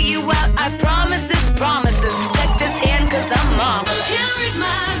pay you out. I promise this promises. Check this hand 'cause I'm marvelous. Can't read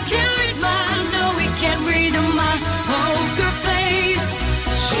my, no, we can't read my poker face.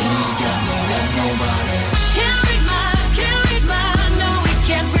 She's got no love, nobody. Can't read my, no, we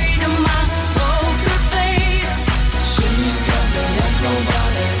can't read my poker face. She's got no love,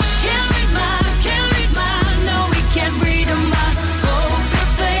 nobody. Can't read my, no, we can't read my poker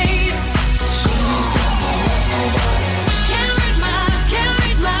face. She's got no love, nobody. Can't read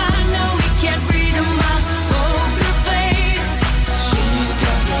my, no, we can't read my poker face. She's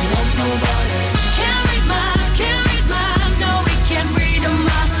got no love, nobody. Can't read my, no, we can't read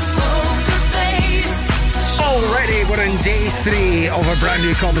my poker face. Already, we're in day 3 of a brand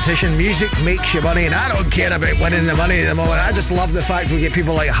new competition. Music makes you money, and I don't care about winning the money at the moment. I just love the fact we get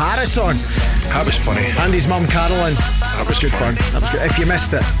people like Harris on. That was funny. And his mum Carolyn. That was good fun. That was good. If you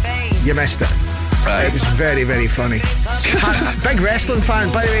missed it, you missed it. It was very, very funny. Big wrestling fan,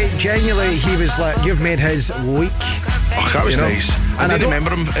 by the way. Genuinely, he was like, you've made his week. Oh, that was nice. I don't remember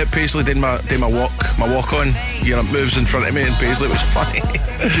him at Paisley doing my walk on. You know, moves in front of me, and Paisley was funny.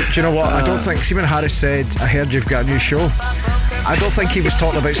 Do you know what? I don't think. See, when Harris said, "I heard you've got a new show," I don't think he was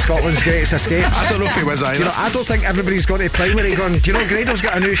talking about Scotland's Greatest Escapes. I don't know if he was either. You know, I don't think everybody's going to primary going, "Do you know Grado's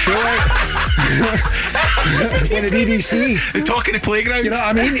got a new show out on the BBC?" They're talking the playground. You know what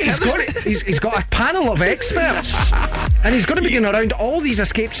I mean? He's got a panel of experts, and he's going to be going around all these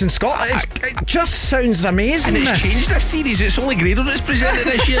escapes in Scotland. It just sounds amazing. And it's changed this series. It's only Grado that's presented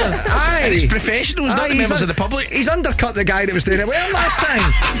this year. Aye. And it's professionals, not the members of the public. He's undercut the guy that was doing it well last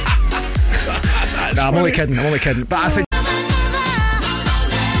time. Nah, I'm only kidding. But I think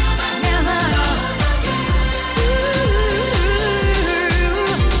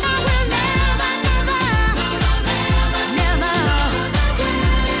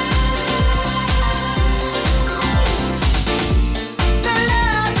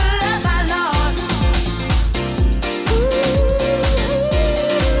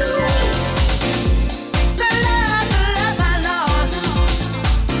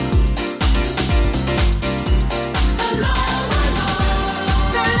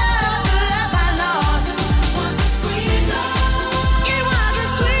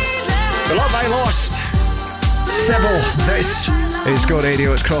this is Go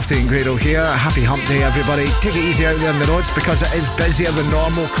Radio. It's Crofty and Grado here. Happy hump day, everybody. Take it easy out there on the roads because it is busier than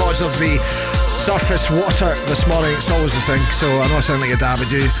normal because of the surface water this morning. It's always the thing. So I know I sound like a dad,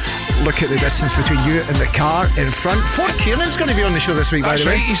 but you look at the distance between you and the car in front. Ford Kiernan's going to be on the show this week, by the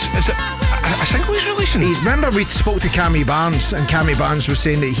way. Is it a single he's releasing? Remember we spoke to Cammy Barnes, and Cammy Barnes was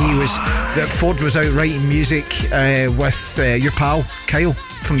saying that that Ford was out writing music with your pal Kyle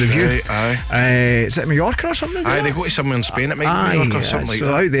from The View. Aye. Is it Mallorca or something? Aye, they go to somewhere in Spain. It might be Mallorca or something like so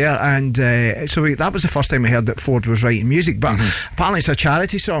that. out there, and that was the first time we heard that Ford was writing music. But apparently it's a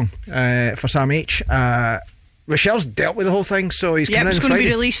charity song for Sam H. Rochelle's dealt with the whole thing, so he's coming in it's going Friday. to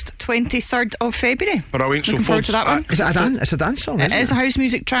be released 23rd of February. But I went so Looking forward to that one. Is it a dance? It's a dance song. It is a house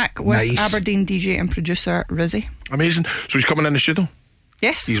music track with Nice. Aberdeen DJ and producer Rizzy. Amazing. So he's coming in the studio.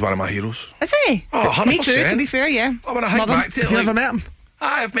 Yes, he's one of my heroes. Is he? Oh, 100%. Me too. To be fair, yeah. Oh, when I think back to it, Have you ever met him?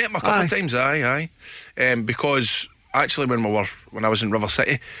 I've met him a couple of times. Aye. Because actually, when I was in River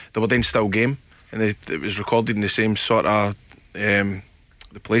City, they were doing Still Game, and it was recorded in the same sort of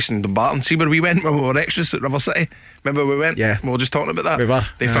the place in Dumbarton. See where we went when we were extras at River City? Remember we went? Yeah. We were just talking about that. We were.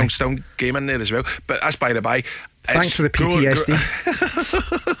 They filmed Still Game in there as well. But that's by the by. Thanks for the PTSD.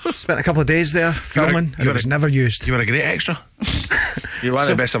 Spent a couple of days there filming, and it was never used. You were a great extra. You're one of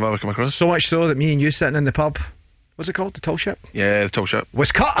the best I've ever come across. So much so that me and you sitting in the pub, what's it called? The Tall Ship? Yeah, the Tall Ship.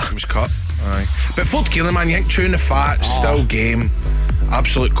 Was cut. It was cut. Aye. But Ford Keelan, man, you think Tune the Fat, Still Game,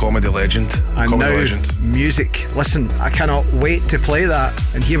 absolute comedy legend. And comedy now legend. music. Listen, I cannot wait to play that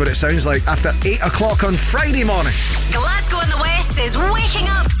and hear what it sounds like after 8 o'clock on Friday morning. Glasgow in the West is waking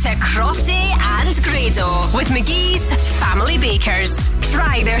up to Crofty and Grado with McGee's Family Bakers.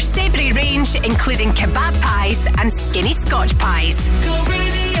 Try their savoury range, including kebab pies and skinny Scotch pies. Go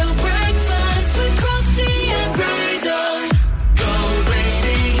Radio breakfast with Crofty and Grado. Go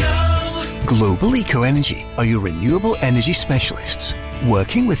Radio. Global Eco Energy are your renewable energy specialists.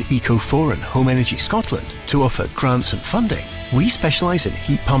 Working with Eco4 and Home Energy Scotland to offer grants and funding, we specialise in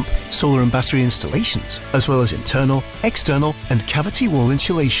heat pump, solar and battery installations, as well as internal, external and cavity wall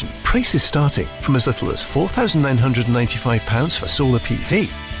insulation. Prices starting from as little as £4,995 for solar PV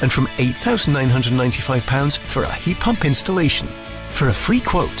and from £8,995 for a heat pump installation. For a free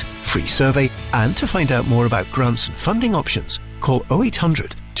quote, free survey and to find out more about grants and funding options, call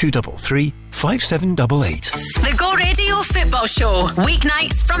 0800 233 5788. The Go Radio Football Show,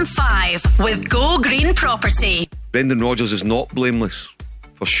 weeknights from 5 with Go Green Property. Brendan Rodgers is not blameless.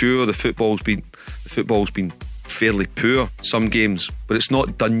 For sure, the football's been fairly poor some games, but it's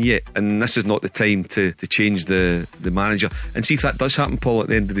not done yet, and this is not the time to change the manager. And see if that does happen, Paul, at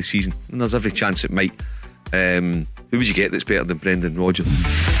the end of the season, and there's every chance it might. Who would you get that's better than Brendan Rodgers?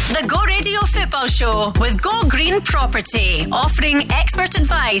 The Go Radio Football Show with Go Green Property, offering expert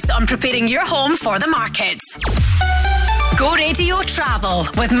advice on preparing your home for the market. Go Radio Travel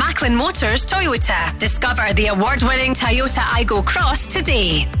with Macklin Motors Toyota. Discover the award-winning Toyota Aygo Cross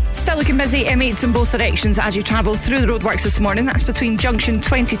today. Still looking busy, M8s in both directions as you travel through the roadworks this morning. That's between junction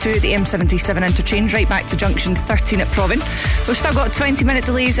 22 at the M77 interchange right back to junction 13 at Provan. We've still got 20-minute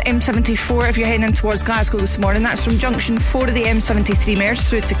delays M74 if you're heading in towards Glasgow this morning. That's from junction 4 of the M73 Mears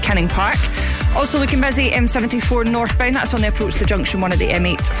through to Canning Park. Also looking busy, M74 northbound. That's on the approach to junction 1 of the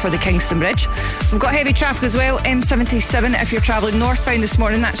M8 for the Kingston Bridge. We've got heavy traffic as well, M77 if you're travelling northbound this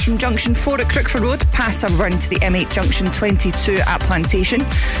morning. That's from junction 4 at Crookford Road past Severn to the M8 junction 22 at Plantation.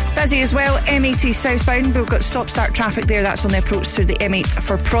 Busy as well, M80 southbound. We've got stop-start traffic there. That's on the approach to the M8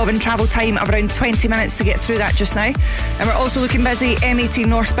 for Proven. Travel time of around 20 minutes to get through that just now. And we're also looking busy M80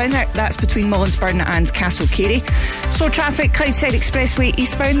 northbound. That's between Mullinsburn and Castle Carey. Slow traffic, Clydeside Expressway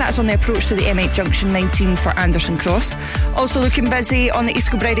eastbound. That's on the approach to the M8 junction 19 for Anderson Cross. Also looking busy on the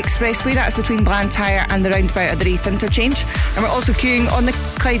East Kilbride Expressway. That's between Blantyre and the roundabout at the Wraith interchange. And we're also queuing on the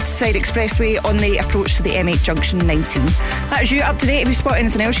Clydeside Expressway on the approach to the M8 junction 19. That's you up to date. If you spot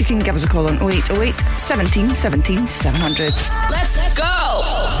anything else, you can give us a call on 0808 17 17 700. Let's go!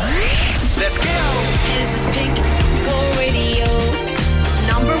 Let's go! Hey, this is Pink. Go Radio.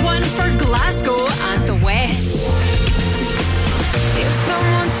 Number 1 for Glasgow and the West. If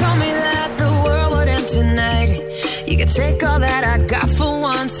someone told me that the world would end tonight, you could take all that I got for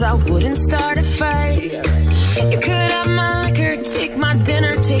once, I wouldn't start a fight. You could have my liquor, take my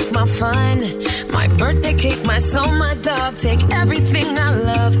dinner, take my fun, my birthday cake, my soul, my dog, take everything I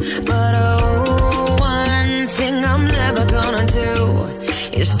love. But oh, one thing I'm never gonna do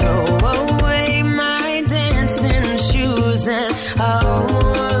is throw away my dancing shoes. And oh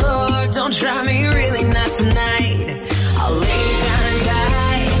Lord, don't try me, really not tonight. I'll lay down and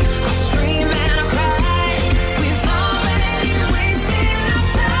die, I'll scream and I'll cry. We've already wasted enough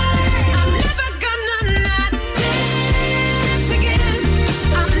time. I'm never gonna not dance again.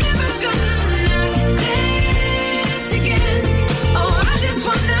 I'm never gonna not dance again. Oh, I just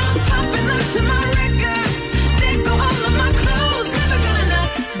wanna pop and look to my records, let go all of my clothes. Never gonna not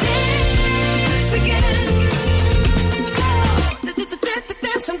dance again.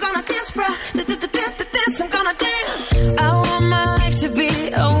 Dance, I'm gonna dance, bruh. Dance, I'm gonna dance. I want my life to be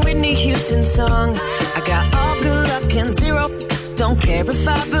a Whitney Houston song. I got all good luck and zero. Don't care if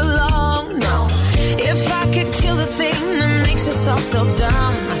I belong, no. If I could kill the thing that makes us all so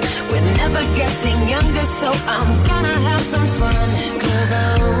dumb, we're never getting younger, so I'm gonna have some fun. Cause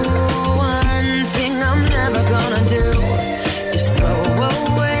oh, one thing I'm never gonna do is throw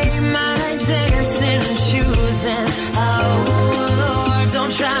away my dancing shoes. And oh Lord,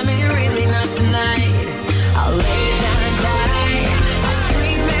 don't try me, really not tonight. I'll lay down and die, I'll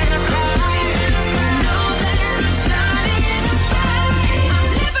scream and I'll cry. Know that I'm starting a fight. I'm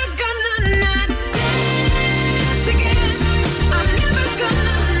never gonna not dance again. I'm never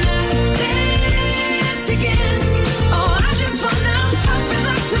gonna not dance again. Oh, I just wanna pop and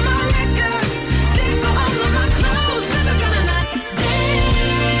look to my records, let go all of my clothes. Never gonna not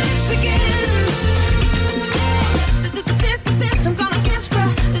dance again. Dance, I'm gonna dance, bro.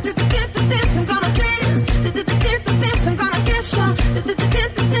 Dance, I'm gonna dance. Dance, I'm gonna dance, y'all.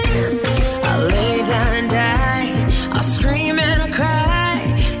 Dance. I'll lay down and die, I'll scream and I'll cry.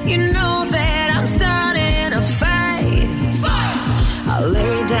 You know that I'm starting a fight. I'll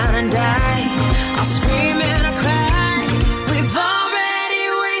lay down and die, I'll scream and I'll cry. We've already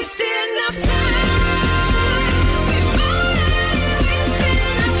wasted enough time. We've already wasted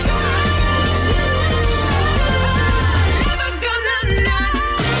enough time. I'm never gonna not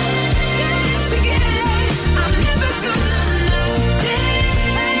dance again. I'm never gonna not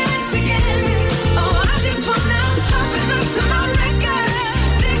dance again. Oh, I just wanna pop and look to my records,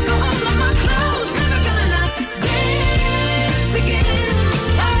 let go all of my clothes. Never gonna not dance again.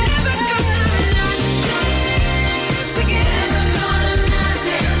 I'm never gonna not dance again. Gonna not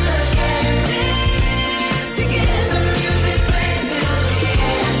dance again. Dance again. The music plays till the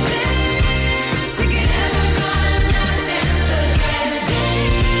end. Dance again. Gonna not dance again.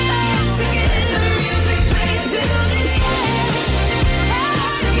 Dance again. The music plays till the end.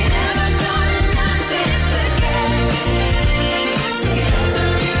 Dance again. Never gonna not dance again. Dance again. The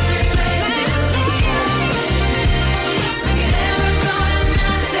music plays till the end. Dance again. Never gonna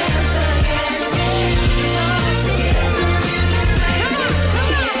not dance again. Dance again. The music plays till the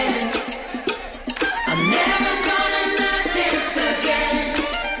end. I'm never gonna not dance again.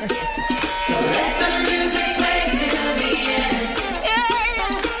 So let the music play till the end.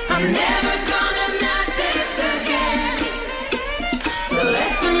 I'm never gonna not dance again. So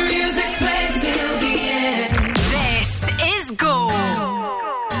let the music play till the end. This is Go.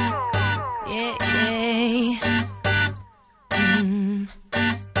 Yeah, yeah.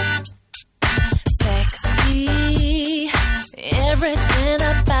 Sexy, everything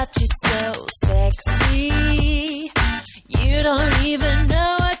about you so sexy. You don't even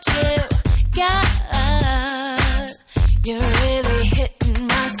know what you got. You're really hitting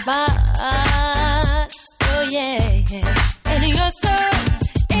my spot. Oh yeah, and you're so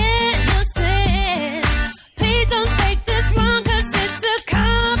innocent. Please don't take this wrong, 'cause it's a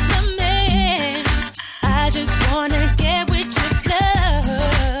compliment. I just wanna get with your flow.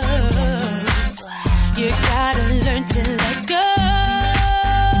 You gotta learn to let go.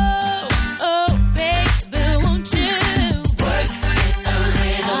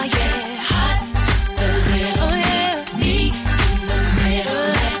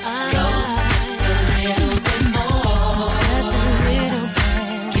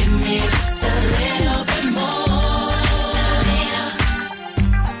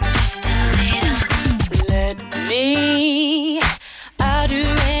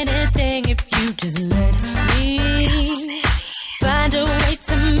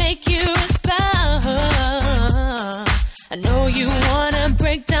 wanna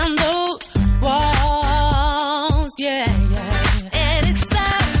break down those walls, yeah, yeah. And it's so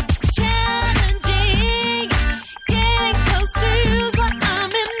challenging, getting close to you's what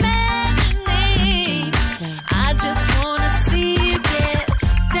I'm imagining. I just wanna see you get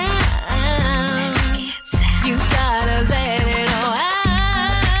down. You gotta let it all out.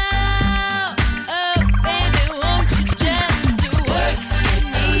 Oh, baby, won't you just do what you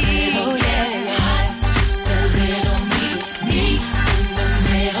need? Oh, yeah, hot, just a little me in the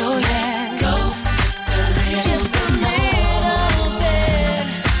middle, yeah. Go just a little bit.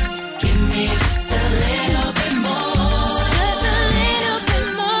 Give me just a little bit more. Just a little bit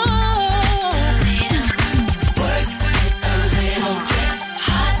more. Work it a little, get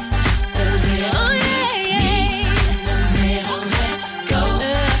hot, just a little. Oh, yeah, yeah. Me in the middle, let go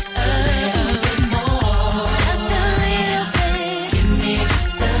just a little bit more. Just a little bit. Give me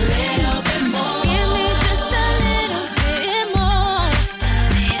just a little bit more. Give me just a little bit more.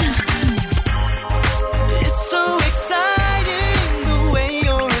 It's so exciting the way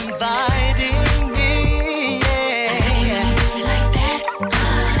you're inviting me. Yeah.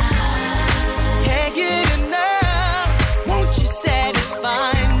 Can't get enough. Won't you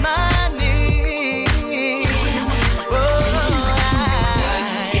satisfy my needs? Oh,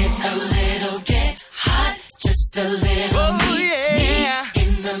 get a little, get hot, just a little. Oh, yeah. Me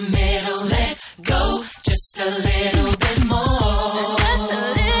in the middle, let go just a little bit more. Just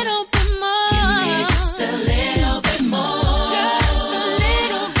a little bit more. Give me just a little bit more. Just a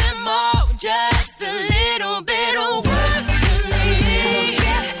little bit more. Just a little bit of work. Give me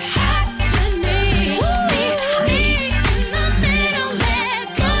get hot, just me in the middle, let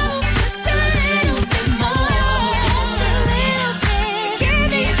go just a little bit more. Just a little bit. Give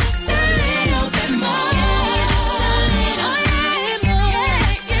me just a little bit more. Just a little bit more.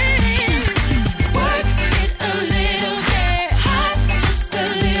 Work it a little bit hot, just a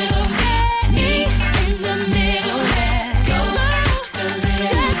little bit. Me in the middle, let go just a little.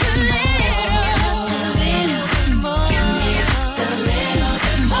 Just a little. Just a little bit more. Give me just a little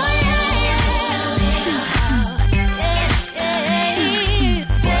bit more.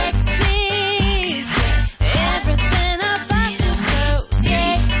 Everything about you so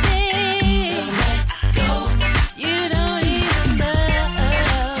sexy. You don't even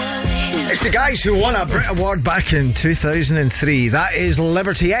know. It's the guys who won a Brit Award back in 2003. That is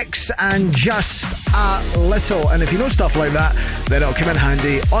Liberty X and Just a Little. And if you know stuff like that, then it'll come in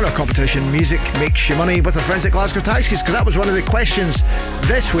handy on our competition. Music makes you money with our friends at Glasgow Taxis, because that was one of the questions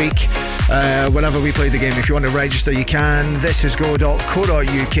this week. Whenever we played the game, if you want to register, you can.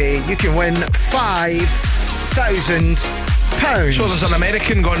 thisisgo.co.uk. You can win £5,000. So there's an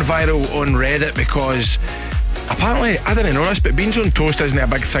American gone viral on Reddit because apparently, I didn't know this, but beans on toast isn't a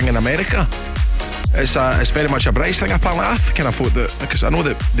big thing in America. It's very much a British thing. Apparently, I kind of thought that, because I know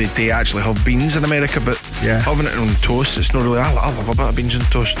that they actually have beans in America, but having it on toast, it's not really. I love a bit of beans on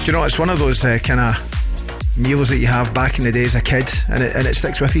toast. Do you know, it's one of those kind of meals that you have back in the day as a kid, and it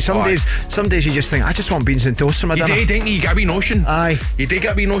sticks with you. Some days you just think, I just want beans and toast for my dinner. You did, didn't you? You got a wee notion. Aye. You did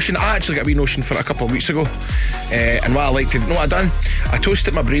get a wee notion. I actually got a wee notion for it a couple of weeks ago. And what I like to know what I done, I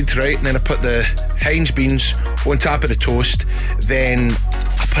toasted my bread, right, and then I put the Heinz beans on top of the toast. Then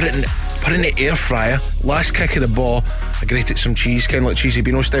I put it in the air fryer. Last kick of the ball, I grated some cheese, kind of like cheesy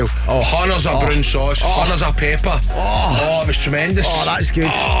beano style. Hundreds of brown sauce, hundreds of pepper. It was tremendous. Oh, that's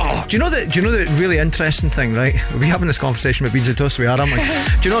good. Do you know the really interesting thing, right? We're having this conversation about beans and toast, we are, aren't we?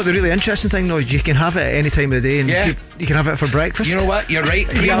 Do you know the really interesting thing, though? You can have it at any time of the day, and you can have it for breakfast. You know what? You're right.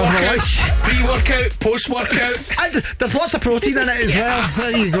 Pre-workout, post-workout. There's lots of protein in it as well.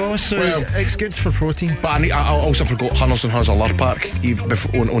 There you go. So it's good for protein. But I also forgot hundreds and hundreds of lard park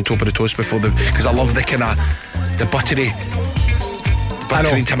on top of the toast before because I love the kind of the buttery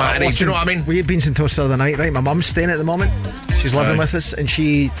tomato. Do you know what I mean? We had beans and toast the other night, right? My mum's staying at the moment. She's living with us, and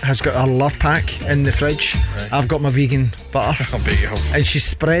she has got her lard pack in the fridge. Right. I've got my vegan butter. I bet you have. And she's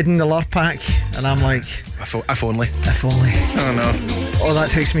spreading the lard pack, and I'm like, if only. If only. I know. Oh, that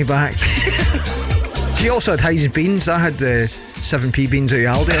takes me back. She also had Heinz beans. I had the 7p beans at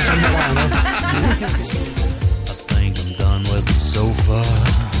Aldi or something. I think I'm done with the sofa.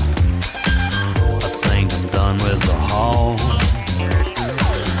 I think I'm done with the hall.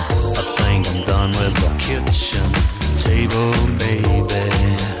 I think I'm done with the kitchen table, baby.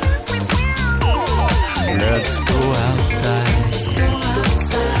 Let's go outside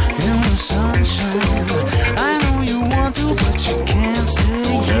in the sunshine. I know you want to, but you can't say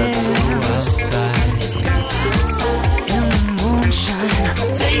yes. Let's go outside in the moonshine.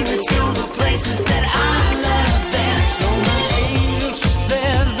 Take me to the places that I love. And so my angel, she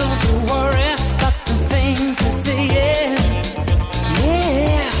says, don't you worry about the things they say. Yeah.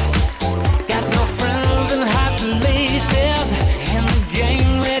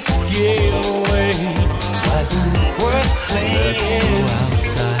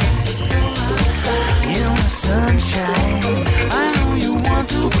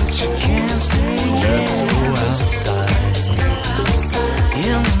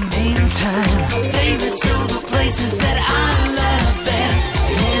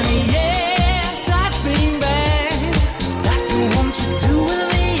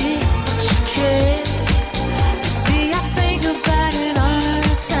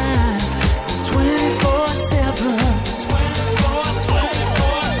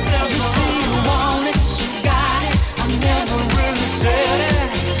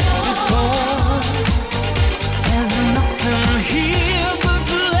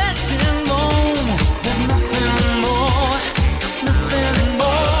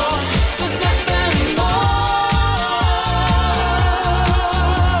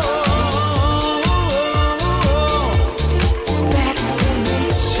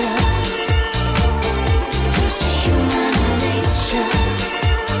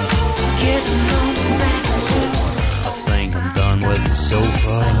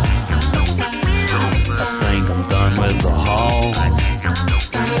 sofa. I think I'm done with the hall. I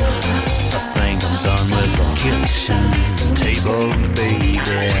think I'm done with the kitchen table, baby.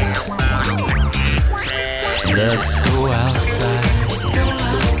 Let's go outside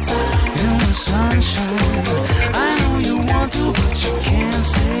in the sunshine. I know you want to, but you can't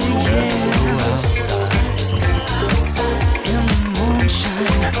say yes. Let's go outside in the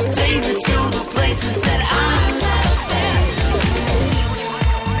moonshine. Take me to the places that I love.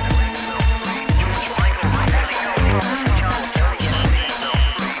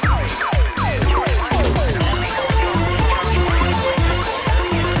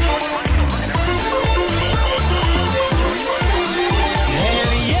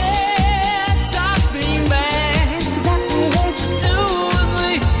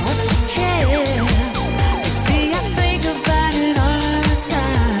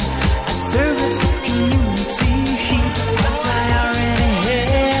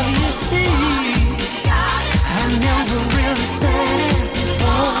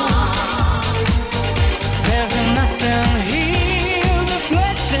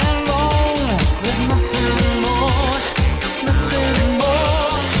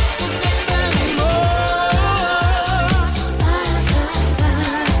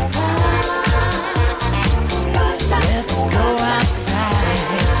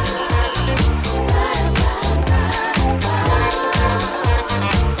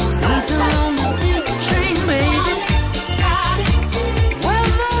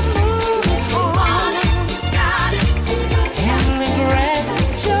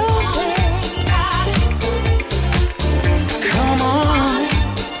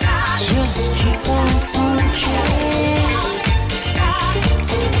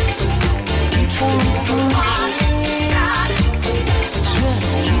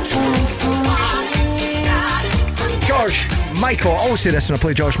 Michael, I always say this when I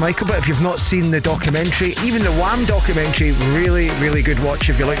play George Michael, but if you've not seen the documentary, even the Wham documentary, really, really good watch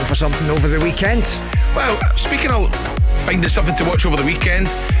if you're looking for something over the weekend. Well, speaking of finding something to watch over the weekend,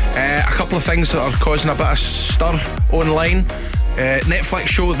 a couple of things that are causing a bit of stir online. Netflix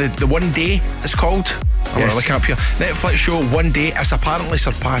show, the One Day it's called. I'm going to look up here. Netflix show One Day has apparently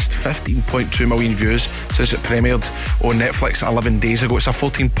surpassed 15.2 million views since it premiered on Netflix 11 days ago. It's a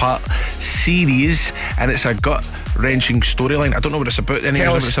 14-part series and it's a gut-wrenching storyline. I don't know what it's about. Any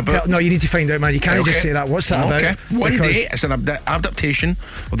idea what it's about? No, you need to find out, man. You can't just say that. What's that about? One Day is an adaptation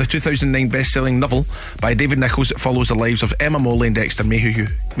of the 2009 best-selling novel by David Nichols that follows the lives of Emma Moley and Dexter Mayhew,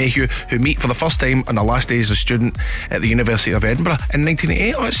 who meet for the first time on their last day as a student at the University of Edinburgh in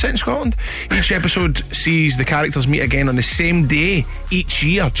 1988. Oh, it's set in Scotland. Each episode sees the characters meet again on the same day each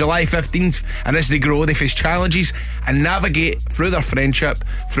year, July 15th, and as they grow they face challenges and navigate through their friendship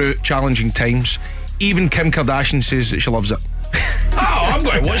through challenging times. Even Kim Kardashian says that she loves it. Oh, I'm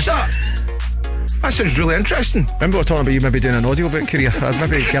going to watch that. That sounds really interesting. Remember we were talking about you maybe doing an audiobook career? I'd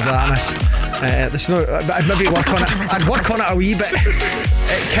maybe give that a miss. I'd maybe work on it. I'd work on it a wee bit.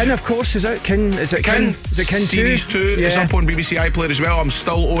 Kin, of course, is out. Kin, is it Kin? Is it Kin 2? Series 2 is up on BBC iPlayer as well. I'm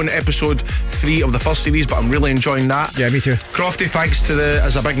still on episode 3 of the first series, but I'm really enjoying that. Yeah, me too. Crofty, thanks to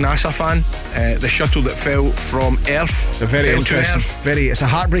as a big NASA fan, the shuttle that fell from Earth. It's a very interesting, it's a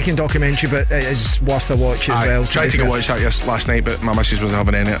heartbreaking documentary, but it is worth a watch as well. Tried to go watch that last night, but my missus wasn't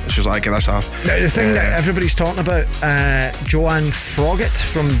having any of it. She was like, "Get this off." Now, the thing that everybody's talking about, Joanne Froggatt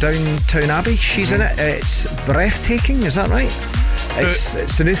from Downtown Abbey, she's in it. It's breathtaking, is that right?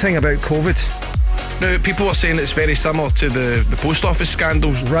 It's the new thing about COVID. Now, people are saying it's very similar to the post office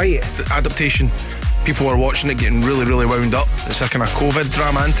scandal, right? The adaptation. People are watching it getting really, really wound up. It's a kind of COVID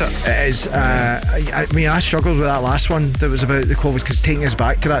drama, isn't it? It is. I mean, I struggled with that last one that was about the COVID because taking us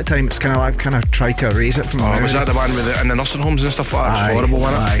back to that time, it's kind of like kind of tried to erase it from. Oh, was that the one with in the nursing homes and stuff like that? It's horrible,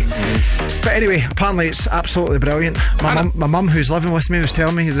 wasn't it? But anyway, apparently it's absolutely brilliant. My mum, who's living with me, was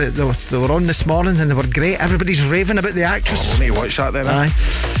telling me that they were on this morning and they were great. Everybody's raving about the actress. Oh, we need to watch that then. Aye.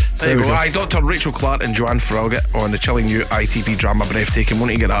 There you go. Aye, Dr. Rachel Clark and Joanne Froggatt on the chilling new ITV drama Breathtaking.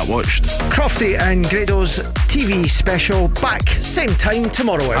 Won't you get that watched? Crofty and Grado's TV special back same time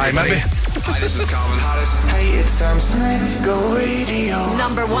tomorrow. Aye, maybe. Hi, this is Calvin Harris. Hey, it's Sam Smith. Go Radio.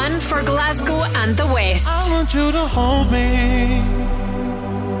 Number 1 for Glasgow and the West. I want you to hold me.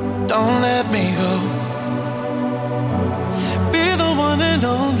 Don't let me go. Be the one and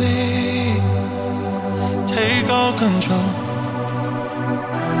only. Take all control.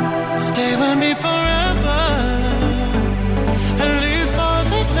 Stay with me forever, at least for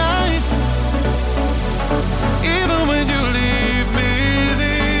the night. Even when you leave me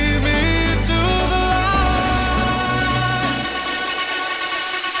to the light.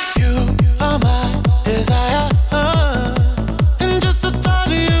 You are my desire, and just the thought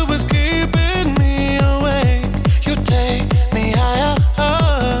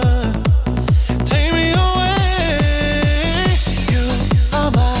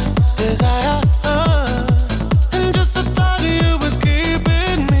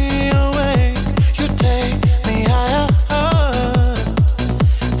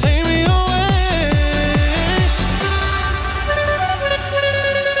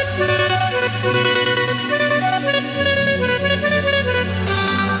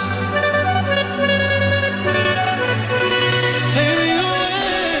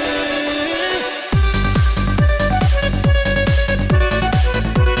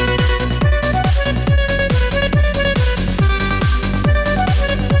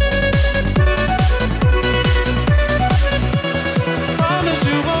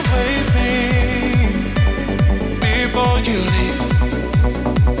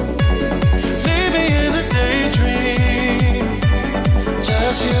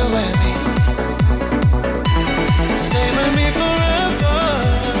just you and me. Stay with me forever,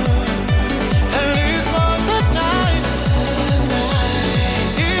 at least for the night.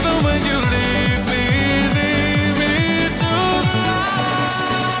 Even when you leave me to the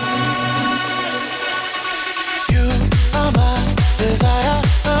light. You are my desire,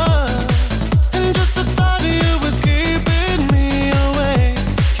 and just the thought of you was keeping me awake.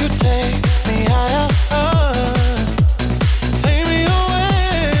 You take me higher, take me away.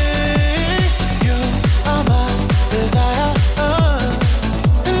 You are my desire,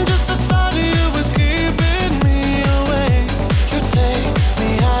 and just the thought of you was keeping me awake. You take me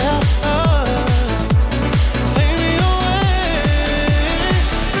higher, take me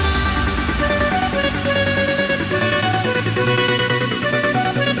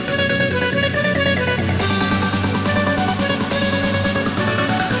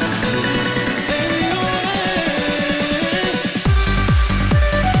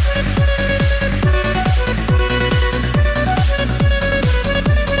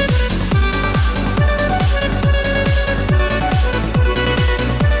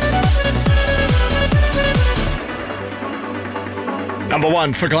Number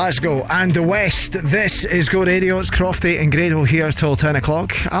one for Glasgow and the West. This is Go Radio. It's Crofty and Grado here till 10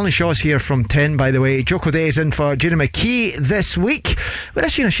 o'clock. Alan Shaw's here from 10, by the way. Joko Day is in for Gina McKee this week. Where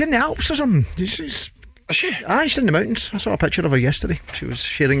is she? Is she in the Alps or something? Is she? Ah, she's in the mountains. I saw a picture of her yesterday. She was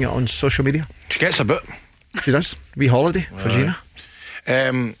sharing it on social media. She gets a bit. She does. Wee holiday for Gina.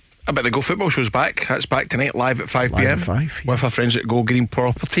 I bet the Go Football Show's back. That's back tonight, live at 5 p.m. With our friends at Go Green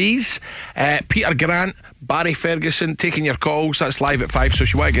Properties. Peter Grant, Barry Ferguson taking your calls. That's live at 5, so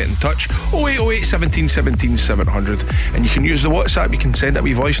if you want to get in touch, 0808 17 17 700. And you can use the WhatsApp. You can send a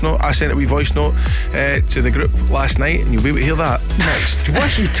wee voice note. I sent a wee voice note to the group last night, and you'll be able to hear that next.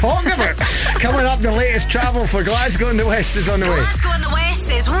 What are you talking about? Coming up, the latest travel for Glasgow and the West is on the way. Glasgow and the West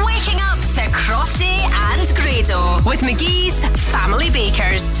is waking up to Crofty and Grado with McGee's Family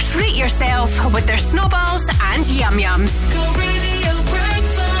Bakers. Treat yourself with their snowballs and yum yums. Go Radio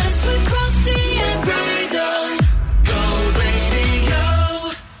breakfast with Crofty and Grado. Go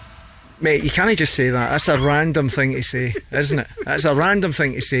Radio. Mate, you can't just say that. That's a random thing to say, isn't it? That's a random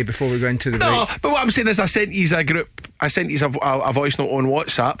thing to say before we go into the break. No, but what I'm saying is I sent you a voice note on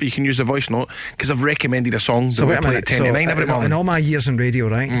WhatsApp. You can use the voice note because I've recommended a song that we play at 10 to 9 every morning. In all my years in radio,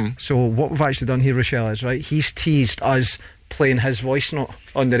 right? So what we've actually done here, Rochelle, is right, he's teased us playing his voice note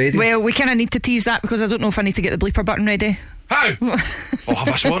on the radio. Well, we kind of need to tease that because I don't know if I need to get the bleeper button ready. How? Oh, have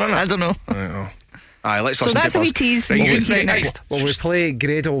I sworn on it? I don't know. Aye, let's So listen that's to a it wee first. tease. Right, We'll you- be here right, next. Well, we play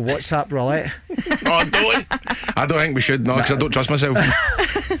Grado WhatsApp roulette. Oh, don't. I don't think we should, no, because I don't trust myself.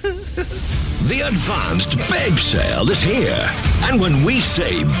 The advanced big sale is here. And when we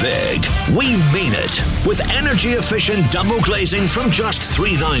say big, we mean it. With energy efficient double glazing from just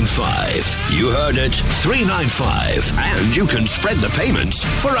 $395. You heard it, $395. And you can spread the payments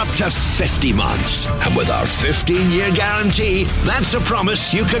for up to 50 months. And with our 15-year guarantee, that's a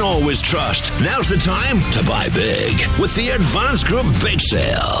promise you can always trust. Now's the time to buy big with the Advanced Group Big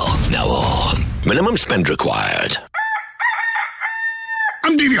Sale. Now on. Minimum spend required.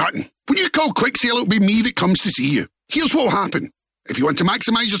 I'm Davey Hutton. When you call Quick Sale, it'll be me that comes to see you. Here's what'll happen. If you want to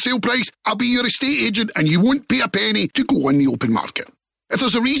maximise your sale price, I'll be your estate agent and you won't pay a penny to go on the open market. If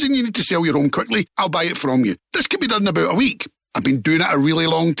there's a reason you need to sell your home quickly, I'll buy it from you. This can be done in about a week. I've been doing it a really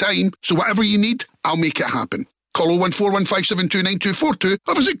long time, so whatever you need, I'll make it happen. Call 01415729242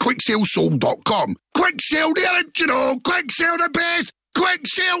 or visit quicksalesold.com. Quick Sale, the original! Quick Sale the best! Quick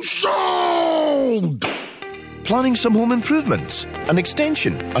Sale Sold! Planning some home improvements? An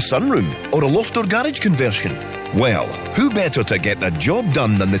extension, a sunroom, or a loft or garage conversion? Well, who better to get the job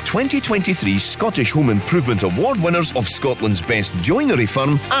done than the 2023 Scottish Home Improvement Award winners of Scotland's Best Joinery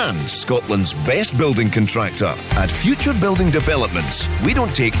Firm and Scotland's Best Building Contractor. At Future Building Developments, we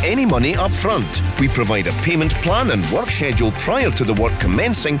don't take any money up front. We provide a payment plan and work schedule prior to the work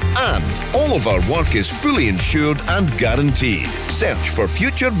commencing, and all of our work is fully insured and guaranteed. Search for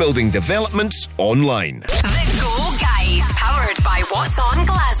Future Building Developments online. The Go Guide, powered by What's On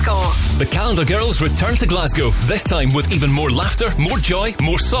Glasgow. The Calendar Girls return to Glasgow, this time with even more laughter, more joy,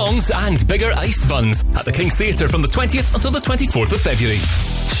 more songs and bigger iced buns at the King's Theatre from the 20th until the 24th of February.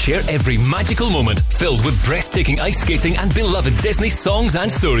 Share every magical moment filled with breathtaking ice skating and beloved Disney songs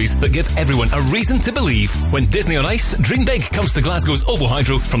and stories that give everyone a reason to believe. When Disney on Ice, Dream Big comes to Glasgow's Oval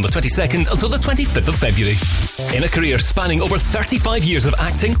Hydro from the 22nd until the 25th of February. In a career spanning over 35 years of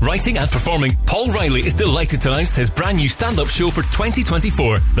acting, writing and performing, Paul Riley is delighted to announce his brand new stand-up show for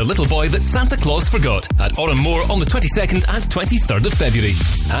 2024, The Little Boy That Santa Claus Forgot, at Oranmore on the 22nd and 23rd of February.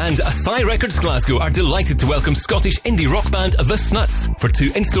 And Asai Records Glasgow are delighted to welcome Scottish indie rock band The Snuts for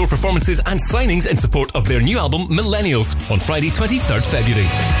 2 in-store performances and signings in support of their new album Millennials on Friday 23rd February.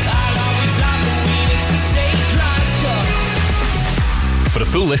 For a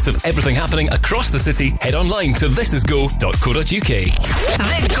full list of everything happening across the city, head online to thisisgo.co.uk.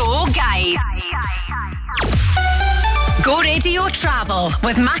 The Go Guides. Go Radio Travel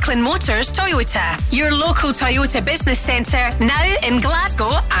with Macklin Motors Toyota, your local Toyota business centre, now in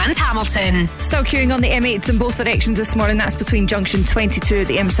Glasgow and Hamilton. Still queuing on the M8 in both directions this morning. That's between junction 22 at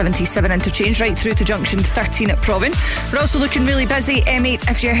the M77 interchange right through to junction 13 at Provan. We're also looking really busy M8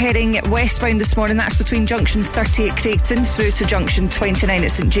 if you're heading westbound this morning. That's between junction 30 at Craigton through to junction 29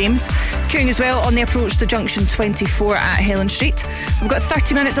 at St James. Queuing as well on the approach to junction 24 at Helen Street. We've got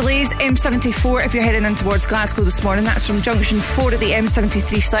 30-minute delays M74 if you're heading in towards Glasgow this morning. That's from junction 4 at the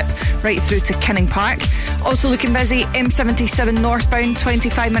M73 slip right through to Kinning Park. Also looking busy M77 northbound,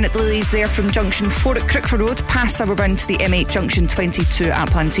 25-minute delays there from junction 4 at Crookford Road past Silverburn to the M8 junction 22 at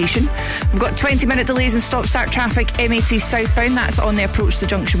Plantation. We've got 20-minute delays in stop-start traffic M80 southbound. That's on the approach to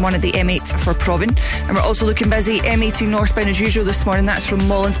junction 1 at the M8 for Provan. And we're also looking busy M80 northbound as usual this morning. That's from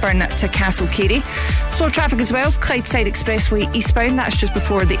Mollinsburn to Castle Carey. Slow traffic as well, Clydeside Expressway eastbound. That's just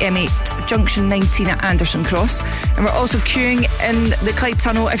before the M8 junction 19 at Anderson Cross. And we're also queuing in the Clyde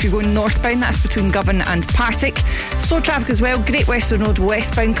Tunnel if you're going northbound. That's between Govan and Partick. Slow traffic as well, Great Western Road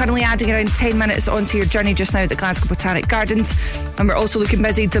westbound, currently adding around 10 minutes onto your journey just now at the Glasgow Botanic Gardens. And we're also looking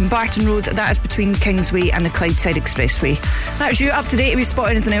busy Dumbarton Road, that is between Kingsway and the Clydeside Expressway. That's you up to date. If you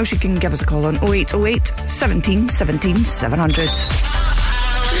spot anything else, you can give us a call on 0808 17 17 700.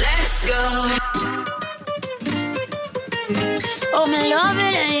 Let's go. Oh, me love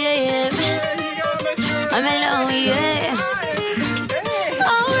it, yeah, yeah. I'm alone, yeah.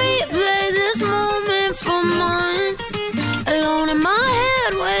 I'll replay this moment for months, alone in my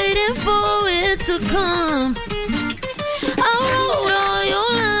head, waiting for it to come. I wrote all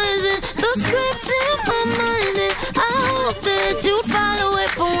your lines and the script in my mind, and I hope that you follow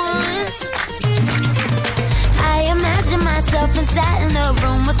it for once. I imagine myself inside in the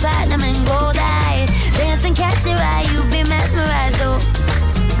room with platinum and gold eyes, dancing, catch your eye, you be mesmerized, oh.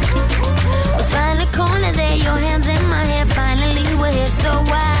 Find the corner there, your hands in my hair. Finally we're here, so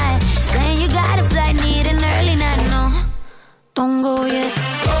why? Saying you got a flight, need an early night, no. Don't go yet.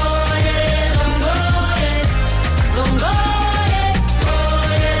 Oh yeah, don't go yet. Don't go yet.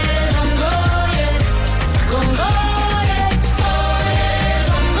 Oh yeah, don't go yet. Don't go yet. Oh yeah,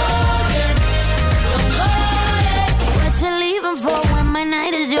 don't go yet. Don't go yet. What you leaving for when my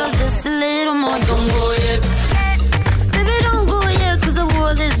night is yours? Just a little more. Don't go yet.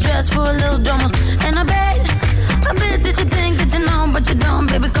 This dress for a little drama, and I bet that you think that you know, but you don't,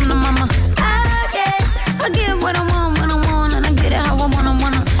 baby, come to mama. I get what I want, and I get it how I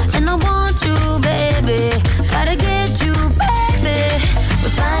wanna, and I want you, baby, gotta get you, baby. We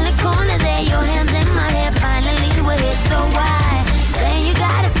find the corner there, your hands in my hair, finally we're here, so why? Saying you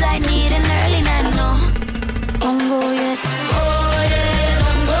got a flight, need an early night, no, don't go yet. Oh yeah,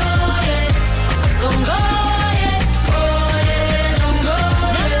 don't go yet, don't go.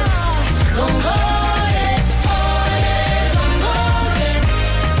 Don't go yet, oh yeah, don't go yet,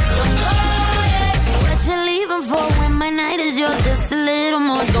 don't go yet. What you leaving for when my night is yours? Just a little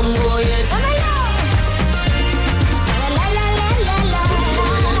more, don't go yet.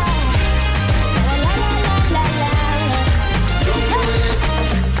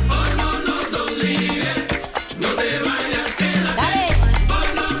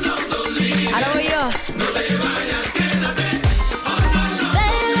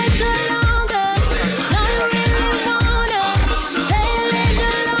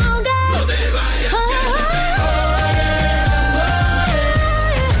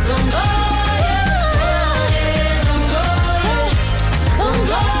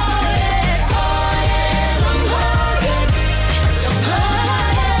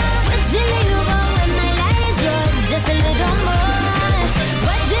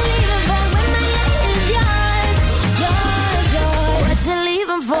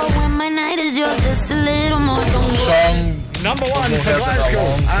 Number one for Glasgow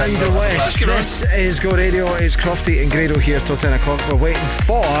and the West. This is Go Radio. It's Crofty and Grado here till 10 o'clock. We're waiting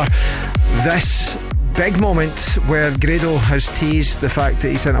for this big moment where Grado has teased the fact that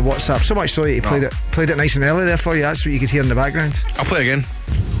he sent a WhatsApp. So much so that he played it nice and early there for you. That's what you could hear in the background. I'll play again.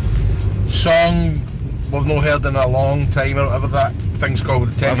 Song we've not heard in a long time or whatever that thing's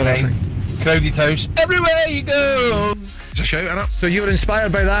called. 10 9. Crowded House. Everywhere you go. It's a shout, innit? So you were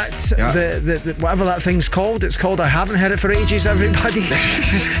inspired by that. Yeah. The whatever that thing's called. It's called I Haven't Heard It For Ages, everybody.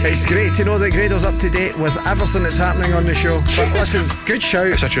 It's great to know that Grado's up to date with everything that's happening on the show. But listen, good shout.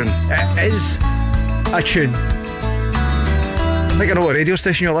 It's a tune. It is a tune. I think I know what radio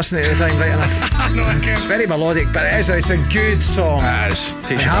station you're listening to at the time, right enough. No, I can't. It's very melodic, but it's a good song. It is.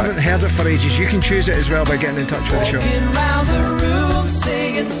 I haven't heard it for ages. You can choose it as well by getting in touch with the show. Walking round the room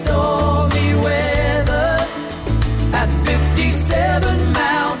singing stormy weather at 57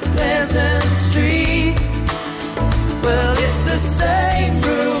 Mount Pleasant Street. Well, it's the same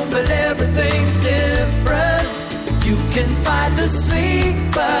room, but everything's different. You can fight the sleep,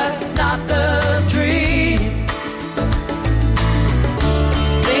 but not the dream.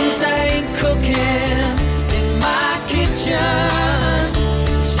 Things ain't cooking in my kitchen.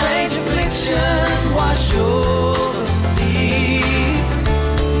 Strange affliction wash over me.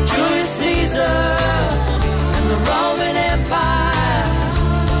 Julius Caesar and the Roman Empire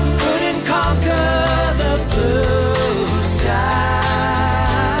couldn't conquer the blue sky.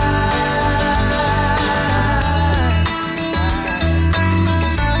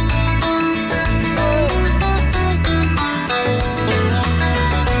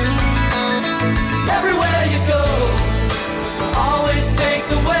 Everywhere you go, always take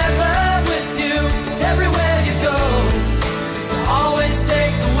the weather with you. Everywhere you go, always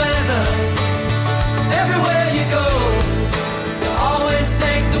take the weather. Everywhere you go, you always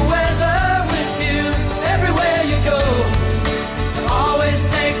take the weather with you. Everywhere you go, you always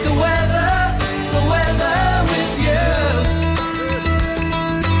take the weather with you.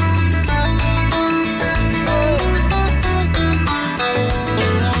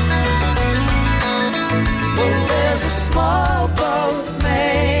 Well, there's a small boat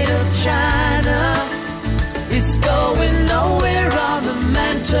made of china. It's going nowhere on the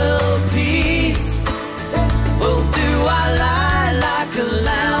mantelpiece. Well, do I lie like a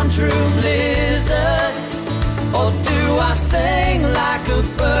lounge room lizard, or do I sing like a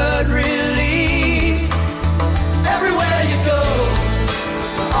bird released? Everywhere you go,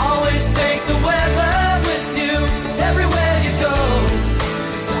 always take the weather with you. Everywhere you go,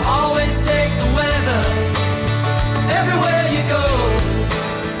 always take the weather. Everywhere you go,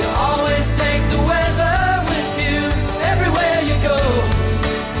 you always take the weather with you. Everywhere you go,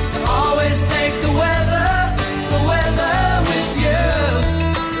 you always take the weather with you.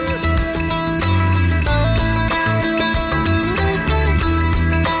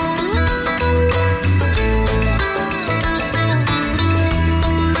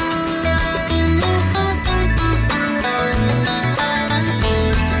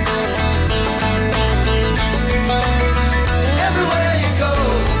 Everywhere you go,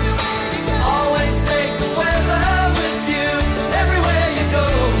 always take the weather with you. Everywhere you go,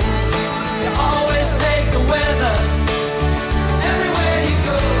 you always take the weather. Everywhere you go,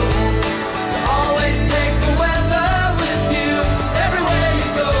 you always take the weather with you. Everywhere you go,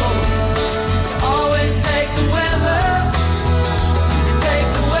 you always take the weather. You take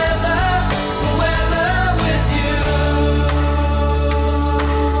the weather with you.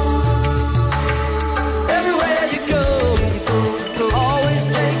 Everywhere you go, always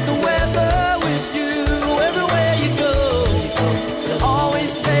take the weather with you. Everywhere you go,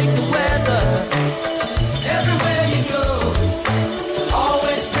 always take the weather. Everywhere you go,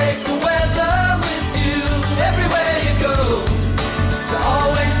 always take the weather with you. Everywhere you go,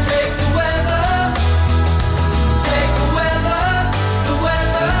 always take the weather. Take the weather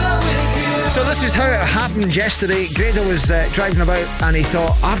with you. So this is how it happened yesterday. Grado was driving about and he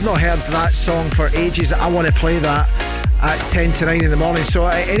thought, I've not heard that song for ages. I want to play that at 10 to 9 in the morning. So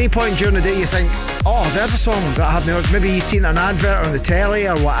at any point during the day you think, oh, there's a song that I haven't heard. Maybe you've seen an advert on the telly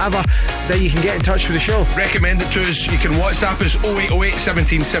or whatever, then you can get in touch with the show. Recommend it to us. You can WhatsApp us 0808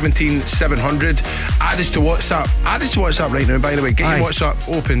 17 17 700. Add us to WhatsApp. Add us to WhatsApp right now, by the way. Get your WhatsApp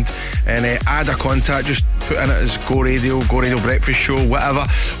opened and add a contact. Just put in it as Go Radio Breakfast Show, whatever.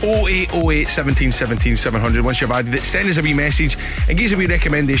 0808 17 17 700. Once you've added it, send us a wee message and give us a wee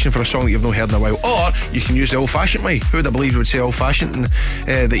recommendation for a song that you've not heard in a while. Or you can use the old-fashioned way. Who would have believed would say old-fashioned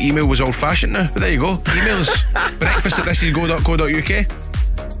and the email was old-fashioned now? But there you go. Emails. breakfast@thisisgo.co.uk.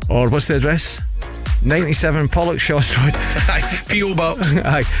 Or what's the address? 97 Pollockshaws Road. P.O. Box.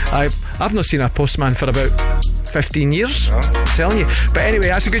 I've not seen a postman for about 15 years. I'm telling you. But anyway,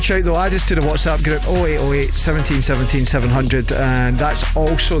 that's a good shout though. Add us to the WhatsApp group 0808 17 17 700, and that's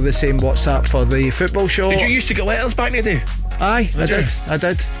also the same WhatsApp for the football show. Did you used to get letters back in the day? Aye, I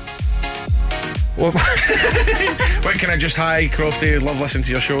did. What can I just hi Crofty, love listening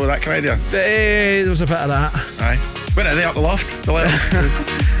to your show, that kind of idea? There was a bit of that. Aye. When are they up the loft? The letters?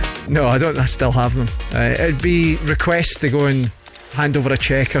 No, I don't. I still have them. It'd be requests to go and hand over a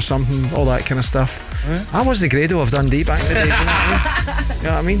cheque or something, all that kind of stuff. I was the Grado of Dundee back in the day. You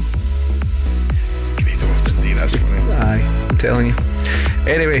know what I mean? Grado of Dundee, that's funny. Aye, I'm telling you.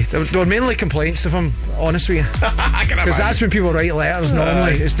 Anyway, there were mainly complaints, if I'm honest with you. Because that's when people write letters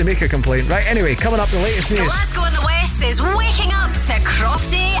normally, is to make a complaint. Right, anyway, coming up, the latest news. Glasgow and the West is waking up to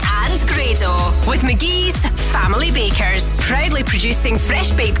Crofty and Grado with McGee's Family Bakers, proudly producing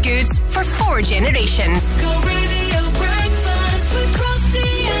fresh baked goods for 4 generations. Go Radio Breakfast with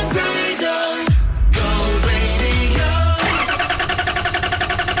Crofty and Grado. Go Radio.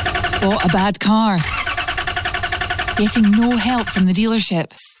 Bought a bad car. Getting no help from the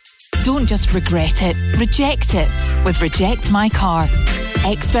dealership. Don't just regret it, reject it with Reject My Car.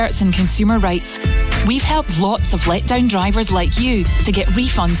 Experts in consumer rights, we've helped lots of letdown drivers like you to get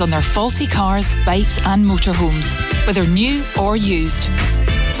refunds on their faulty cars, bikes and motorhomes, whether new or used.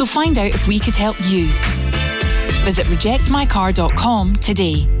 So find out if we could help you. Visit rejectmycar.com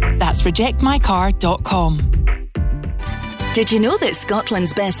today. That's rejectmycar.com. Did you know that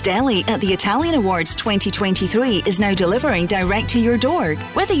Scotland's Best Deli at the Italian Awards 2023 is now delivering direct to your door?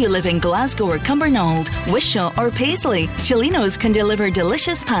 Whether you live in Glasgow or Cumbernauld, Wishaw or Paisley, Chilino's can deliver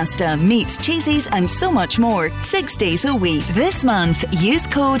delicious pasta, meats, cheeses and so much more 6 days a week. This month, use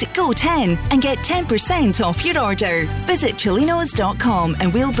code GO10 and get 10% off your order. Visit chilinos.com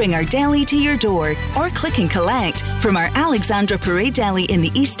and we'll bring our deli to your door, or click and collect from our Alexandra Parade Deli in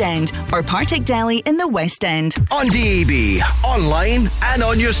the East End or Partick Deli in the West End. On DAB, online and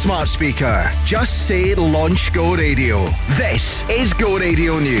on your smart speaker. Just say Launch Go Radio. This is Go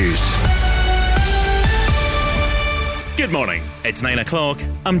Radio News. Good morning. It's 9 o'clock.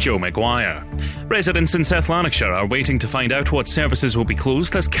 I'm Joe Maguire. Residents in South Lanarkshire are waiting to find out what services will be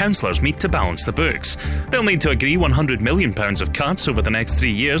closed as councillors meet to balance the books. They'll need to agree £100 million of cuts over the next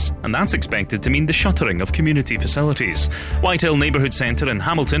 3 years, and that's expected to mean the shuttering of community facilities. Whitehill Neighbourhood Centre in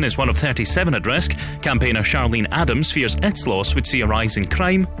Hamilton is one of 37 at risk. Campaigner Charlene Adams fears its loss would see a rise in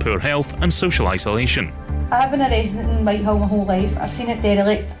crime, poor health and social isolation. I've been a resident in Whitehill my whole life. I've seen it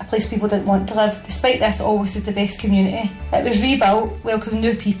derelict, a place people didn't want to live. Despite this, it always had the best community. It was rebuilt, welcomed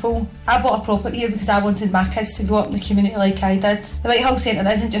new people. I bought a property here because I wanted my kids to grow up in the community like I did. The Whitehill Centre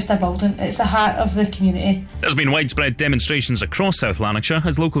isn't just a building, it's the heart of the community. There's been widespread demonstrations across South Lanarkshire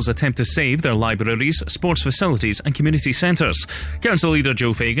as locals attempt to save their libraries, sports facilities and community centres. Council leader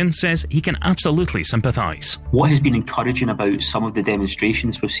Joe Fagan says he can absolutely sympathise. What has been encouraging about some of the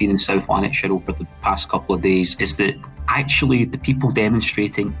demonstrations we've seen in South Lanarkshire over the past couple of days is that actually the people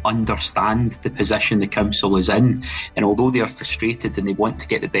demonstrating understand the position the council is in, and although they are frustrated and they want to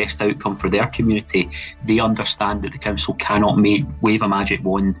get the best outcome for their community, they understand that the council cannot wave a magic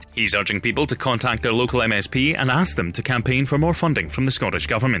wand. He's urging people to contact their local MSP and ask them to campaign for more funding from the Scottish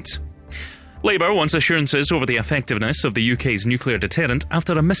Government. Labour wants assurances over the effectiveness of the UK's nuclear deterrent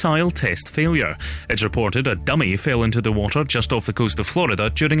after a missile test failure. It's reported a dummy fell into the water just off the coast of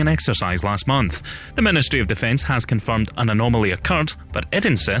Florida during an exercise last month. The Ministry of Defence has confirmed an anomaly occurred, but it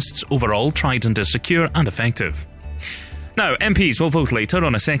insists overall Trident is secure and effective. Now, MPs will vote later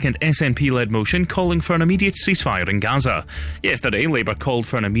on a second SNP-led motion calling for an immediate ceasefire in Gaza. Yesterday, Labour called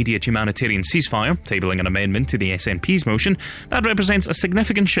for an immediate humanitarian ceasefire, tabling an amendment to the SNP's motion. That represents a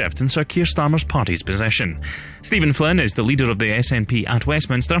significant shift in Sir Keir Starmer's party's position. Stephen Flynn is the leader of the SNP at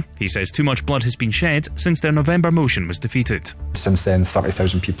Westminster. He says too much blood has been shed since their November motion was defeated. Since then,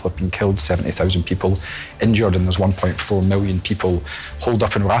 30,000 people have been killed, 70,000 people injured, and there's 1.4 million people holed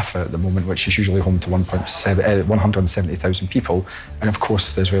up in Rafah at the moment, which is usually home to 170,000 people. And of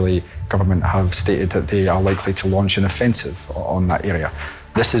course, the Israeli government have stated that they are likely to launch an offensive on that area.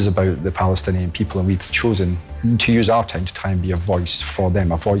 This is about the Palestinian people, and we've chosen to use our time to try and be a voice for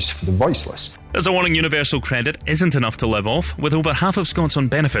them, a voice for the voiceless. There's a warning universal credit isn't enough to live off, with over half of Scots on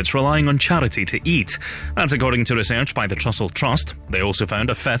benefits relying on charity to eat. That's according to research by the Trussell Trust. They also found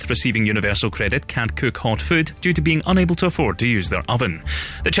a fifth receiving universal credit can't cook hot food due to being unable to afford to use their oven.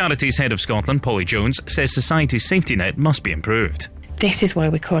 The charity's head of Scotland, Polly Jones, says society's safety net must be improved. This is why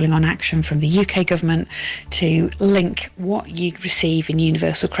we're calling on action from the UK government to link what you receive in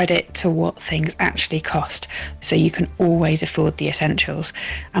universal credit to what things actually cost, so you can always afford the essentials.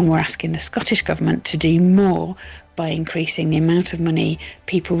 And we're asking the Scottish government to do more by increasing the amount of money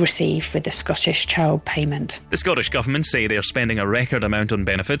people receive for the Scottish Child Payment. The Scottish Government say they are spending a record amount on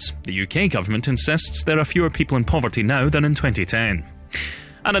benefits. The UK Government insists there are fewer people in poverty now than in 2010.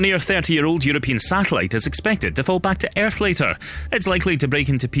 And a near 30-year-old European satellite is expected to fall back to Earth later. It's likely to break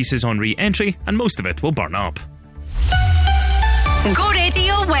into pieces on re-entry, and most of it will burn up. Go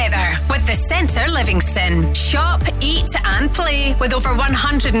Radio weather with the Centre Livingston. Shop, eat and play with over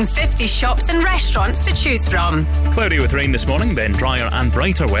 150 shops and restaurants to choose from. Cloudy with rain this morning, then drier and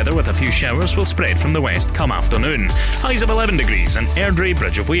brighter weather with a few showers will spread from the west come afternoon. Highs of 11 degrees in Airdrie,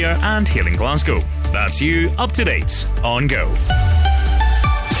 Bridge of Weir and here in Glasgow. That's you up to date on Go.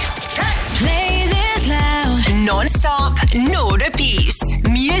 Play this loud. Non-stop, no repeats.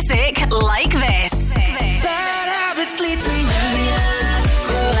 Music like this. Bad habits lead to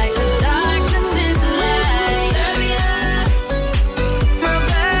like the darkness is light. My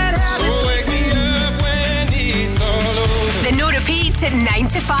bad habits. So wake me up when it's all over. The no repeat 9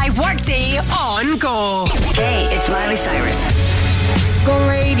 to 5 workday on Go. Hey, it's Miley Cyrus. Go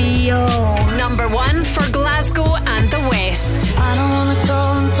Radio. Number 1 for Glasgow and the West. I don't wanna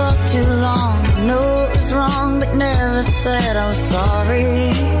go and talk too long. I know it was wrong, but never said I was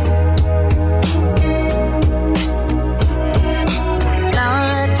sorry. Now I've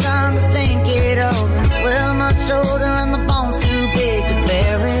had time to think it over. Well, my shoulder and the bones too big to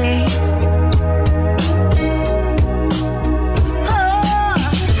bury.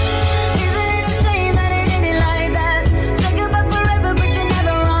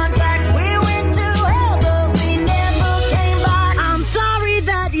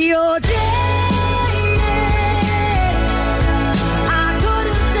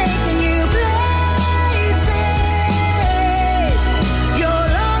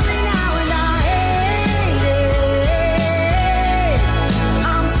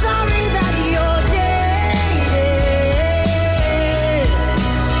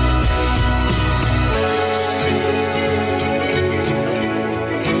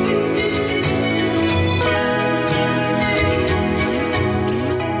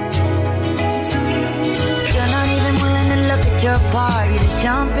 Your part, you just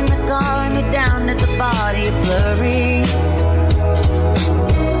jump in the car and get down at the body, blurry.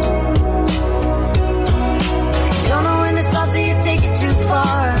 Don't know when to stop, so you take it too far.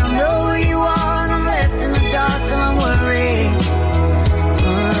 I don't know who you are, and I'm left in the dark till I'm worried.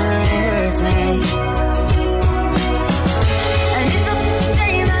 It hurts me. And it's a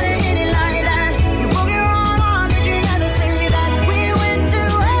shame that it hit it like that. You broke your own arm, but you never say that. We went to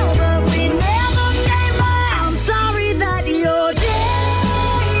hell, but we never came back. I'm sorry that you're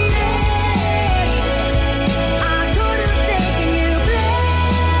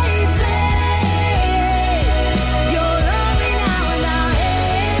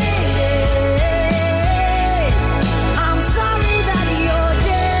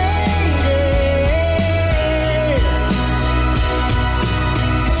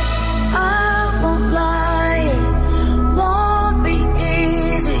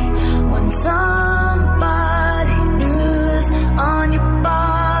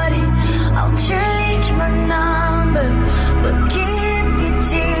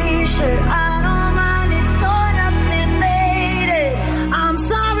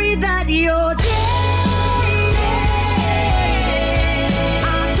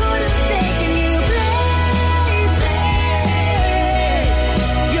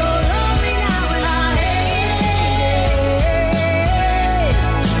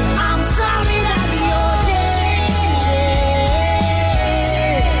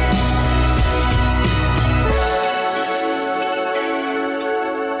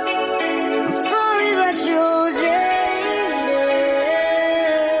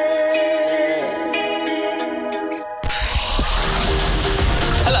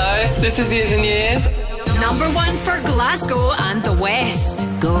This is Years and Years. Number 1 for Glasgow and the West.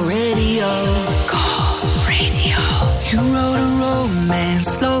 Go Radio. Go Radio. You wrote a romance,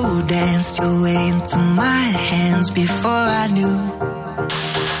 slow danced your way into my hands before I knew.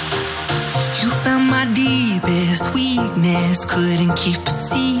 You found my deepest weakness, couldn't keep a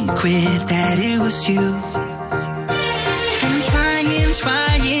secret that it was you. And I'm trying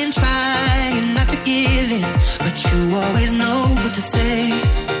not to give in, but you always know what to say.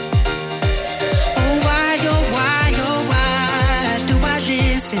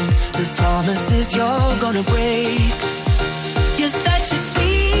 The promises you're gonna break. You're such a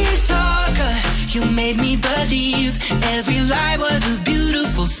sweet talker. You made me believe every lie was a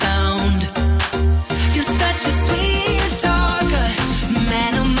beautiful sound. You're such a sweet talker,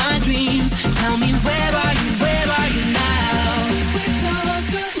 man of my dreams. Tell me where are you now?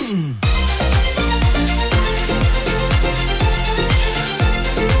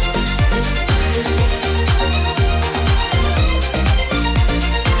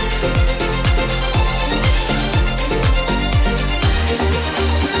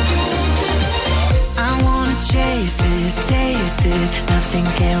 Taste it, nothing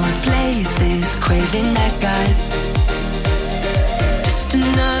can replace this craving I got.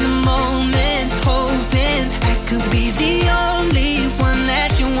 another moment, hoping I could be the only one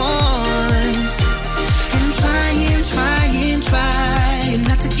that you want. And I'm trying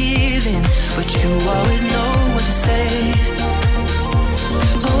not to give in, but you always know what to say.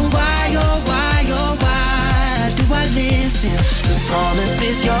 Oh why do I listen to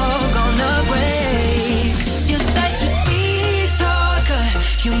promises you're gonna break? You're such a sweet talker,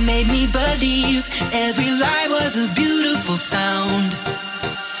 you made me believe every lie was a beautiful sound.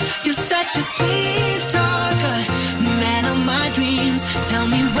 You're such a sweet talker, man of my dreams. Tell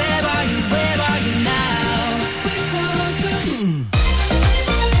me where are you now?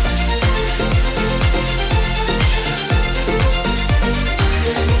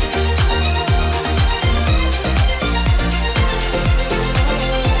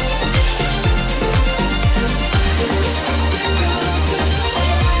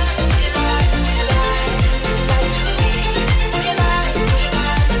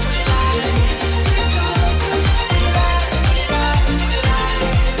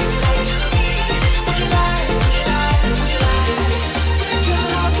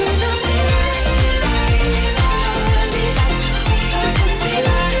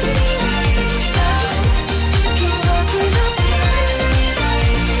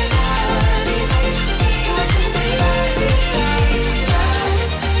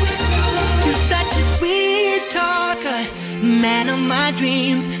 Man of my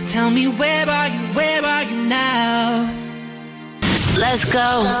dreams, tell me where are you now? Let's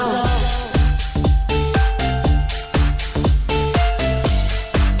go.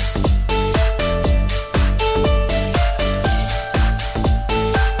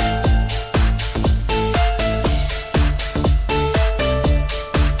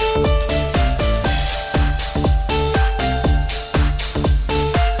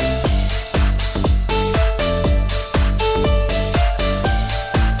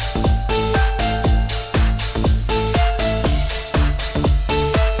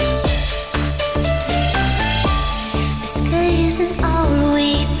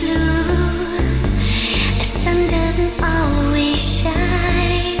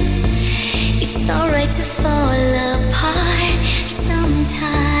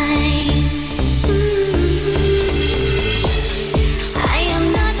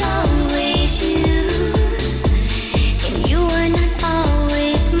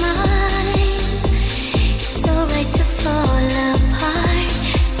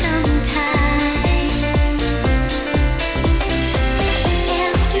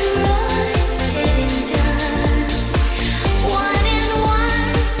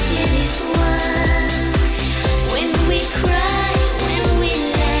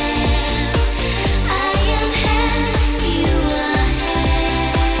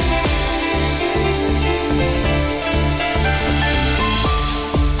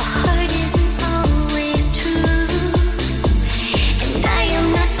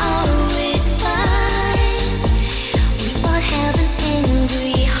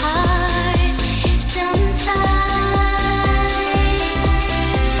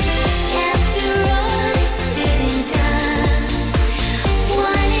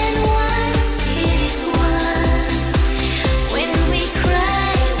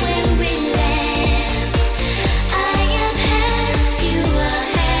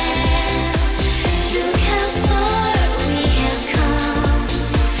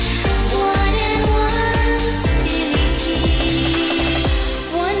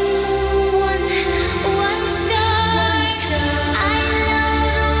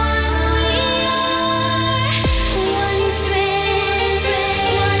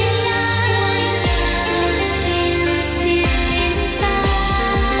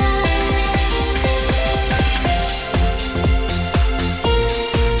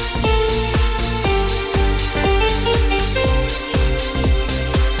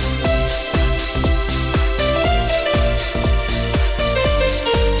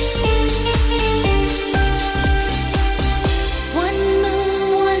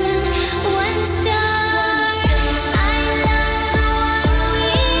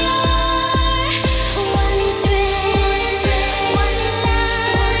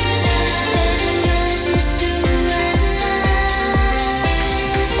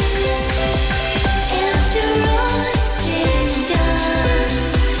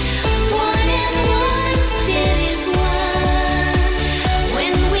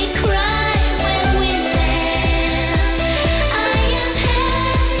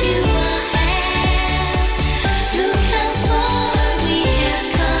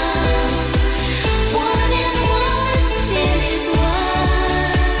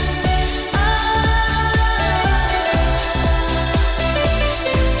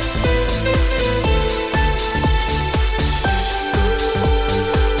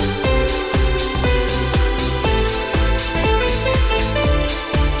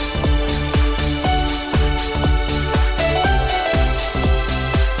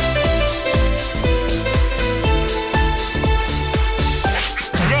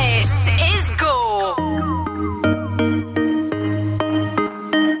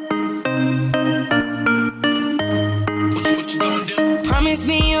 Promise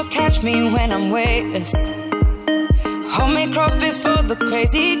me you'll catch me when I'm weightless. Hold me close before the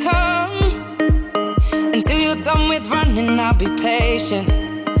crazy come. Until you're done with running, I'll be patient.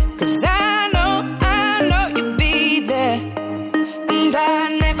 'Cause I know you'll be there. And I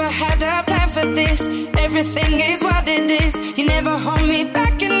never had a plan for this. Everything is what it is. You never hold me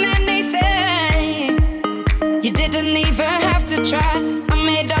back in anything. You didn't even have to try. I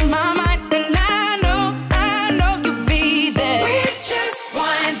made up my mind, and I know you'll be there. With just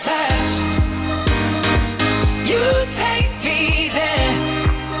one touch, you take me there.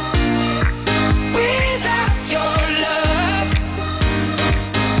 Without your love,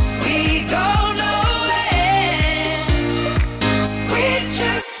 we go nowhere. With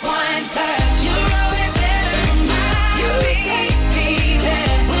just one touch, you're always there to remind. You take me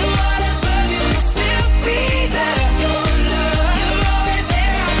there. When waters run, you will still be there. Your love, you're always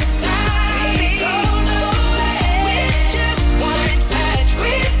there on the side. We go nowhere. With just one touch,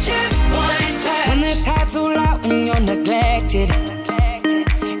 with just one touch. When the tide's all out and you're neglected,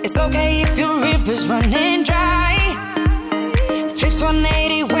 it's okay if your river's running dry. Flips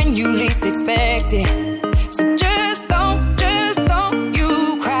 180 when you least expect it. So just don't you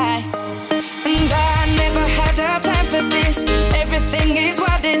cry. And I never had a plan for this. Everything is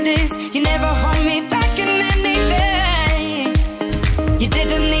what it is. You never hold me back in anything. You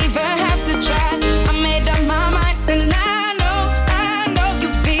didn't even have to try. I made up my mind, and I know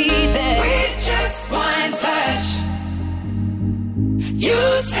you'll be there. With just one touch, you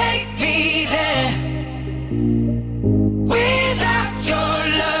take me there. Without your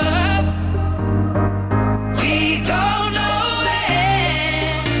love, we go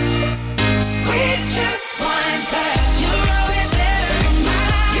nowhere. With just one touch, you're always there to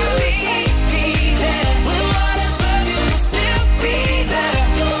remind. You take me there. When waters run, you will still be there.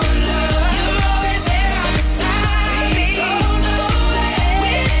 Your love, you're always there on the side. We go nowhere.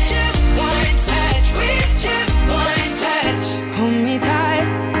 With just one touch, with just one touch. Hold me tight,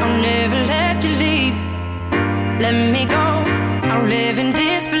 I'll never let you leave. Let me go, I'll live in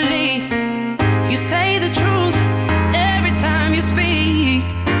disbelief. You say the truth every time you speak.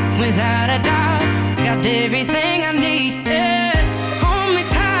 Without a doubt, got everything I need. Yeah. Hold me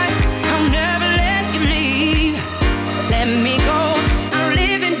tight, I'll never let you leave. Let me go, I'll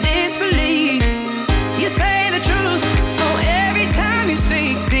live in disbelief. You say the truth, oh, every time you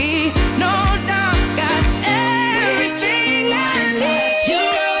speak. See, no doubt, got everything I need.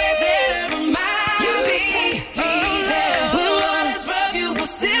 You're always there to remind. You be there. When waters rough, you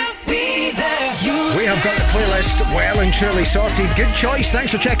will still be there. We have got the playlist well and truly sorted. Good choice.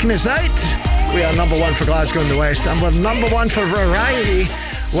 Thanks for checking us out. We are number one for Glasgow and the West, and we're number one for variety.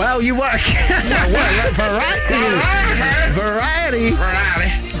 Well, you work. Variety.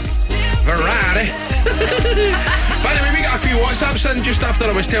 By the way, we got a few WhatsApps in just after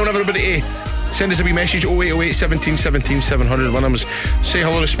I was telling everybody to send us a wee message. 0808 17 17 700. One of them say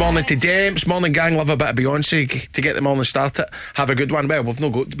hello this morning to Demps. Morning gang, love a bit of Beyonce to get the morning started. Have a good one. Well, we've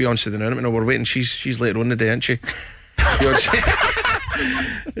not got to Beyonce the now. We're waiting. She's later on the day, isn't she?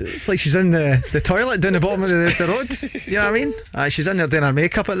 It's like she's in the toilet down the bottom of the road. You know what I mean? Aye, she's in there doing her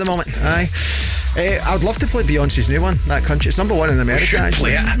makeup at the moment. Aye. I would love to play Beyonce's new one, That Country. It's number one in America. We should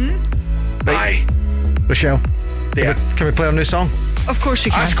actually. play it. Mm-hmm. Aye. Rochelle, yeah. Can we play our new song? Of course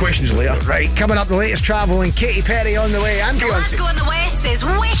you can. Ask questions later. Right, coming up, the latest travel and Katy Perry on the way. And Glasgow and the West is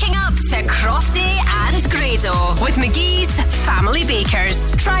waking up to Crofty and Grado with McGee's Family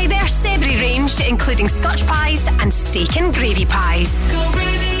Bakers. Try their savoury range, including Scotch pies and steak and gravy pies. Go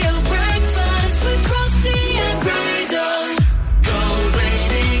radio breakfast with Crofty and Grado. Go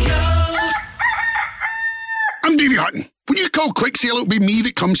radio. I'm Davey Hutton. When you call Quick Sale, it'll be me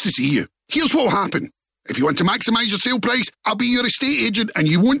that comes to see you. Here's what'll happen. If you want to maximise your sale price, I'll be your estate agent and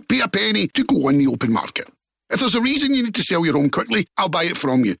you won't pay a penny to go on the open market. If there's a reason you need to sell your home quickly, I'll buy it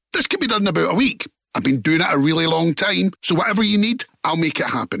from you. This can be done in about a week. I've been doing it a really long time, so whatever you need, I'll make it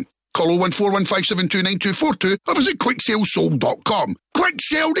happen. Call 01415729242 or visit quicksalesold.com. Quick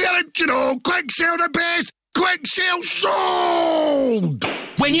Sale, the original! Quick Sale, the best! Quick Sale Sold!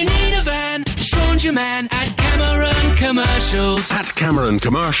 When you need a van, Sean's your man at Cameron Commercials. At Cameron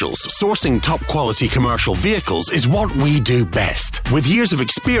Commercials, sourcing top quality commercial vehicles is what we do best. With years of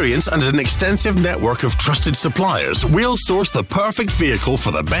experience and an extensive network of trusted suppliers, we'll source the perfect vehicle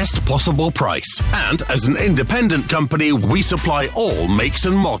for the best possible price. And as an independent company, we supply all makes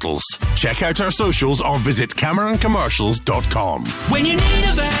and models. Check out our socials or visit CameronCommercials.com. When you need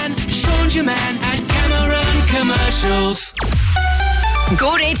a van, Sean's your man at Cameron Commercials.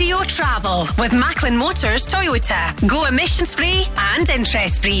 Go Radio Travel with Macklin Motors Toyota. Go emissions free and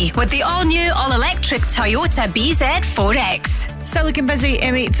interest free with the all new all electric Toyota BZ4X. Still looking busy,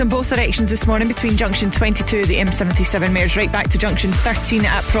 M8s in both directions this morning between junction 22, the M77 Mares, right back to junction 13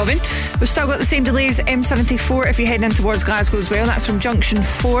 at Provan. We've still got the same delays, M74 if you're heading in towards Glasgow as well. That's from junction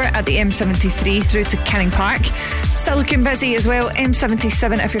 4 at the M73 through to Canning Park. Still looking busy as well,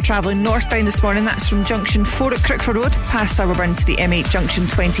 M77 if you're travelling northbound this morning. That's from junction 4 at Crookford Road past Sowerburn to the M8 junction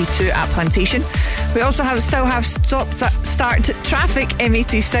 22 at Plantation. We also still have stop-start traffic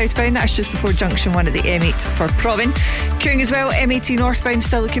M80 southbound. That's just before junction 1 at the M8 for Provan. Queuing as well, M80 northbound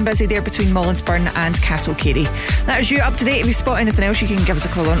still looking busy there between Mullinsburn and Castle Cary. That is you up to date. If you spot anything else, you can give us a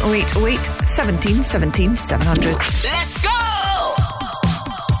call on 0808 17 17 700. Let's go!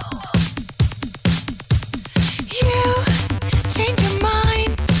 Change your mind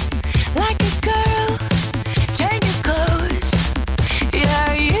like a girl changes clothes.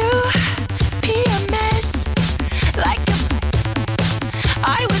 Yeah, you PMS like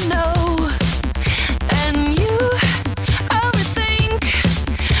I would know. And you overthink,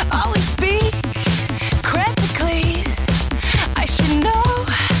 always speak critically. I should know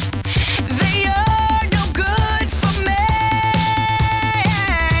that you're no good for me.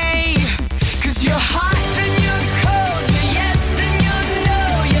 'Cause you're hot and you're cold, you're yes then you're no,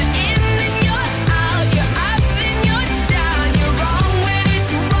 you're in and you're out, you're up and you're down, you're wrong when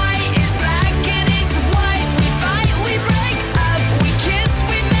it's right, it's black and it's white. We fight, we break up, we kiss,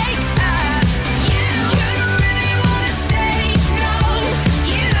 we make up. You don't really wanna stay, no.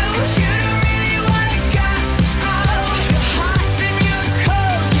 You don't really wanna go. You're hot then you're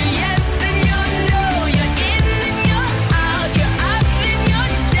cold, you're yes then you're no, you're in and you're out, you're up and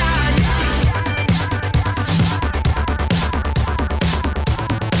you're down.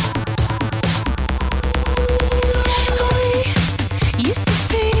 We used to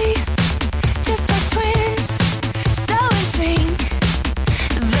be just like twins, so in sync,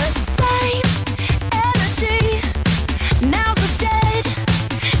 the same energy. Now's a dead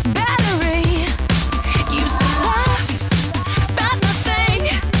battery. Used to laugh about nothing,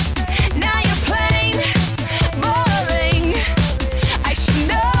 now you're plain boring. I should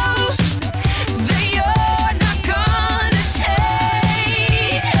know that you're not gonna change.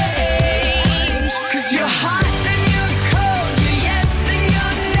 'Cause you're hot then you're cold, you're yes then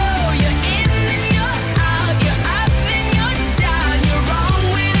you're no, you're in and you're out, you're up and you're down, you're wrong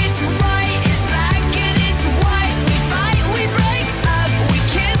when it's right, it's black and it's white. We fight, we break up, we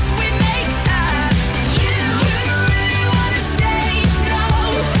kiss, we make up. You don't really wanna stay, no.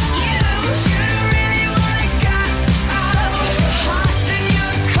 You don't really wanna go. You're hot then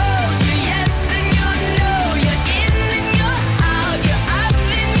you're cold, you're yes then you're no, you're in and you're out, you're up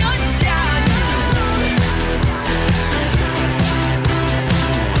and you're down.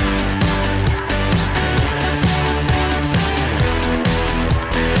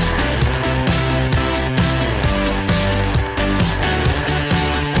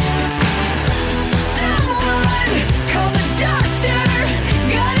 Someone call the doctor.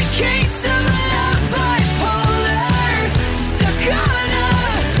 Got a case of love bipolar. Stuck on a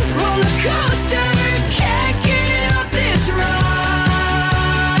roller coaster. Can't get off this ride.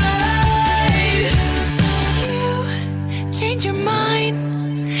 You change your mind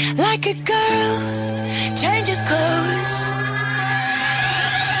like a girl changes clothes.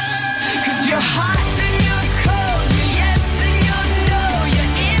 'Cause you're hot then you're cold, you're yes then you're no,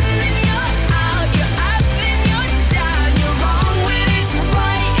 you're in and you're out, you're up and you're down, you're wrong when it's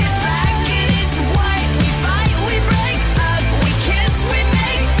right, it's black and it's white. We fight, we break up, we kiss, we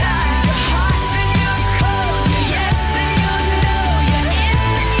make up. You're hot then you're cold, you're yes then you're no, you're in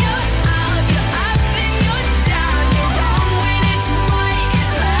and you're out, you're up and you're down, you're wrong when it's right,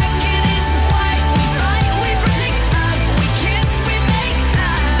 it's black and it's white. We fight, we break up, we kiss, we make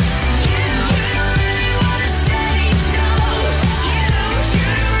up. You don't really wanna stay, no. You don't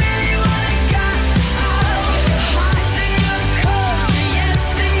really wanna go. You're hot then you're cold, you're yes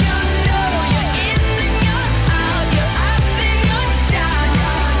then you're no, you're in and you're out, you're up and you're down.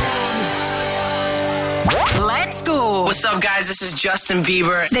 Let's go. What's up, guys? This is Justin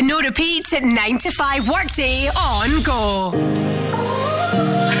Bieber. The no repeat at 9 to 5 workday on Go.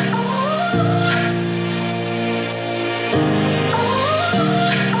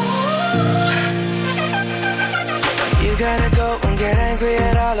 You gotta go and get angry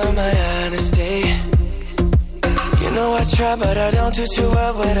at all of my honesty. You know I try, but I don't do too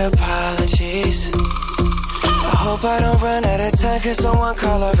well with apologies. I hope I don't run out of time, cause someone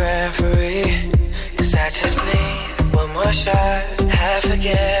call a referee. Cause I just need one more shot, have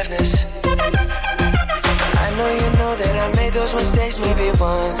forgiveness. I know you know that I made those mistakes maybe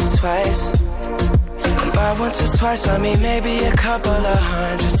once or twice. And by once or twice I mean maybe a couple of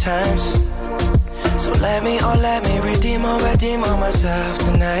 100 times. So let me redeem on myself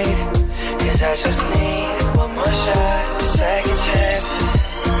tonight. Cause I just need one more shot, second chances.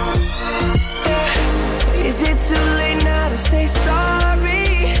 Yeah. Is it too late now to say sorry?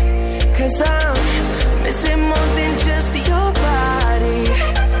 Cause I'm missing more than just your body.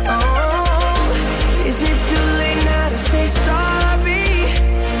 Oh, is it too late now to say sorry?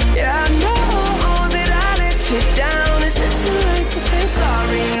 Yeah, I know that I let you down. Is it too late to say I'm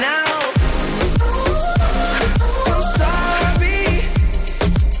sorry now?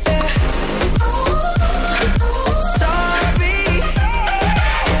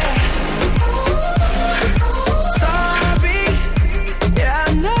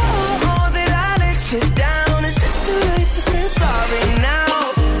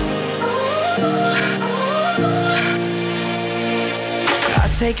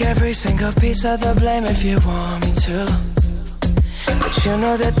 Take every single piece of the blame if you want me to. But you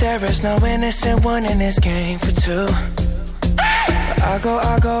know that there is no innocent one in this game for two. But I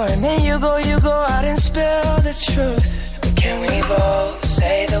go, and then you go out and spill the truth. But can we both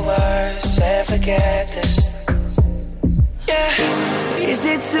say the words and forget this? Yeah, is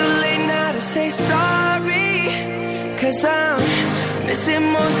it too late now to say sorry? Cause I'm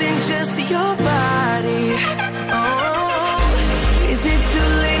missing more than just your body. Oh, is it too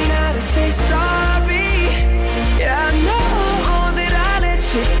late now to say sorry? Yeah, I know that I let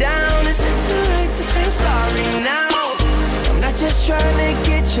you down. Is it too late to say I'm sorry now? I'm not just trying to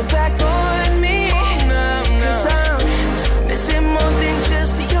get you back on me. Cause I'm missing more than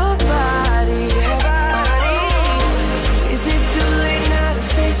just your body. Is it too late now to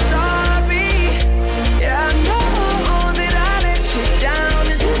say sorry? Yeah, I know that I let you down.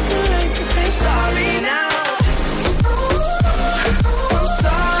 Is it too late to say I'm sorry now?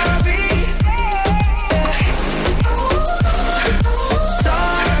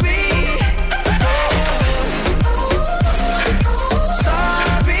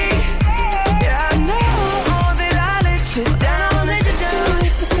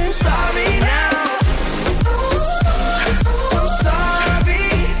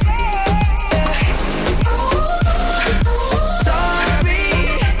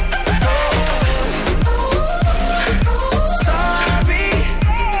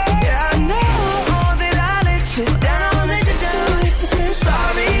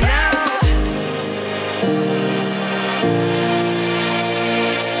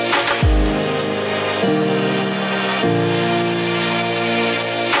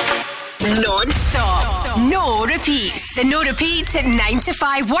 The No Repeat 9 to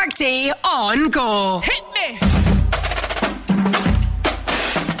 5 workday on Go. Hit me!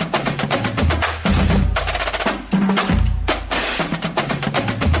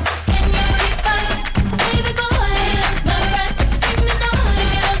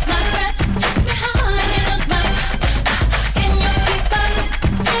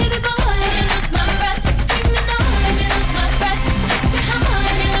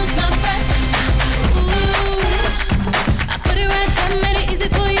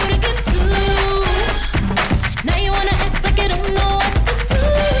 Now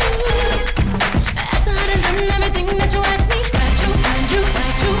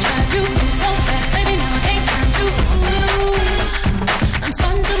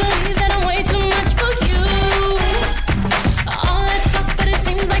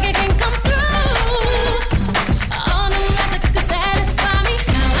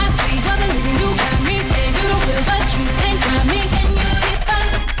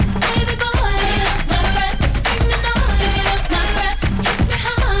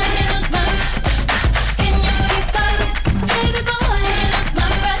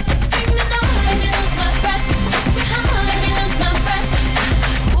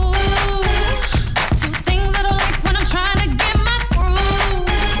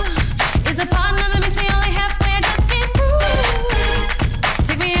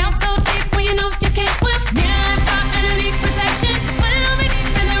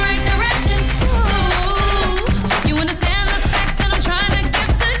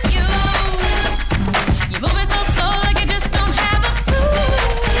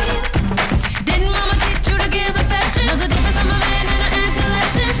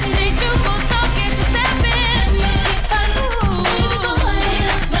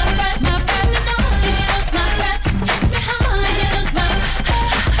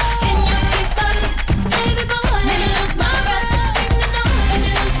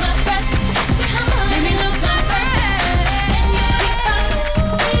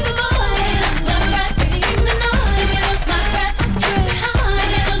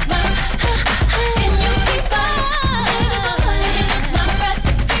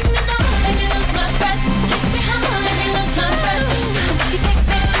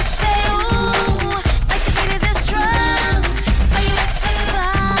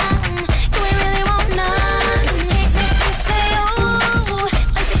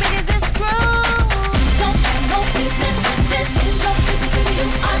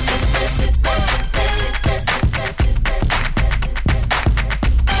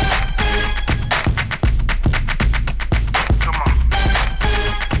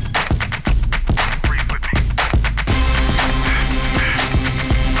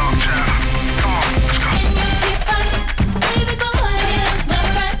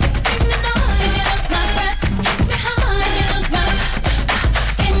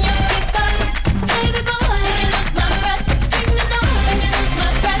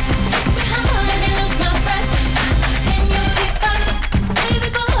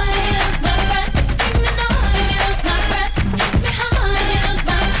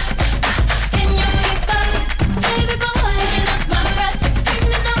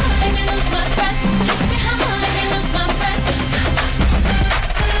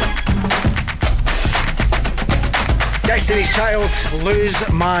Child, Lose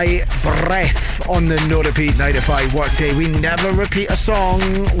My Breath on the No Repeat 9 to 5 workday. We never repeat a song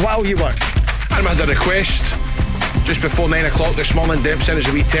while you work. And we had a request just before 9 o'clock this morning. Deb sent us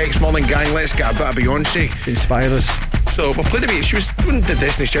a wee text. Morning, gang, let's get a bit of Beyonce. Inspire us. So we played a bit. She was doing the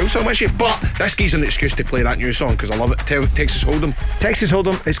Destiny's Child song, was she? But this gives an excuse to play that new song because I love it. Texas Hold'em. Texas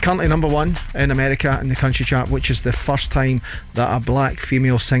Hold'em is currently number 1 in America in the country chart, which is the first time that a black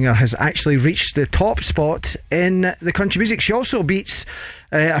female singer has actually reached the top spot in the country music. She also beats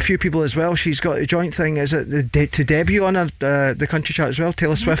a few people as well. She's got a joint thing, is it to debut on the country chart as well.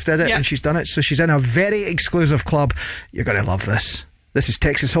 Taylor Swift did it, and she's done it. So she's in a very exclusive club. You're going to love this. This is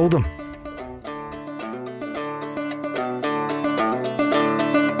Texas Hold'em.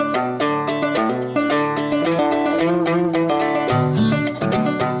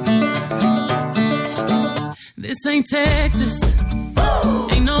 This ain't Texas,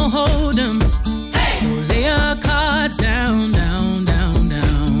 ain't no hold'em. So lay your cards down, down, down,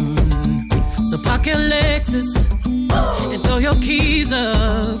 down. So park your Lexus and throw your keys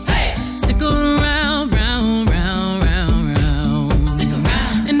up. Stick around, round, round, round, round. Stick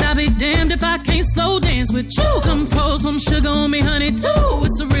around. And I'll be damned if I can't slow dance with you. Come pour some sugar on me, honey, too.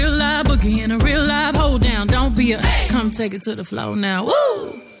 It's a real live boogie and a real live hold down. Don't be a come take it to the floor now.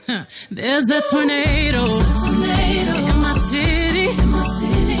 Woo! There's a tornado in my city. In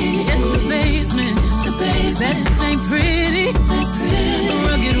the basement. That ain't pretty.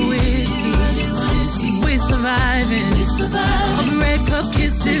 Rugged whiskey. We're surviving. All the red cup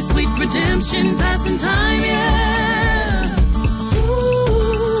kisses, sweet redemption, passing time, yeah.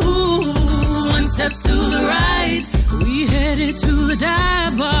 Ooh, one step to the right. We headed to the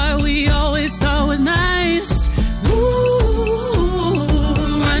dive bar we always thought was nice.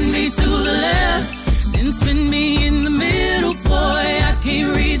 To the left, then spin me in the middle, boy. I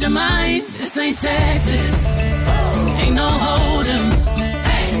can't read your mind. This ain't Texas, ain't no hold'em.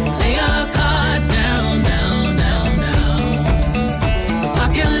 Lay your cards down, down, down, down. So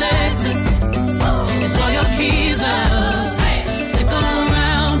park your Lexus and throw your keys up. Stick around,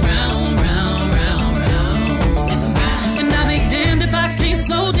 round, round, round, round. And I'll be damned if I can't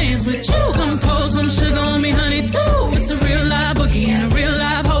slow dance with you. Come pour some sugar on me, honey, too. It's a real live boogie and a real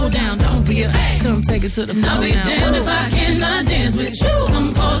live hold down. Don't be a come take it to the floor. I'll be damned if I cannot dance with you.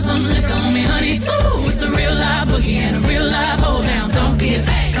 Come pour some liquor on me, honey, too. It's a real live boogie and a real live hold down. Don't be a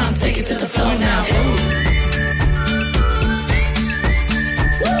come take it to the floor now.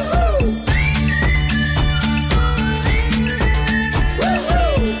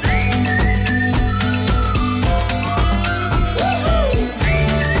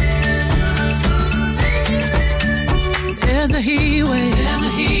 There's a heat wave.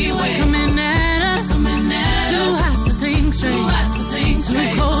 Coming at us. Too hot to think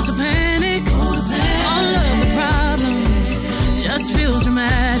straight. Too cold to panic. All of the problems just feel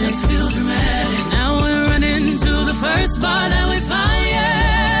dramatic. Now we're running to the first bar that we find,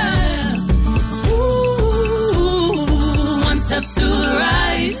 yeah. Ooh, one step to the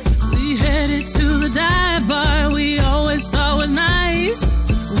right. We headed to the dive bar we always thought was nice.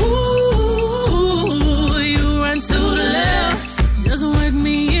 Ooh, you run to the left. Just work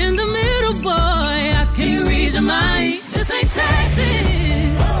me in the middle, boy. I can't read your mind. This ain't Texas,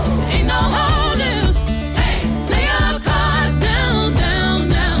 ain't no hold'em. Lay your cards down, down,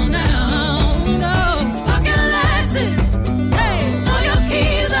 down, down. No, pocket Lexus. Throw your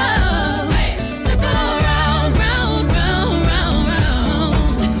keys up. Stick around, round, round, round, round.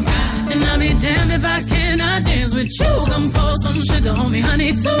 And I'll be damned if I cannot dance with you. Come pour some sugar on me,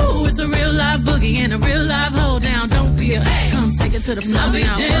 honey, too. It's a real live boogie and a real live hold down. Don't be a come take it to the floor. I'll be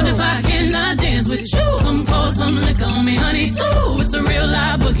damned if I cannot dance with you. Come pour some liquor on me, honey, too. It's a real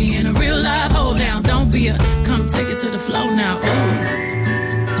live boogie and a real live hold down. Don't be a come take it to the floor now. Ooh.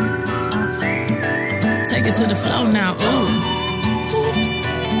 Take it to the floor now. Ooh. Oops,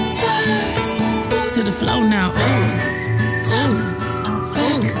 spurs. To the floor now. Ooh. Top,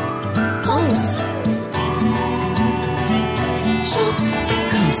 back, oops. Shoot.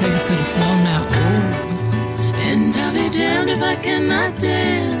 Come take it to the floor now. Ooh. And I'll be damned if I cannot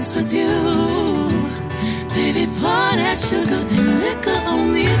dance with you. Baby, pour that sugar and liquor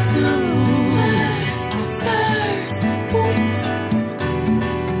on me too. Spurs, boots.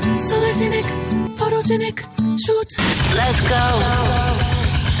 Sologenic, photogenic, shoot. Let's go.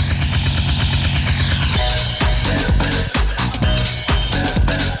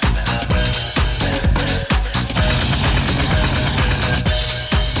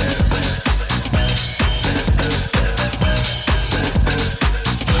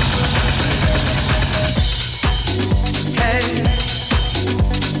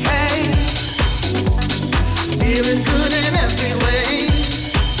 Feeling good and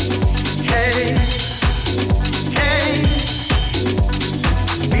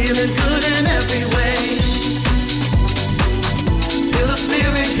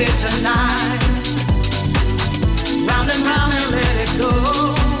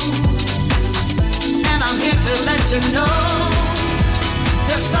you know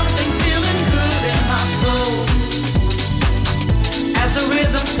there's something feeling good in my soul as the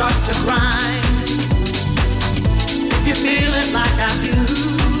rhythm starts to grind. If you feel it like I do,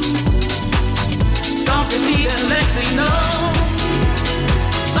 stomp your feet and let me know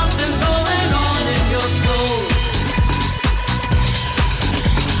something's going on in your soul.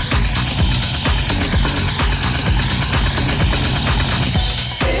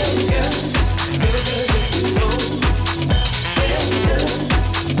 Feels good, feels good in your soul. Feels good,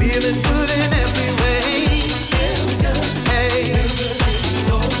 feeling good in every way. Feels good, hey, feels good in your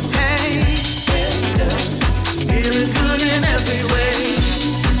soul. Hey, feels good, feeling good in every way.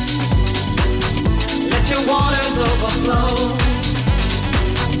 Let your waters overflow,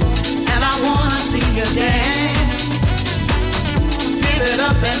 and I wanna see you dance. Give it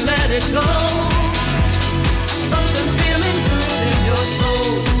up and let it go. Something's feeling good in your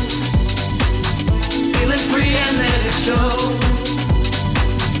soul. Feeling free and let it show.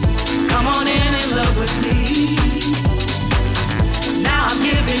 Come on in and love with me. Now I'm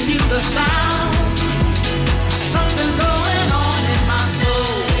giving you the sound. Something's going on in my soul.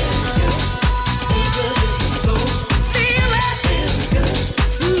 Feel it.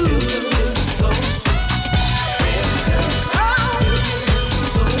 Ooh. Oh.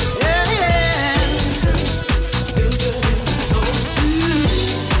 Yeah, yeah.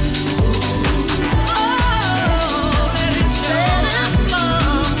 Oh, let it show.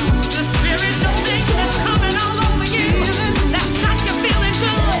 The spiritual thing that's coming all over you. That's got you feeling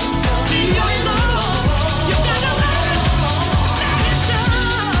good in your soul. You gotta let it show.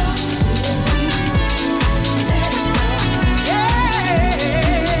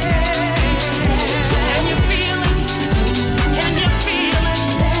 Can you feel it? Can you feel it?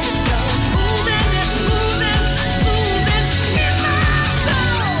 Moving, it's moving, moving in my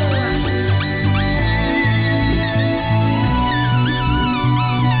soul.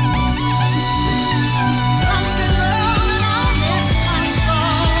 Something rolling on in my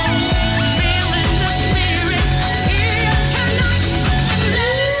soul. Feeling the spirit here tonight.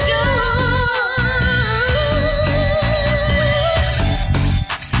 Let it show.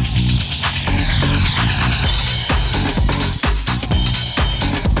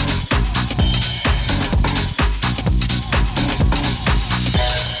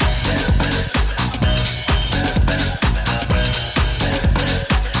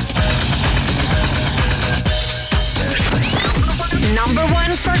 Number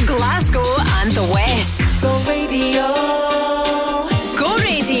one for Glasgow and the West. Go radio. Go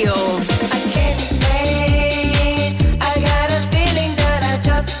Radio. I can't explain. I got a feeling that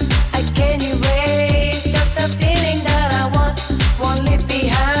I can't erase. Just a feeling that I won't leave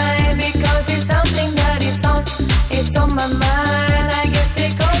behind, because it's something that is on my mind. I guess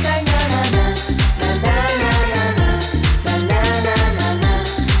it goes like na na na na na na na na na na na na na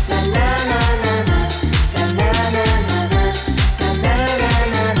na na na na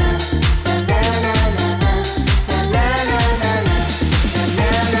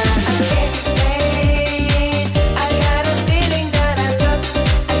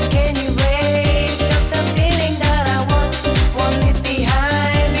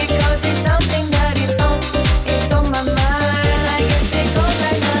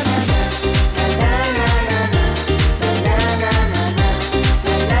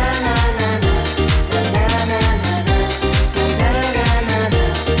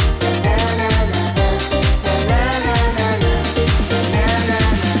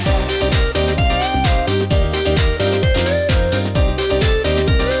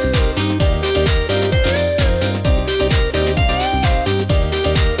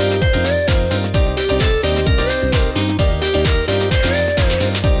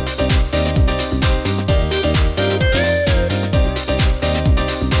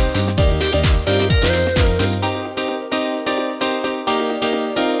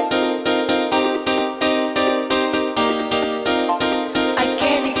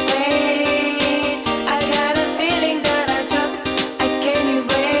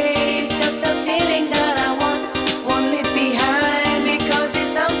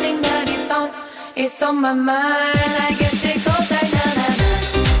It's on my mind. I guess it goes like na na na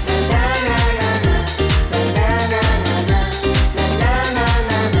na na na na na na na na na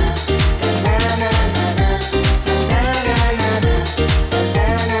na na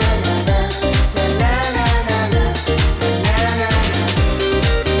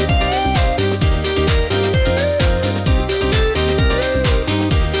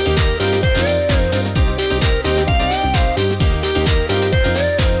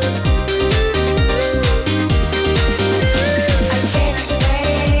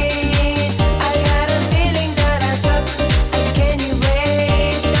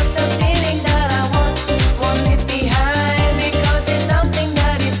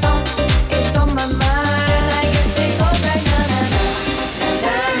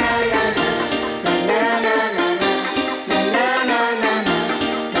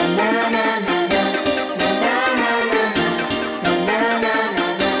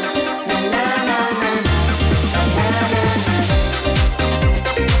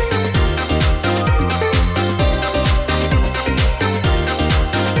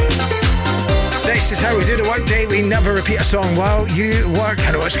How we do the work day, we never repeat a song while you work.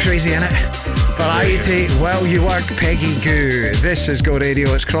 I know it's crazy, innit? Variety while you work, Peggy Goo. This is Go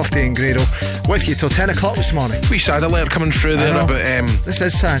Radio, it's Crofty and Grado with you till 10 o'clock this morning. Wee sad alert coming through there about this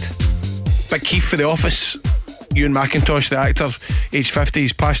is sad. Big Keith for The Office, Ewan McIntosh, the actor, age 50,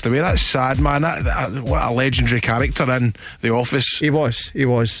 he's passed away. That's sad, man. What a legendary character in The Office. He was.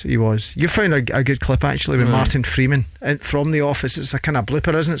 You found a good clip actually with Martin Freeman from The Office. It's a kind of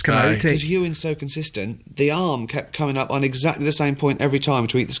blooper, isn't it? It's kind of outtake. Because Ewan's so consistent, the arm kept coming up on exactly the same point every time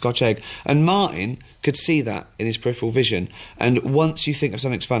to eat the Scotch egg, and Martin could see that in his peripheral vision, and once you think of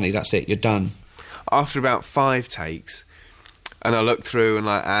something's funny, that's it, you're done. After about 5 takes, and I looked through, and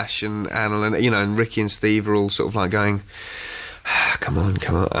like Ash and Anna and, and Ricky and Steve are all sort of like going, come on.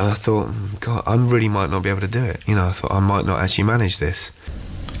 And I thought, God, I really might not be able to do it. I thought I might not actually manage this.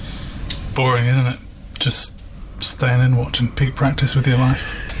 Boring, isn't it? Just staying in watching peak practice with your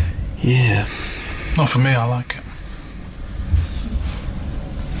life. Yeah. Not for me, I like it.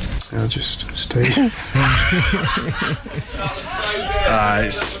 I'll just stay.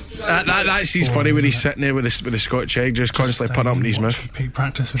 That's he's funny when he's sitting there with the Scotch egg just constantly putting up in his mouth. Peak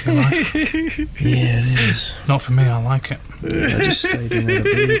practice with your life. Yeah, it is. Not for me, I like it. I just stayed in there.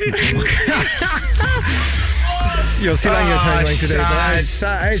 You'll see that in your timeline today, but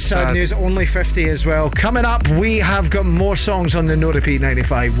it's sad news. Only 50 as well. Coming up, we have got more songs on the No Repeat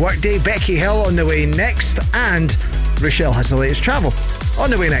 95. Workday, Becky Hill on the way next, and Rochelle has the latest travel on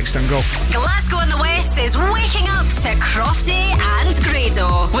the way next on Go. Glasgow and the West is waking up to Crofty and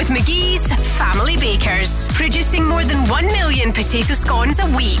Grado with McGee's Family Bakers, producing more than 1 million potato scones a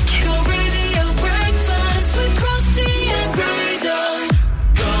week. Go Radio breakfast with Crofty and Grado.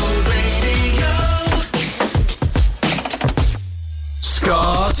 Go Radio.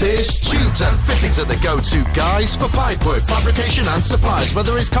 Scottish Tubes and Fittings are the go-to guys for pipework, fabrication and supplies.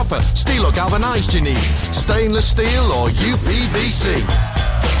 Whether it's copper, steel or galvanised you need, stainless steel or UPVC.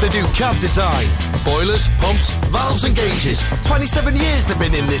 They do cab design, boilers, pumps, valves and gauges. 27 years they've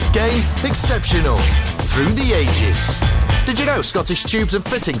been in this game, exceptional, through the ages. Did you know Scottish Tubes and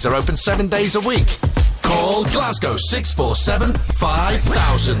Fittings are open 7 days a week? Call Glasgow 647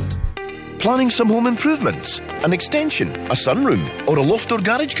 5000. Planning some home improvements? An extension, a sunroom, or a loft or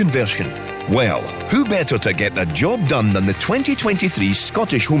garage conversion? Well, who better to get the job done than the 2023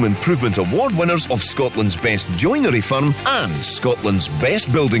 Scottish Home Improvement Award winners of Scotland's Best Joinery Firm and Scotland's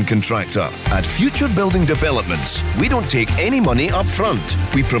Best Building Contractor. At Future Building Developments, we don't take any money up front.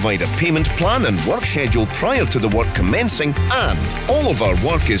 We provide a payment plan and work schedule prior to the work commencing, and all of our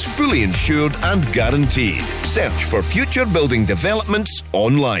work is fully insured and guaranteed. Search for Future Building Developments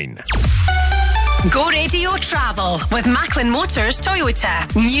online. Go Radio Travel with Macklin Motors Toyota.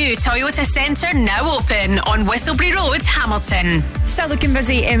 New Toyota Centre now open on Whistlebury Road, Hamilton. Still looking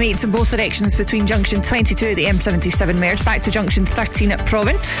busy M8 in both directions between junction 22 at the M77 merge back to junction 13 at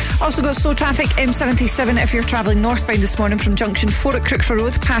Proven. Also got slow traffic M77 if you're travelling northbound this morning from junction 4 at Crookford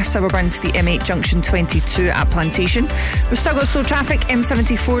Road past Silverburn to the M8 junction 22 at Plantation. We've still got slow traffic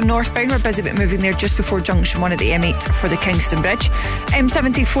M74 northbound. We're busy but moving there just before junction 1 at the M8 for the Kingston Bridge.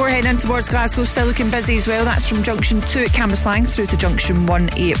 M74 heading in towards Glasgow, still looking busy as well. That's from junction 2 at Cambuslang through to junction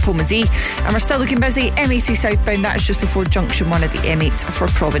 1A at Pomazee. And we're still looking busy M80 southbound. That's just before junction 1 at the M8 for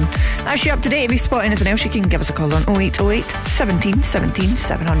Proven. That's you up to date. If you spot anything else, you can give us a call on 0808 17 17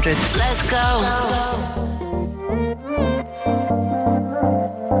 700. Let's go.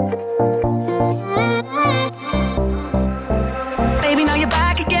 Baby, now you're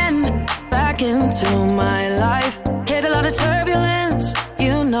back again, back into my life. Hit a lot of turbulence,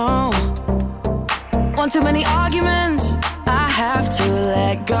 you know. One too many arguments, I have to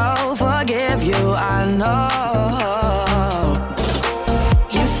let go. Forgive you, I know.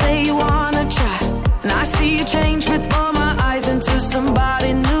 You say you wanna try, and I see you change before my eyes into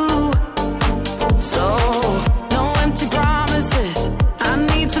somebody new. So, no empty promises, I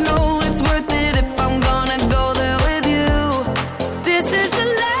need to know it's worth it if I'm gonna go there with you. This is the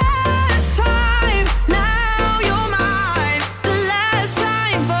last time, now you're mine. The last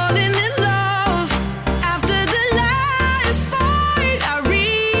time falling in love. After the last fight, I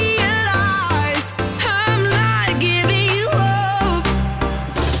realized I'm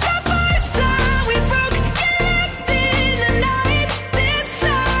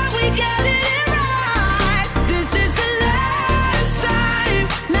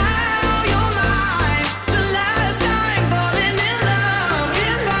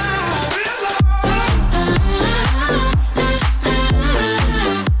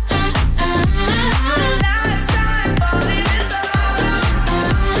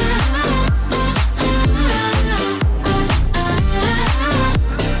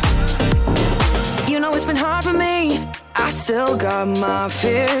got my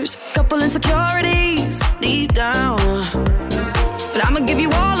fears, couple insecurities deep down. But I'ma give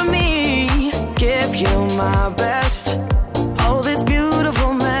you all of me, give you my best. Oh, this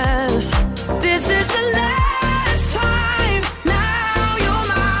beautiful mess. This is the last time, now you're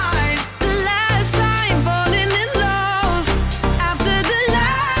mine. The last time falling in love. After the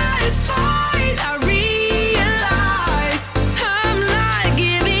last fight, I realized I'm not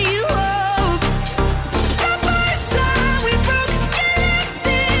giving you hope. The first time we broke, you left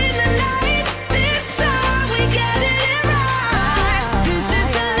in the night. This time we get it right. This is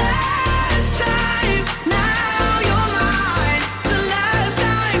the last time, now you're mine. The last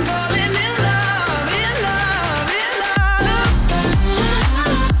time falling in love, in love, in love.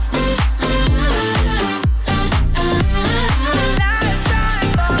 Last time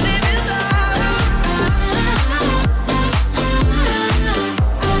falling in love.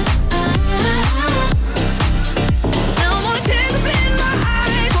 No more tears up in my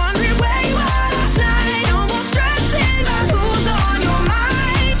eyes, wondering where you were last night. No more stressing about who's on your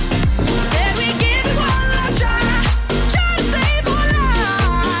mind. Said we'd give it one last try, try to stay for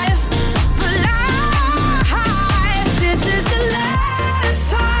life, for life. This is the last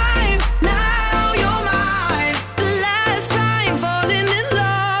time, now you're mine. The last time falling in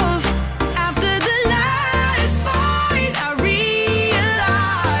love. After the last fight, I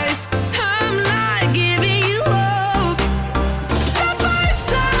realized I'm not giving you hope. The first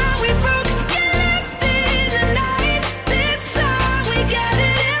time we broke, you left in the night. This time we get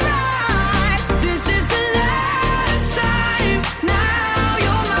it right. This is the last time, now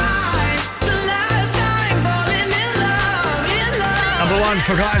you're mine. The last time falling in love, in love. Number one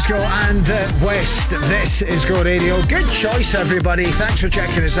for Glasgow and the West. This is Go Radio. Good choice, everybody. Thanks for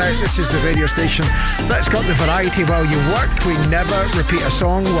checking us out. This is the radio station that's got the variety while you work. We never repeat a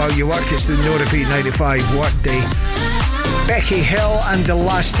song while you work. It's the No Repeat 95 work day. Becky Hill and The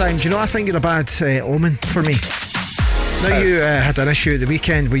Last Time. Do you know, I think you're a bad omen for me. Now you had an issue at the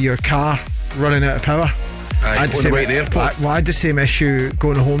weekend with your car running out of power. On the way to the airport. I had the same issue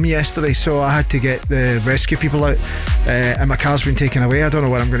going home yesterday, so I had to get the rescue people out, and my car's been taken away. I don't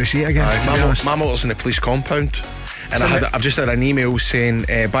know when I'm going to see it again. To be honest. My motor's in the police compound. And I've just had an email saying,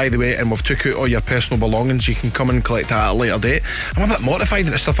 by the way, and we've took out all your personal belongings, you can come and collect that at a later date. I'm a bit mortified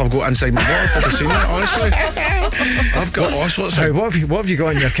at the stuff I've got inside my motor for the scene, honestly. I've got all sorts of... What have you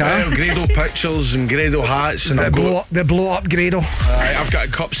got in your car? Grado pictures and Grado hats. And the blow up Grado. I've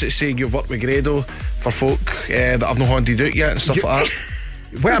got cups that say you've worked with Grado for folk that I've not handed out yet and stuff like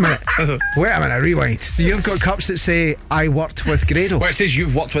that. Wait a minute, rewind. So you've got cups that say I worked with Grado? Well, it says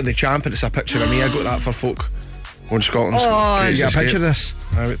you've worked with the champ, and it's a picture of me. I got that for folk on Scotland's. Oh, you got a picture of this?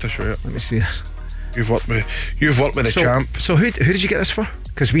 I wait to show you. Let me see this. You've worked with the champ. So who did you get this for?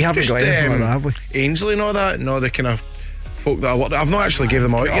 Because we haven't got anything like that, have we? Ainsley and all that. No, the kind of folk that I worked with. I've not actually gave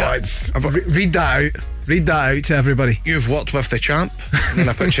them out yet. Read that out. Read that out to everybody. You've worked with the champ. And then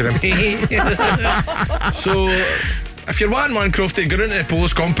a picture of me. So if you're wanting one, Crofty, go into the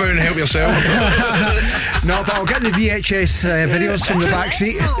police compound and help yourself. No, but I'll get the VHS videos from the back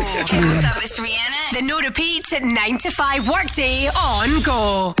seat. Hit us up with Rihanna. The No Repeat 9 to 5 workday on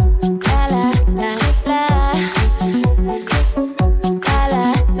Go. La la la la. La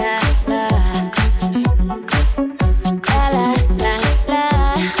la la la. La la la la.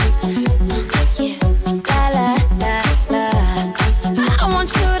 Yeah. La la la la. I want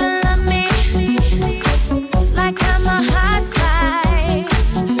you to love me like I'm a hot guy.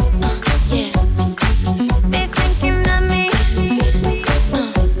 Yeah. Be thinking of me,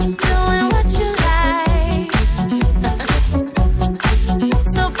 doing what you like.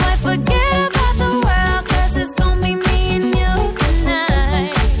 So put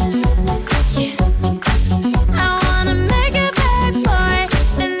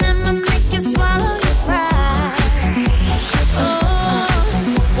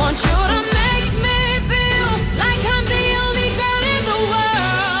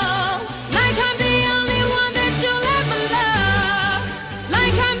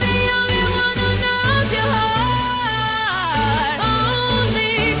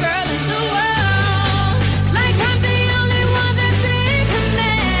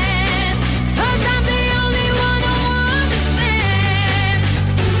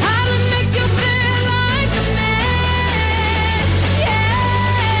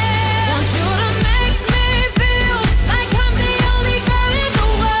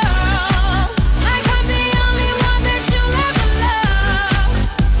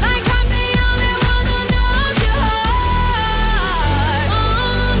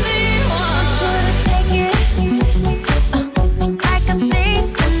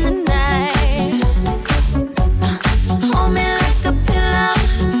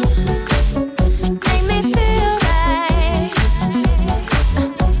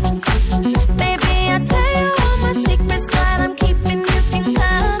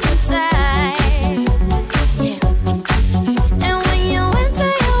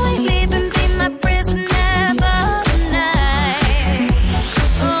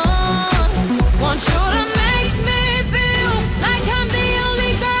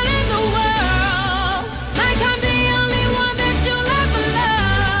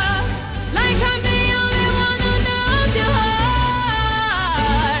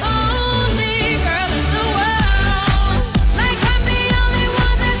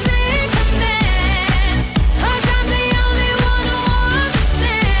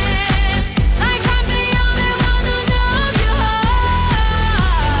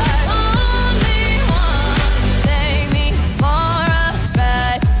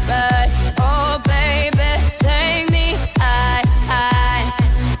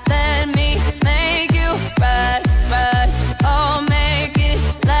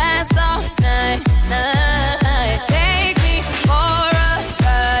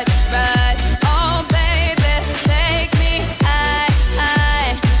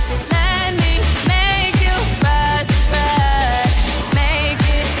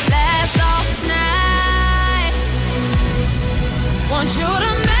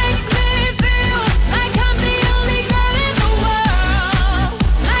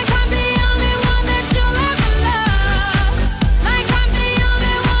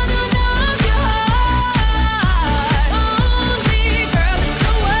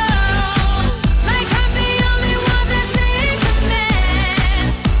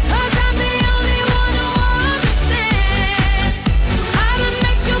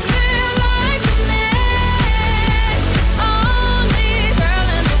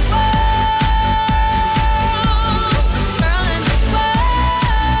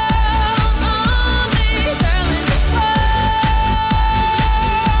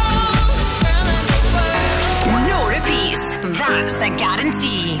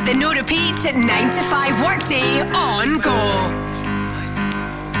repeat 9 to 5 workday on Go.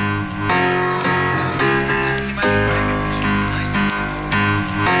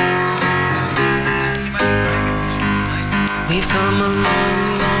 We've come a long,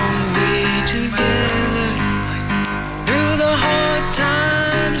 long way together, through the hard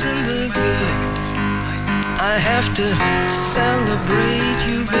times and the good. I have to celebrate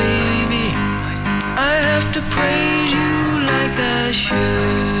you, baby. I have to praise you like I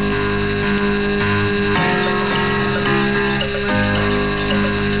should.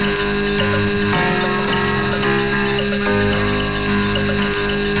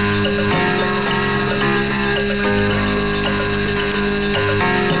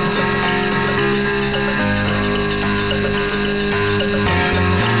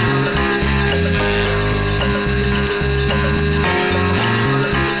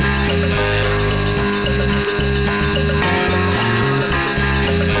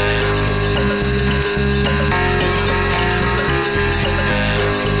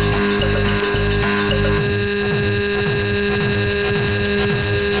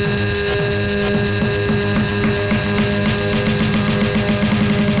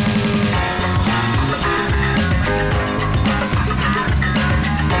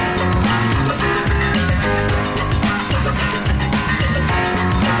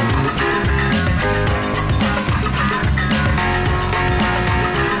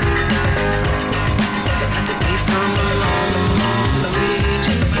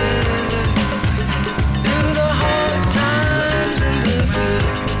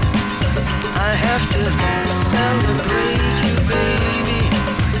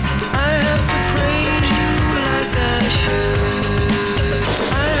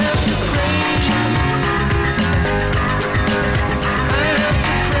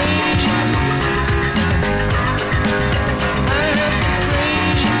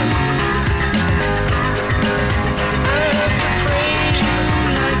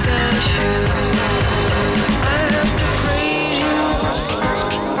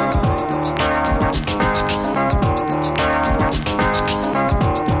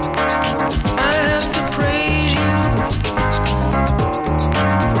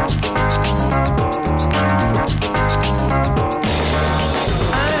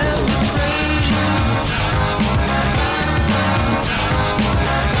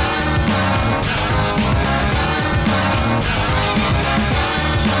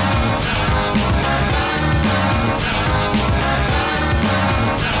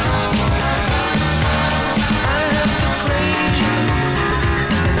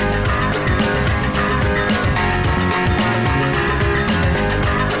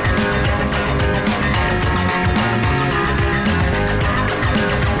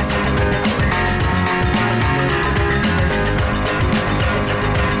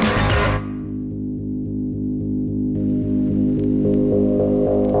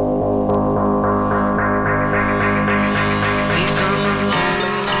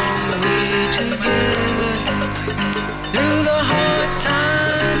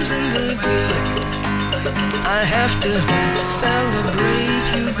 I have to celebrate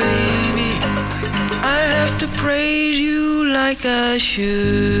you, baby. I have to praise you like I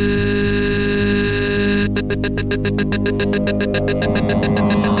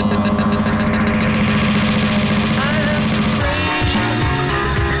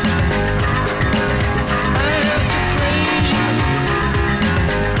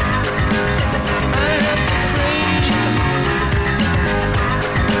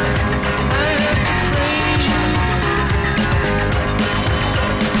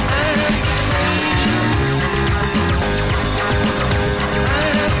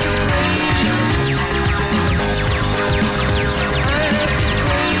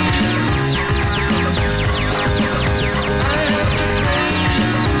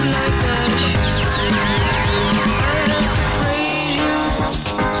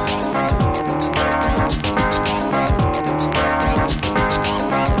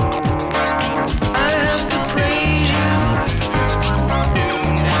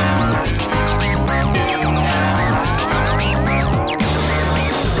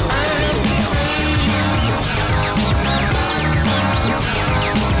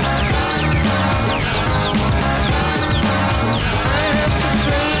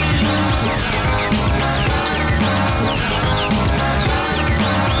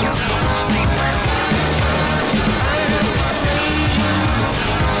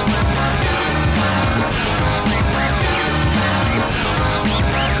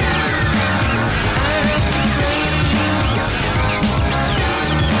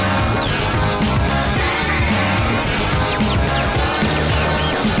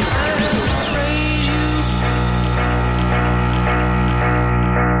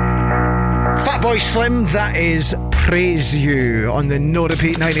Boy Slim, that is Praise You on the No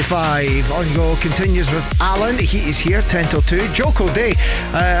Repeat 95. On Go continues with Alan. He is here 10 till 2. Joko Day,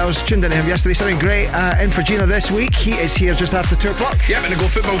 I was tuned into him yesterday, sounding great. In for Gina this week. He is here just after 2 o'clock. Yep, and the Go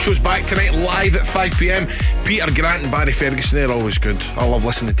Football Show's back tonight live at 5 p.m. Peter Grant and Barry Ferguson, they're always good. I love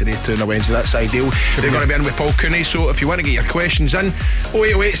listening to the two on a Wednesday, that's ideal. They're going to be in with Paul Cooney, so if you want to get your questions in,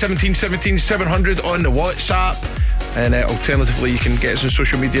 0808 17 17 700 on the WhatsApp. And alternatively, you can get us on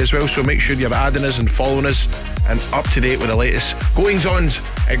social media as well, so make sure you're adding us and following us and up to date with the latest goings-ons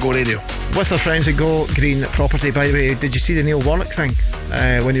at Go Radio. With our friends at Go Green Property, by the way, did you see the Neil Warnock thing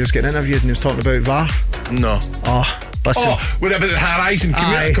when he was getting interviewed and he was talking about VAR? No. Oh, listen. Oh, with about the Horizon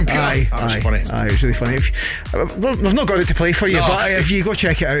computer. That was funny. It was really funny. We've not got it to play for you, but if you go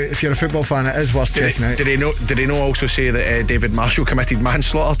check it out, if you're a football fan, it is worth checking out. Did he know also say that David Marshall committed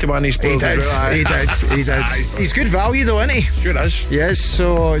manslaughter to one of his players? He did. He's good value though, isn't he? Sure is. Yes,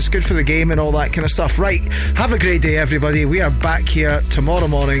 so it's good for the game and all that kind of stuff. Right, have a great day everybody. We are back here tomorrow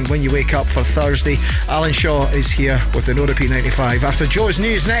morning when you wake up for Thursday. Alan Shaw is here with the No Repeat 95 after Joe's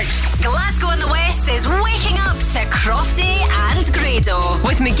news next. Glasgow and the West is waking up to Crofty and Grado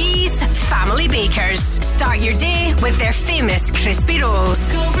with McGee's Family Bakers. Start your day with their famous crispy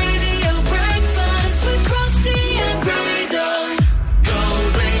rolls. Go Radio Breakfast with Crofty and Grado.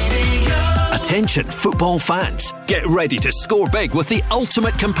 Go Radio. Attention football fans, get ready to score big with the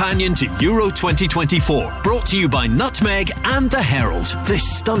ultimate companion to Euro 2024. Brought to you by Nutmeg and The Herald.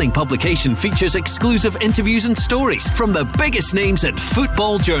 This stunning publication features exclusive interviews and stories from the biggest names in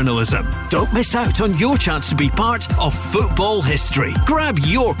football journalism. Don't miss out on your chance to be part of football history. Grab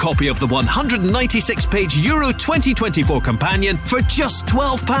your copy of the 196-page Euro 2024 companion for just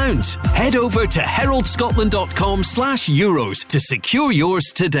 £12. Head over to heraldscotland.com/euros to secure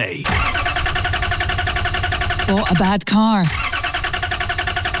yours today. Bought a bad car.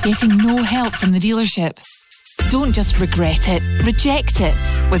 Getting no help from the dealership. Don't just regret it, reject it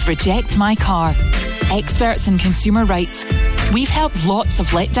with Reject My Car. Experts in consumer rights. We've helped lots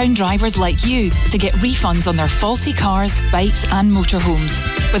of let-down drivers like you to get refunds on their faulty cars, bikes and motorhomes,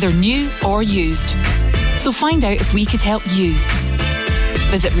 whether new or used. So find out if we could help you.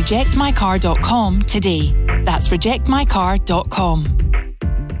 Visit rejectmycar.com today. That's rejectmycar.com.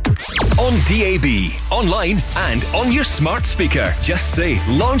 On DAB, online and on your smart speaker. Just say,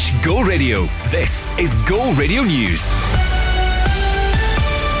 launch Go Radio. This is Go Radio News.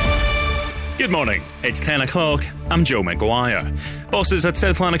 Good morning. It's 10 o'clock. I'm Joe McGuire. Bosses at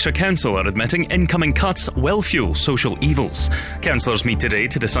South Lanarkshire Council are admitting incoming cuts will fuel social evils. Councillors meet today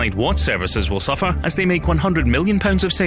to decide what services will suffer as they make £100 million of savings.